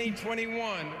Mafe, the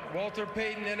 2021 Walter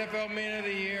Payton NFL Man of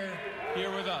the Year,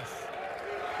 here with us.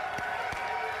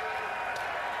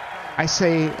 I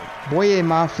say Boye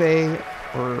Mafe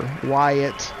or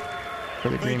Wyatt for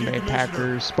the Green Bay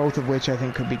Packers, both of which I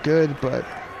think could be good, but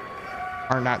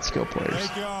are not skill players.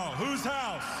 Whose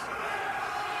house?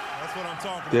 That's what I'm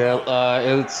talking about.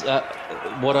 It's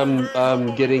what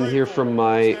I'm getting here from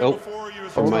my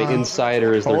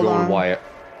insider is they're going Wyatt.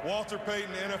 Walter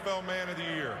Payton, NFL Man of the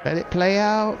Year. Let it play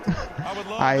out. I would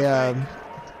love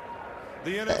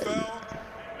the NFL,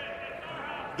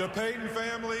 the Payton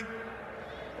family,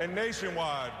 and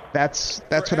nationwide. That's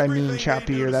what I mean,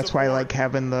 Choppy. Or that's why I like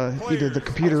having either the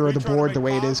computer or the board the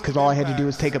way it is, because all I had to do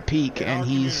was take a peek, and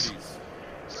he's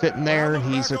sitting there.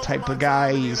 He's the type of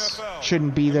guy. He's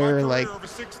shouldn't be there. Like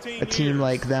a team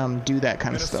like them do that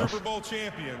kind of stuff. Super Bowl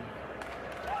champion.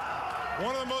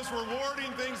 One of the most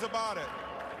rewarding things about it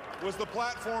was the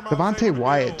platform. Devontae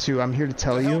Wyatt too. I'm here to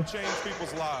tell you.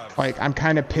 Like I'm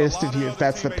kind of pissed if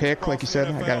that's the pick. Like you said,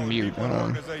 I got to mute.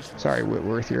 Sorry,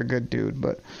 Whitworth, you're a good dude,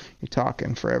 but you're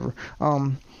talking forever.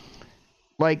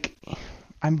 Like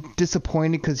I'm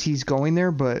disappointed because he's going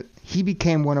there, but he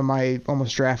became one of my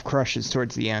almost draft crushes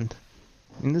towards the end.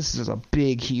 I mean, this is a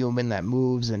big human that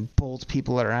moves and pulls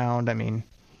people around. I mean,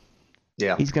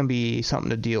 yeah, he's going to be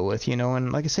something to deal with,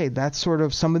 and like I say, that's sort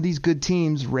of some of these good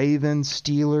teams, Ravens,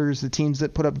 Steelers, the teams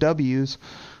that put up W's,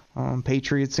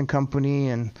 Patriots and company,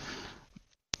 and,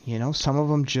 some of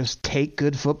them just take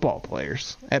good football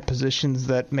players at positions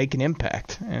that make an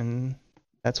impact, and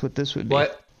that's what this would be.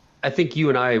 But I think you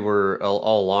and I were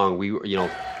all along, we were,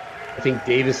 I think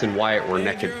Davis and Wyatt were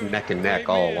neck and neck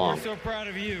all along. I'm so proud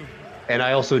of you. And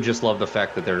I also just love the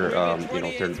fact that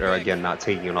they're again not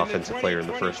taking an offensive player in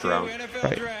the first round.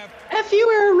 Right. F you,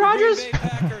 Aaron Rodgers.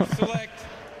 Select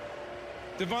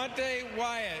Devontae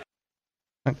Wyatt.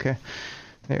 Okay,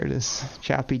 there it is.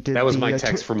 Choppy did. That was my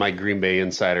text from my Green Bay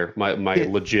insider, my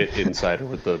legit insider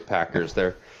with the Packers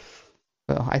there.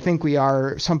 Well, I think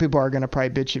some people are going to probably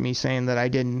bitch at me saying that I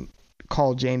didn't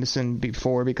call Jameson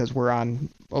before because we're on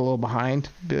a little behind,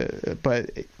 but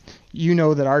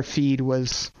that our feed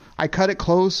was. I cut it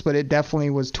close, but it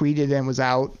definitely was tweeted and was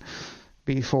out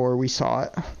before we saw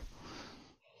it.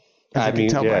 I can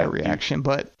tell by our reaction,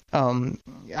 but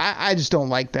I just don't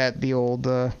like that. The old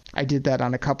I did that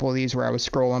on a couple of these where I was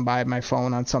scrolling by my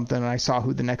phone on something and I saw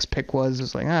who the next pick was.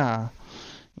 It's like I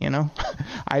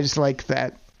just like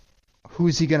that.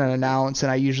 Who's he going to announce?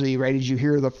 And I usually, right as you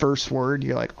hear the first word,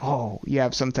 you're like, oh, you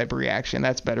have some type of reaction.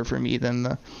 That's better for me than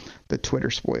the Twitter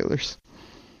spoilers.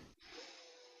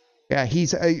 Yeah,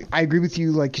 I agree with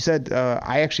you. Like you said,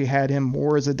 I actually had him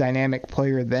more as a dynamic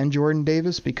player than Jordan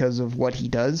Davis because of what he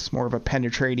does, more of a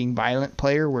penetrating, violent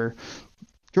player, where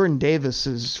Jordan Davis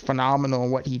is phenomenal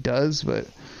in what he does, but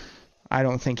I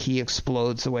don't think he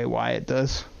explodes the way Wyatt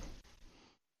does.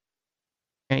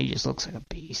 And he just looks like a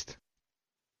beast.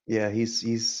 Yeah,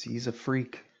 he's a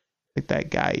freak. like that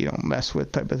guy you don't mess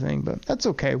with type of thing. But that's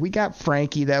okay. We got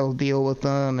Frankie that will deal with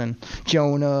them, and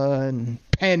Jonah and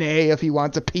Penny if he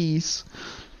wants a piece.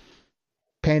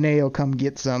 Penny will come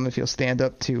get some if he'll stand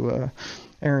up to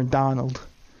Aaron Donald.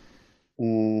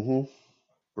 Mm-hmm.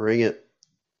 Bring it.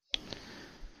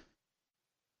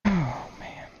 Oh,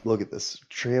 man. Look at this.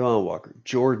 Trayvon Walker,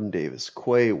 Jordan Davis,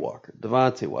 Quay Walker,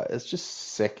 Devontae Wyatt. It's just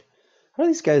sick. How do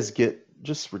these guys get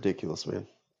just ridiculous, man?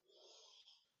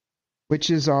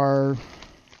 Which is our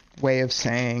way of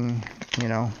saying,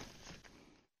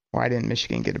 why didn't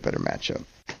Michigan get a better matchup?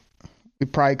 We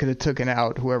probably could have taken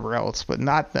out whoever else, but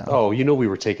not them. Oh, we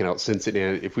were taking out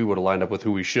Cincinnati. If we would have lined up with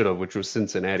who we should have, which was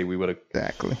Cincinnati, we would have.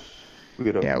 Exactly. We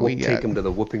would have taken them to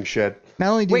the whooping shed. Not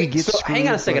only did we get screwed, hang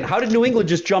on a second. How did New England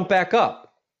just jump back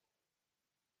up?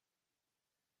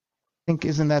 I think,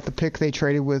 isn't that the pick they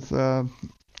traded with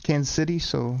Kansas City?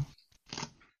 So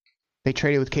they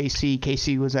traded with KC.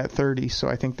 KC was at 30, so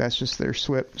I think that's just their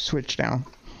switch down.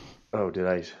 Oh, did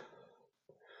I?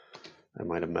 I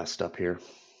might have messed up here.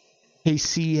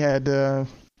 KC had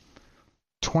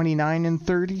 29 and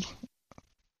 30,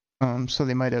 so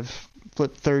they might have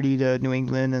flipped 30 to New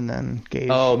England and then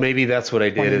gave. Oh, maybe that's what I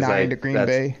did. 29 to Green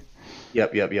Bay.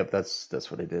 Yep.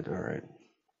 That's what I did. All right.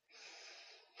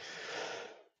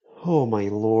 Oh my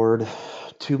Lord,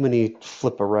 too many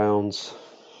flip arounds.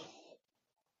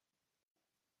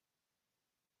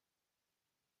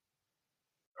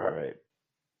 All right.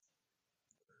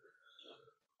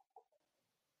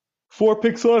 4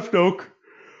 picks left, Oak.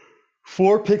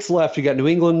 4 picks left. You got New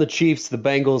England, the Chiefs, the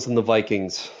Bengals, and the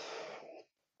Vikings.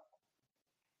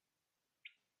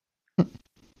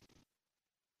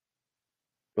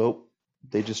 Oh,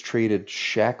 they just traded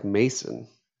Shaq Mason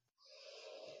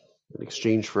in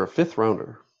exchange for a 5th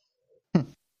rounder.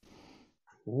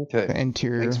 Okay. The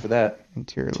interior. Thanks for that.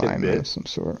 Interior lineman of some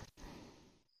sort.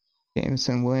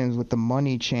 Jameson Williams with the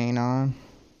money chain on.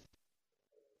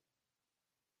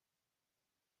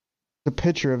 The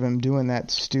picture of him doing that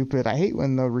stupid. I hate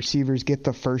when the receivers get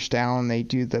the first down. They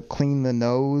do the clean the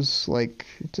nose. Like,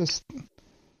 just, I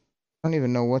don't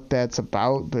even know what that's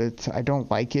about, but I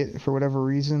don't like it for whatever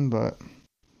reason. But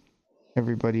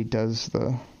everybody does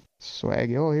the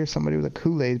swag. Oh, here's somebody with a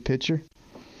Kool-Aid pitcher.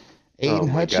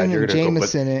 Aiden Hutchin and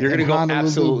Jameson. You're going to go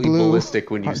absolutely ballistic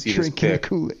when you see this pick.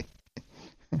 Kool-Aid.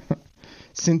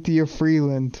 Cynthia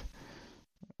Freeland.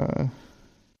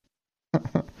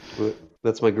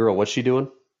 That's my girl. What's she doing?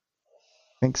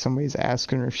 I think somebody's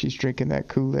asking her if she's drinking that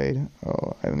Kool-Aid.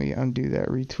 Oh, let me undo that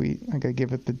retweet. I gotta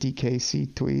give it the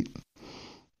DKC tweet.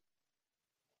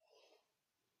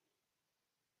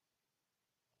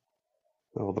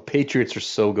 Oh, the Patriots are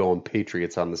so going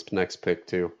Patriots on this next pick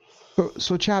too.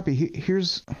 So Choppy,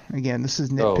 here's again. This is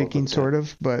nitpicking sort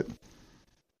of, but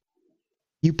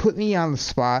you put me on the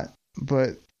spot,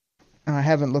 but I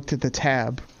haven't looked at the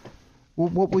tab.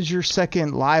 What was your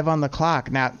second live on the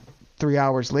clock, not 3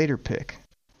 hours later pick?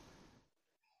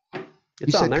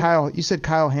 It's on there. You said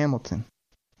Kyle Hamilton.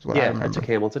 Is what I remember. I took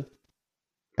Hamilton.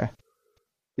 Okay.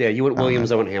 Yeah, you went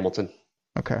Williams. I went Hamilton.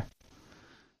 Okay.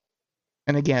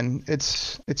 And again,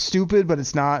 it's stupid, but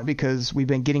it's not, because we've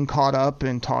been getting caught up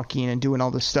and talking and doing all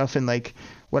this stuff. And like,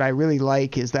 what I really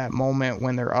like is that moment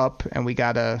when they're up and we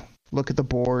gotta look at the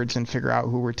boards and figure out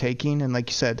who we're taking. And like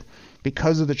you said,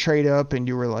 because of the trade up, and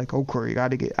you were like, oh, Corey, you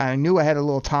got to get. I knew I had a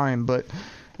little time, but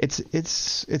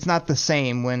it's not the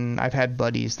same when I've had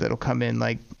buddies that'll come in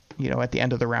like, at the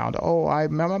end of the round. Oh,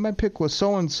 my pick was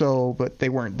so and so, but they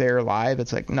weren't there live.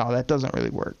 It's like, no, that doesn't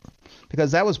really work,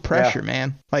 because that was pressure,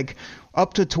 man. Like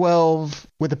up to 12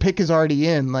 with the pick is already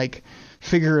in, like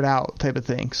figure it out type of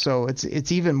thing. So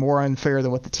it's even more unfair than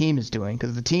what the team is doing,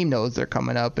 because the team knows they're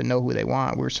coming up and know who they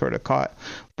want. We're sort of caught,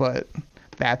 but.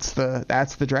 That's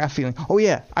the draft feeling. Oh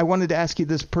yeah, I wanted to ask you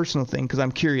this personal thing, because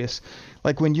I'm curious.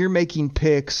 Like when you're making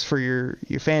picks for your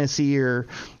fantasy or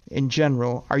in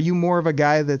general, are you more of a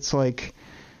guy that's like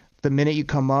the minute you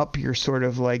come up, you're sort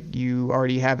of like you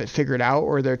already have it figured out,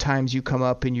 or are there times you come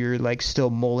up and you're like still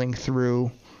mulling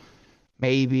through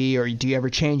maybe, or do you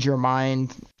ever change your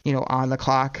mind, on the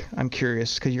clock? I'm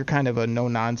curious, because you're kind of a no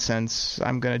nonsense,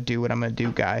 I'm going to do what I'm going to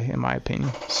do guy, in my opinion.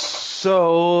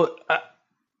 So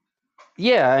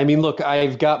yeah, I mean, look,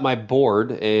 I've got my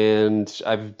board and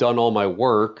I've done all my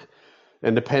work,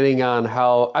 and depending on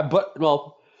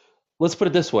let's put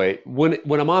it this way. When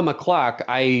I'm on the clock,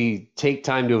 I take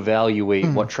time to evaluate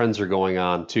what trends are going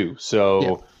on too.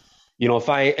 So,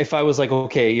 if I was like,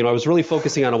 okay, I was really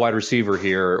focusing on a wide receiver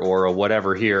here or a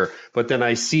whatever here, but then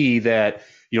I see that,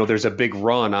 there's a big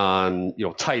run on,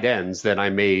 tight ends, then I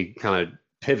may kind of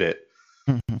pivot.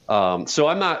 So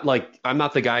I'm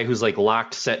not the guy who's like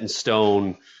locked, set in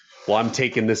stone, well, I'm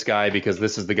taking this guy because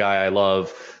this is the guy I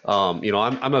love. I'm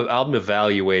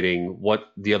evaluating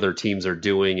what the other teams are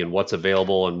doing and what's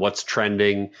available and what's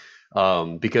trending.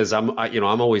 Because I'm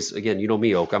always, again, you know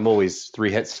me, Oak, I'm always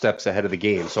 3 steps ahead of the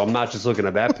game. So I'm not just looking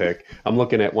at that pick. I'm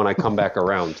looking at when I come back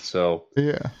around. So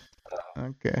yeah.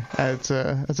 Okay. That's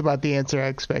about the answer I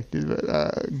expected,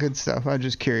 but good stuff. I'm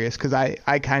just curious because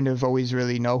I kind of always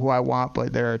really know who I want,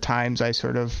 but there are times I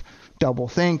sort of double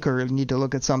think or need to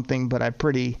look at something, but I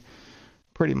pretty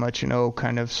much know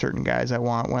kind of certain guys I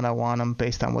want when I want them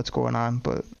based on what's going on.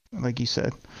 But like you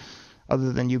said,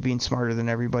 other than you being smarter than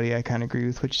everybody, I kind of agree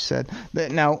with what you said.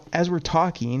 Now, as we're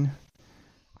talking,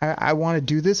 I want to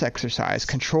do this exercise.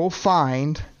 Control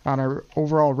find on our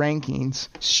overall rankings.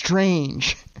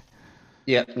 Strange.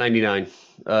 Yeah, 99.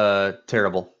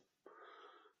 Terrible.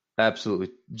 Absolutely.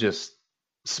 Just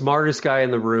smartest guy in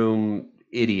the room,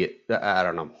 idiot. I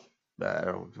don't know.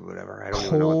 Whatever. I don't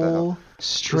even know what the hell.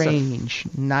 Strange.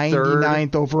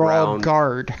 99th overall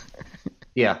guard.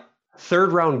 Yeah.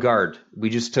 3rd round guard.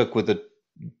 We just took with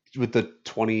the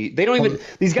 20. They don't even.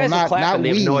 These guys are clapping. They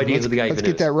have no idea who the guy even is.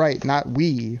 Let's get that right. Not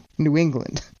we. New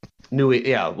England.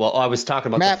 Yeah. Well, I was talking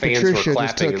about Matt the fans Patricia who are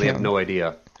clapping and they have no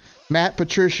idea. Matt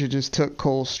Patricia just took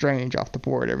Cole Strange off the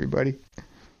board, everybody.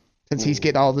 Since he's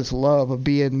getting all this love of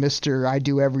being Mr. I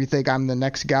do everything, I'm the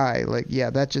next guy. Like, yeah,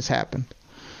 that just happened.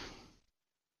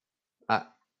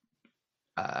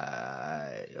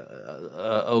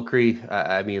 Okri,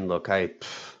 I mean, look, I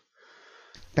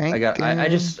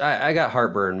got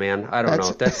heartburn, man. I don't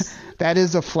know. That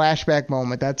is a flashback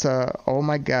moment. That's oh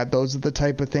my God, those are the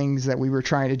type of things that we were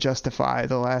trying to justify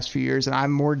the last few years, and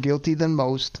I'm more guilty than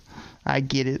most. I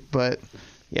get it, but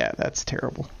yeah, that's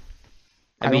terrible.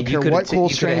 I don't care what Cole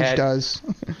Strange does.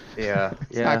 Yeah,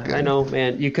 I know,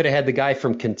 man. You could have had the guy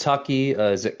from Kentucky.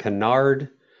 Is it Kennard?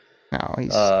 No,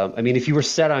 he's. I mean, if you were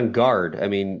set on guard, I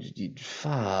mean, dude,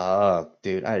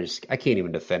 I can't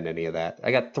even defend any of that. I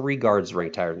got 3 guards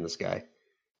ranked higher than this guy.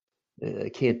 I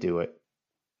can't do it.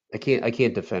 I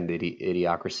can't defend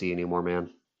idiocracy anymore,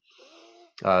 man.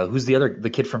 Who's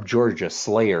the kid from Georgia,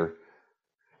 Slayer?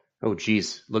 Oh,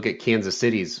 geez. Look at Kansas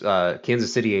City's.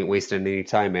 Kansas City ain't wasting any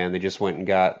time, man. They just went and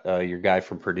got your guy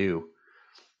from Purdue.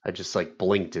 I just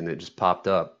blinked and it just popped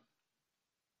up.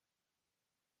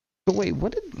 But wait,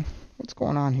 what's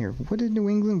going on here? What did New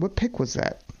England? What pick was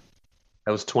that?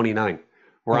 That was 29.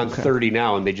 We're on 30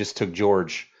 now, and they just took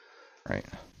George. Right.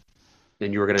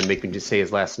 And you were going to make me just say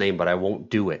his last name, but I won't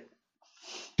do it.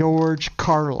 George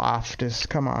Karlaftis.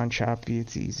 Come on, Choppy.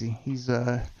 It's easy. He's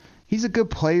a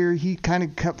good player. He kind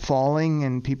of kept falling,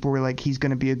 and people were like, he's going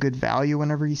to be a good value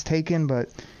whenever he's taken, but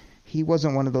he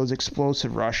wasn't one of those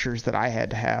explosive rushers that I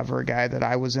had to have or a guy that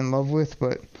I was in love with,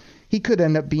 but he could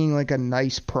end up being like a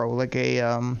nice pro, like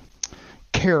a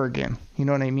Kerrigan. You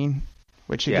know what I mean?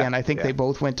 Which, again, I think they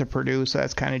both went to Purdue, so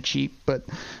that's kind of cheap, but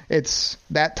it's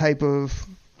that type of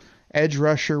edge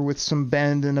rusher with some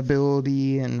bend and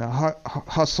ability and a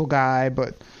hustle guy,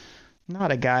 but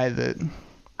not a guy that...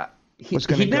 He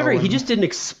just didn't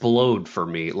explode for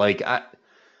me. Like, I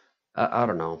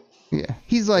don't know. Yeah.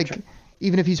 He's like,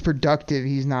 even if he's productive,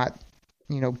 he's not,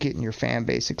 getting your fan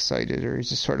base excited, or he's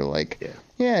just sort of like,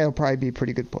 he'll probably be a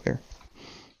pretty good player.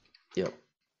 Yep.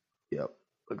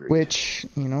 Agreed. Which,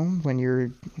 when you're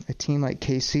a team like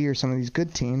KC or some of these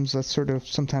good teams, that's sort of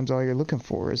sometimes all you're looking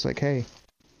for is like, hey.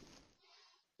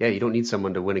 Yeah, you don't need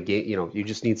someone to win a game. You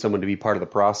just need someone to be part of the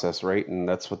process, right? And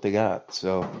that's what they got.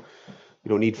 So... You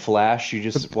don't need flash. You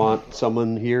just want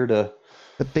someone here to...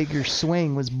 The bigger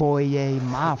swing was Boye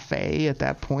Mafe at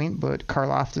that point, but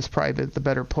Karlaftis probably the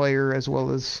better player as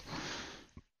well as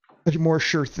a more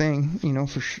sure thing,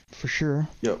 for sure.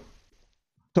 Yep.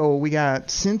 So we got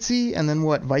Cincy, and then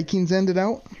what? Vikings ended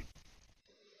out?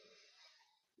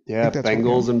 Yeah,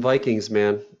 Bengals and Vikings,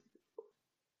 man.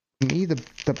 Me, the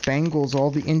Bengals,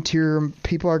 all the interior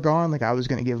people are gone. Like, I was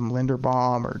going to give them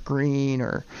Linderbaum or Green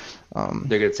or...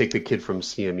 They're going to take the kid from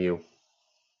CMU.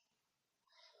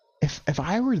 If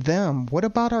I were them, what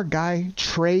about our guy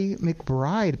Trey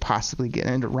McBride possibly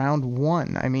getting into round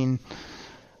 1? I mean,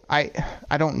 I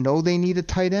don't know they need a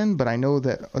tight end, but I know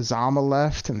that Uzomah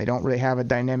left, and they don't really have a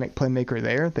dynamic playmaker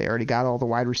there. They already got all the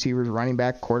wide receivers, running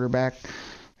back, quarterback.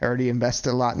 They already invested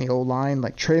a lot in the O-line.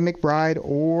 Like Trey McBride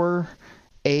or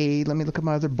let me look at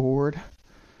my other board.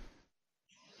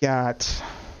 Got...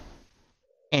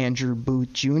 Andrew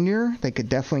Booth Jr. They could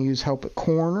definitely use help at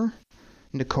corner.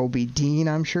 Nakobe Dean,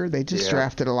 I'm sure. They just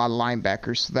drafted a lot of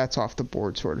linebackers, so that's off the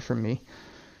board sort of for me.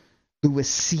 Lewis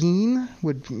Cine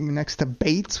next to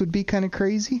Bates would be kind of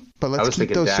crazy, but let's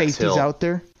keep those safeties out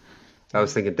there. I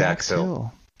was thinking Dax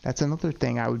Hill. That's another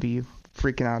thing I would be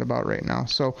freaking out about right now.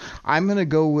 So I'm going to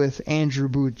go with Andrew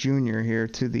Booth Jr. here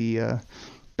to the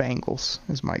Bengals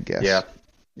is my guess.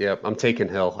 Yeah. I'm taking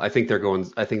Hill. I think they're going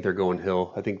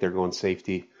Hill. I think they're going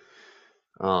safety.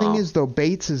 Thing is, though,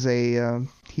 Bates is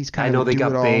he's kind of. I know they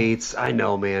got Bates. I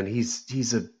know, man.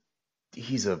 He's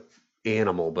a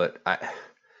animal, but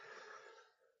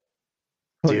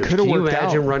dude, can you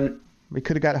imagine running? We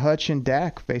could have got Hutch and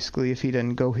Dak basically if he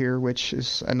didn't go here, which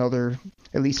is another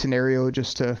at least scenario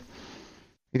just to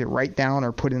either write down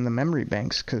or put in the memory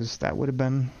banks, because that would have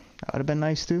been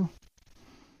nice too.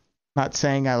 Not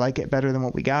saying I like it better than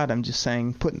what we got. I'm just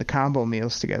saying putting the combo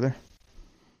meals together.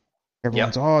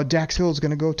 Everyone's, Dax Hill's going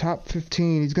to go top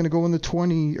 15. He's going to go in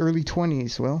the early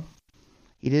 20s. Well,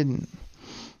 he didn't.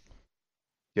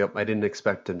 Yep, I didn't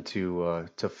expect him to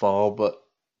fall, but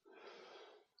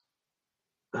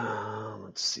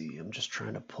let's see. I'm just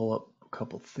trying to pull up a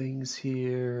couple things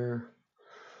here.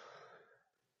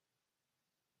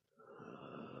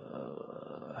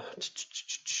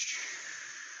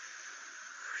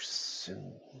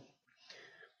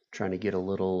 Trying to get a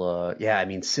little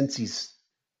since he's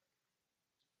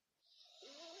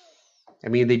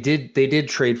they did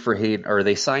trade for Hayden, or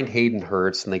they signed Hayden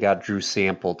Hurst, and they got Drew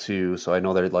Sample too. So I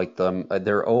know they're like them. What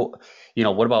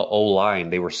about O-line?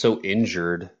 They were so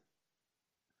injured,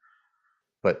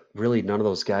 but really none of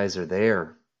those guys are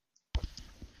there.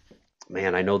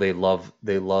 Man, I know they love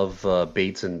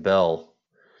Bates and Bell.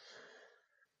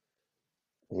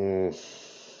 But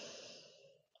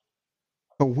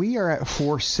we are at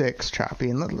 4-6,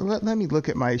 Choppy, and let me look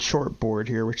at my short board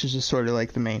here, which is just sort of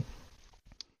like the main.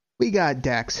 We got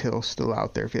Dax Hill still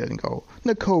out there if he doesn't go.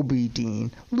 Nakobe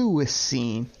Dean, Lewis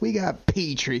Cine. We got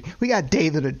Petrie. We got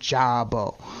David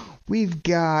Ojabo. We've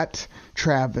got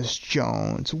Travis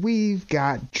Jones. We've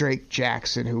got Drake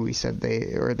Jackson, who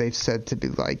they've said to be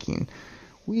liking.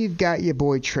 We've got your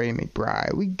boy Trey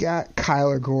McBride. We got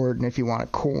Kyler Gordon if you want a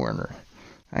corner.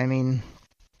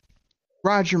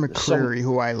 Roger McCreary,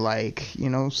 who I like.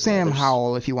 Sam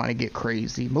Howell if you want to get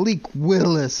crazy. Malik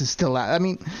Willis is still out.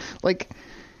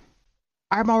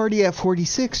 I'm already at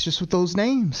 46 just with those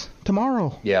names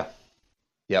tomorrow. Yeah.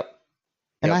 Yep.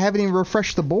 And I haven't even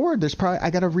refreshed the board. I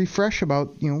got to refresh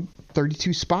about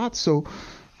 32 spots. So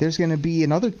there's going to be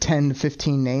another 10 to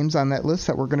 15 names on that list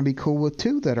that we're going to be cool with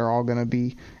too. That are all going to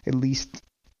be at least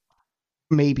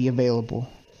maybe available.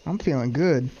 I'm feeling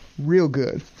good, real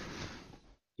good.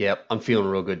 Yep, I'm feeling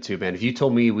real good too, man. If you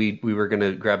told me we were going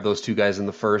to grab those two guys in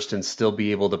the first and still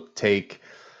be able to take,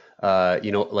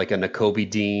 like a Nakobe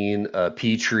Dean,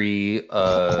 Petrie,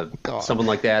 someone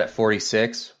like that at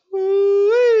 46.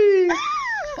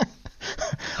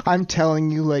 I'm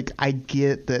telling you, I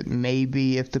get that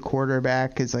maybe if the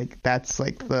quarterback is that's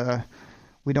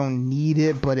we don't need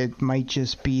it, but it might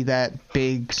just be that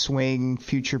big swing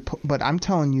future. But I'm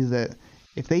telling you that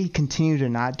if they continue to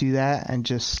not do that and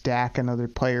just stack another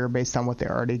player based on what they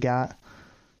already got,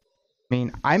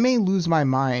 I may lose my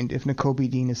mind if Nakobe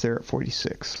Dean is there at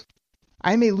 46.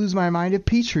 I may lose my mind if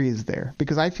Petrie is there,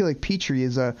 because I feel like Petrie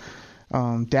is a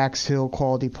Dax Hill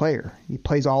quality player. He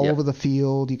plays all over the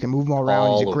field. You can move him all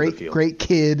around. He's a great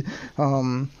kid.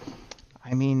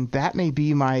 That may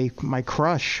be my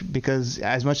crush, because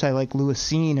as much as I like Lewis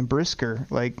Cine and Brisker,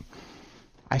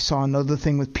 I saw another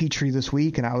thing with Petrie this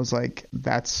week, and I was like,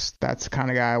 that's the kind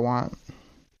of guy I want.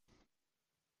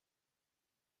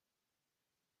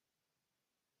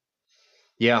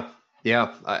 Yeah.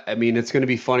 It's going to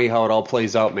be funny how it all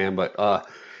plays out, man. But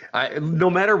no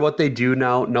matter what they do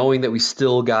now, knowing that we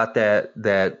still got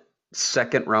that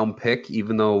second round pick,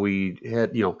 even though we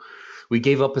had, we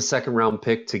gave up a second round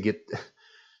pick to get.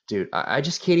 Dude, I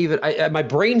just can't even. My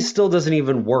brain still doesn't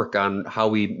even work on how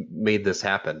we made this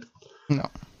happen. No.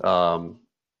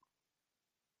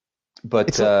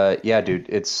 Dude,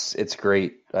 it's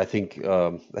great. I think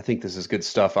this is good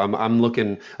stuff. I'm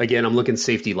looking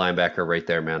safety linebacker right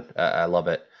there, man. I love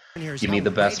it. Give me the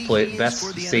best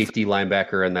safety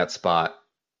linebacker in that spot.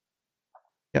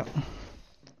 Yeah.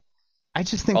 I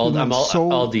just think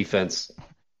all defense.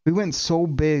 We went so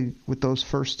big with those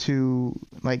first two,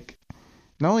 not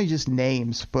only just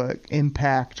names, but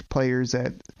impact players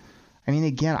that.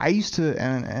 Again, I used to,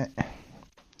 and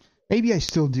maybe I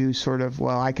still do sort of,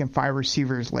 I can find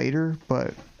receivers later,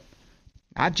 but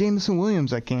not Jameson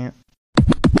Williams, I can't.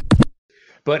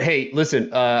 But hey,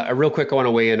 listen, real quick, I want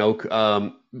to weigh in, Oak.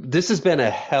 This has been a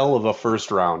hell of a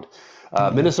first round.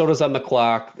 Minnesota's on the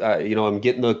clock. I'm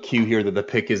getting the cue here that the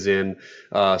pick is in.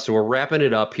 So we're wrapping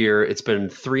it up here. It's been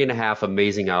 3.5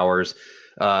 amazing hours.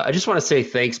 I just want to say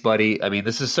thanks, buddy.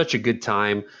 This is such a good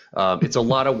time. It's a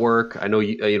lot of work. I know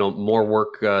more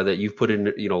work that you've put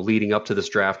in, leading up to this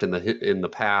draft in the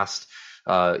past.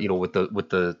 with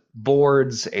the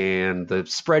boards and the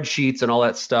spreadsheets and all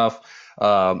that stuff.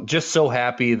 Just so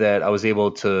happy that I was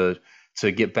able to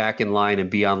get back in line and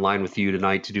be online with you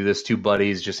tonight to do this. Two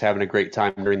buddies just having a great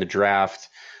time during the draft.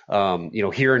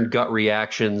 Hearing gut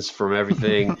reactions from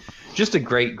everything. Just a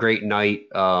great night.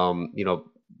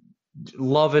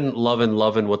 Loving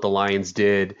what the Lions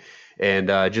did. And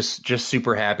just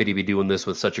super happy to be doing this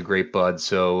with such a great bud.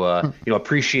 So,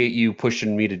 appreciate you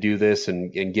pushing me to do this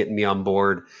and getting me on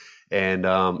board. And,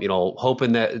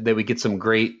 hoping that we get some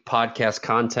great podcast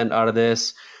content out of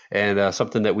this and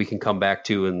something that we can come back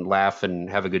to and laugh and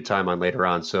have a good time on later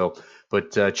on. So,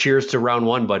 but cheers to round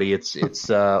one, buddy. It's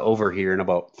over here in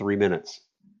about 3 minutes.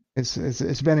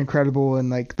 It's been incredible. And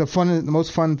like the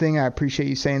most fun thing, I appreciate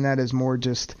you saying that, is more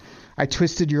just, I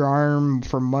twisted your arm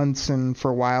for months and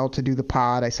for a while to do the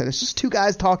pod. I said, it's just two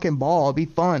guys talking ball. It'll be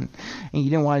fun. And you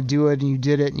didn't want to do it, and you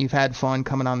did it, and you've had fun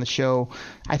coming on the show.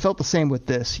 I felt the same with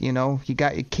this. You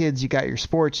got your kids, you got your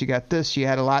sports, you got this. You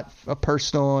had a lot of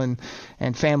personal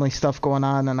and family stuff going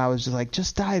on, and I was just like,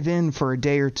 just dive in for a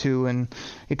day or two and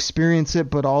experience it,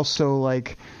 but also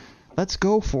like, let's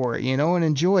go for it, and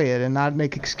enjoy it and not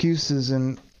make excuses.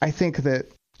 And I think that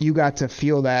you got to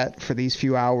feel that for these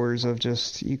few hours of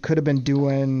just, you could have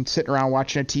been sitting around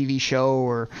watching a TV show,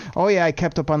 or, oh yeah, I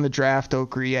kept up on the draft,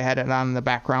 Okri, I had it on in the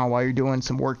background while you're doing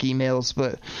some work emails,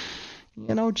 but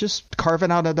just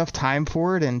carving out enough time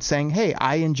for it and saying, hey,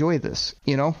 I enjoy this,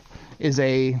 is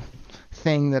a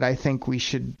thing that I think we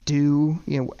should do,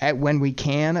 when we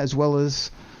can, as well as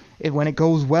when it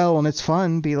goes well and it's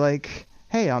fun, be like,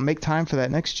 hey, I'll make time for that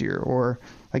next year. Or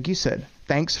like you said,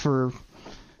 thanks for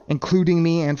including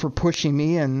me and for pushing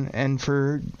me and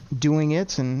for doing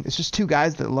it. And it's just two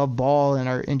guys that love ball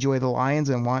and enjoy the Lions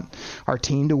and want our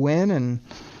team to win, and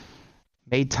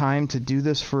made time to do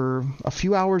this for a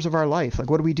few hours of our life. Like,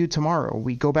 what do we do tomorrow?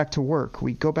 We go back to work.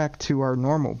 We go back to our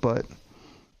normal, but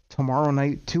tomorrow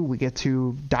night too, we get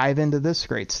to dive into this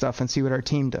great stuff and see what our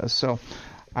team does. So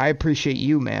I appreciate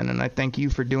you, man. And I thank you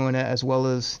for doing it, as well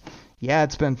as, yeah,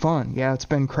 it's been fun. Yeah, it's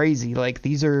been crazy. Like,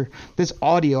 this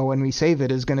audio, when we save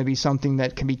it, is going to be something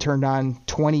that can be turned on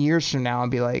 20 years from now and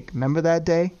be like, remember that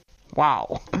day?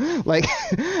 Wow. Like,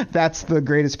 that's the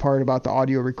greatest part about the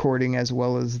audio recording, as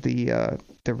well as the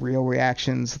real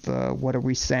reactions, what are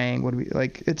we saying?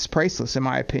 It's priceless in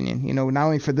my opinion, not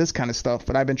only for this kind of stuff,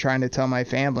 but I've been trying to tell my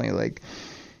family, like,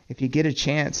 if you get a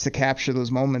chance to capture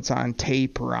those moments on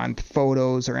tape or on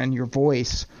photos or in your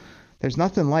voice, there's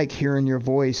nothing like hearing your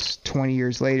voice 20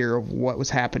 years later of what was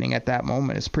happening at that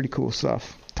moment. It's pretty cool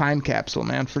stuff. Time capsule,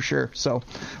 man, for sure. So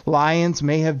Lions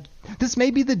this may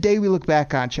be the day we look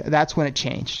back on. That's when it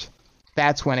changed.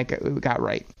 That's when it got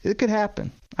right. It could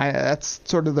happen. That's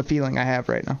sort of the feeling I have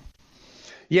right now.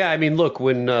 Yeah, I mean, look,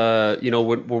 when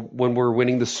we're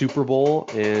winning the Super Bowl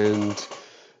and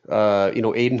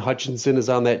Aiden Hutchinson is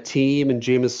on that team and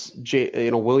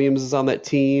Williams is on that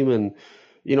team, and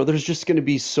there's just going to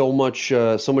be so much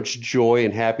joy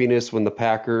and happiness when the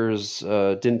Packers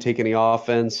didn't take any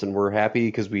offense, and we're happy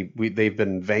because they've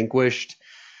been vanquished.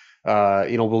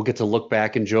 We'll get to look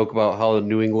back and joke about how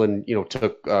New England,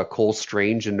 took Cole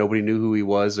Strange and nobody knew who he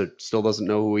was, or still doesn't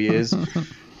know who he is.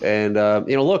 And,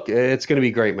 look, it's going to be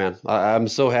great, man. I'm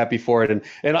so happy for it.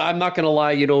 And I'm not going to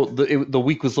lie, the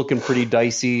week was looking pretty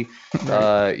dicey. As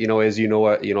I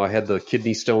had the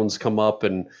kidney stones come up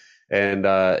and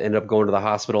ended up going to the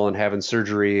hospital and having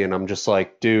surgery. And I'm just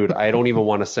like, dude, I don't even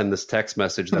want to send this text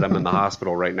message that I'm in the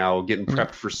hospital right now getting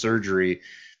prepped for surgery,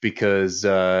 because,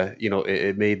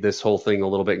 it made this whole thing a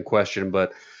little bit in question.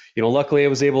 But, luckily I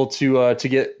was able to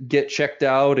get checked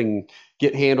out and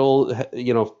get handled,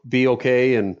 be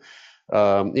okay. And,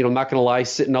 I'm not going to lie,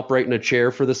 sitting upright in a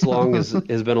chair for this long has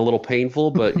been a little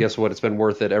painful, but guess what? It's been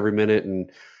worth it every minute.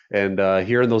 And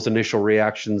hearing those initial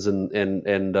reactions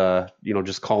and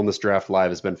just calling this draft live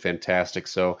has been fantastic.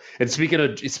 So, and speaking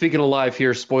of live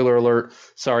here, spoiler alert,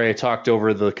 sorry I talked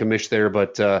over the commish there,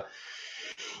 but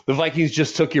the Vikings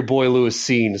just took your boy Lewis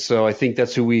Cine. So I think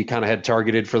that's who we kind of had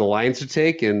targeted for the Lions to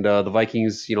take, and the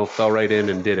Vikings, fell right in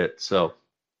and did it. So.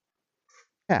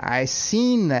 Yeah, I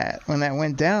seen that when that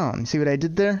went down. See what I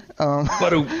did there?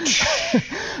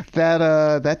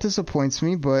 That disappoints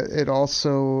me, but it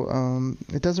also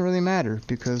it doesn't really matter,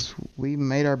 because we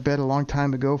made our bet a long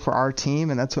time ago for our team,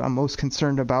 and that's what I'm most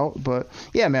concerned about. But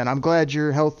yeah, man, I'm glad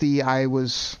you're healthy.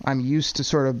 I'm used to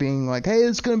sort of being like, hey,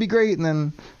 it's gonna be great, and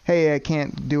then hey, I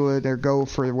can't do it or go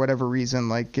for whatever reason.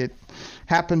 Like, it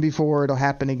happened before, it'll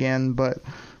happen again. But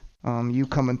you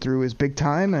coming through is big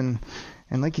time, and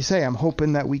like you say, I'm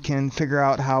hoping that we can figure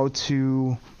out how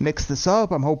to mix this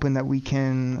up. I'm hoping that we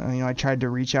can, I tried to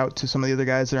reach out to some of the other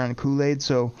guys that are on Kool-Aid.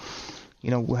 So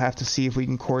we'll have to see if we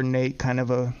can coordinate kind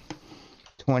of a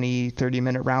 20-30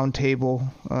 minute roundtable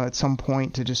at some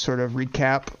point to just sort of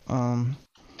recap.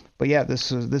 But yeah,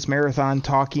 this marathon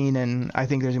talking, and I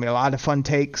think there's gonna be a lot of fun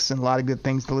takes and a lot of good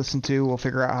things to listen to. We'll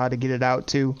figure out how to get it out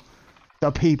to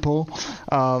the people.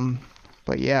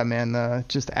 But yeah, man,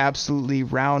 just absolutely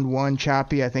round one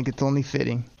choppy. I think it's only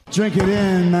fitting. Drink it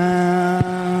in,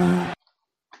 man.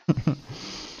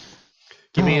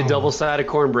 Give me a double-sided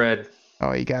cornbread.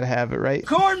 Oh, you gotta have it, right?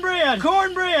 Cornbread.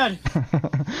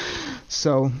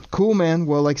 So cool, man.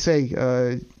 Well, like I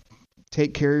say,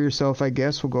 take care of yourself. I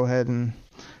guess we'll go ahead and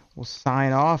we'll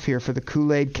sign off here for the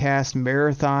Kool-Aid Cast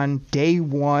Marathon Day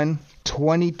 1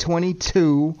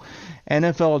 2022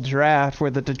 NFL Draft,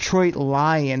 where the Detroit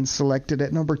Lions selected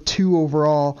at number 2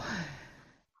 overall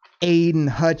Aiden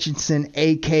Hutchinson,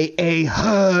 a.k.a.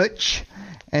 Hutch.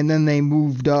 And then they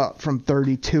moved up from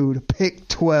 32 to pick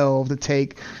 12 to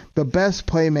take the best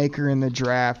playmaker in the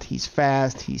draft. He's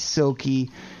fast, he's silky,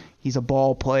 he's a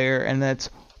ball player, and that's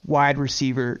wide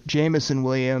receiver Jameson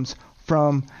Williams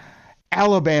from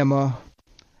Alabama.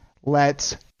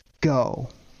 Let's go.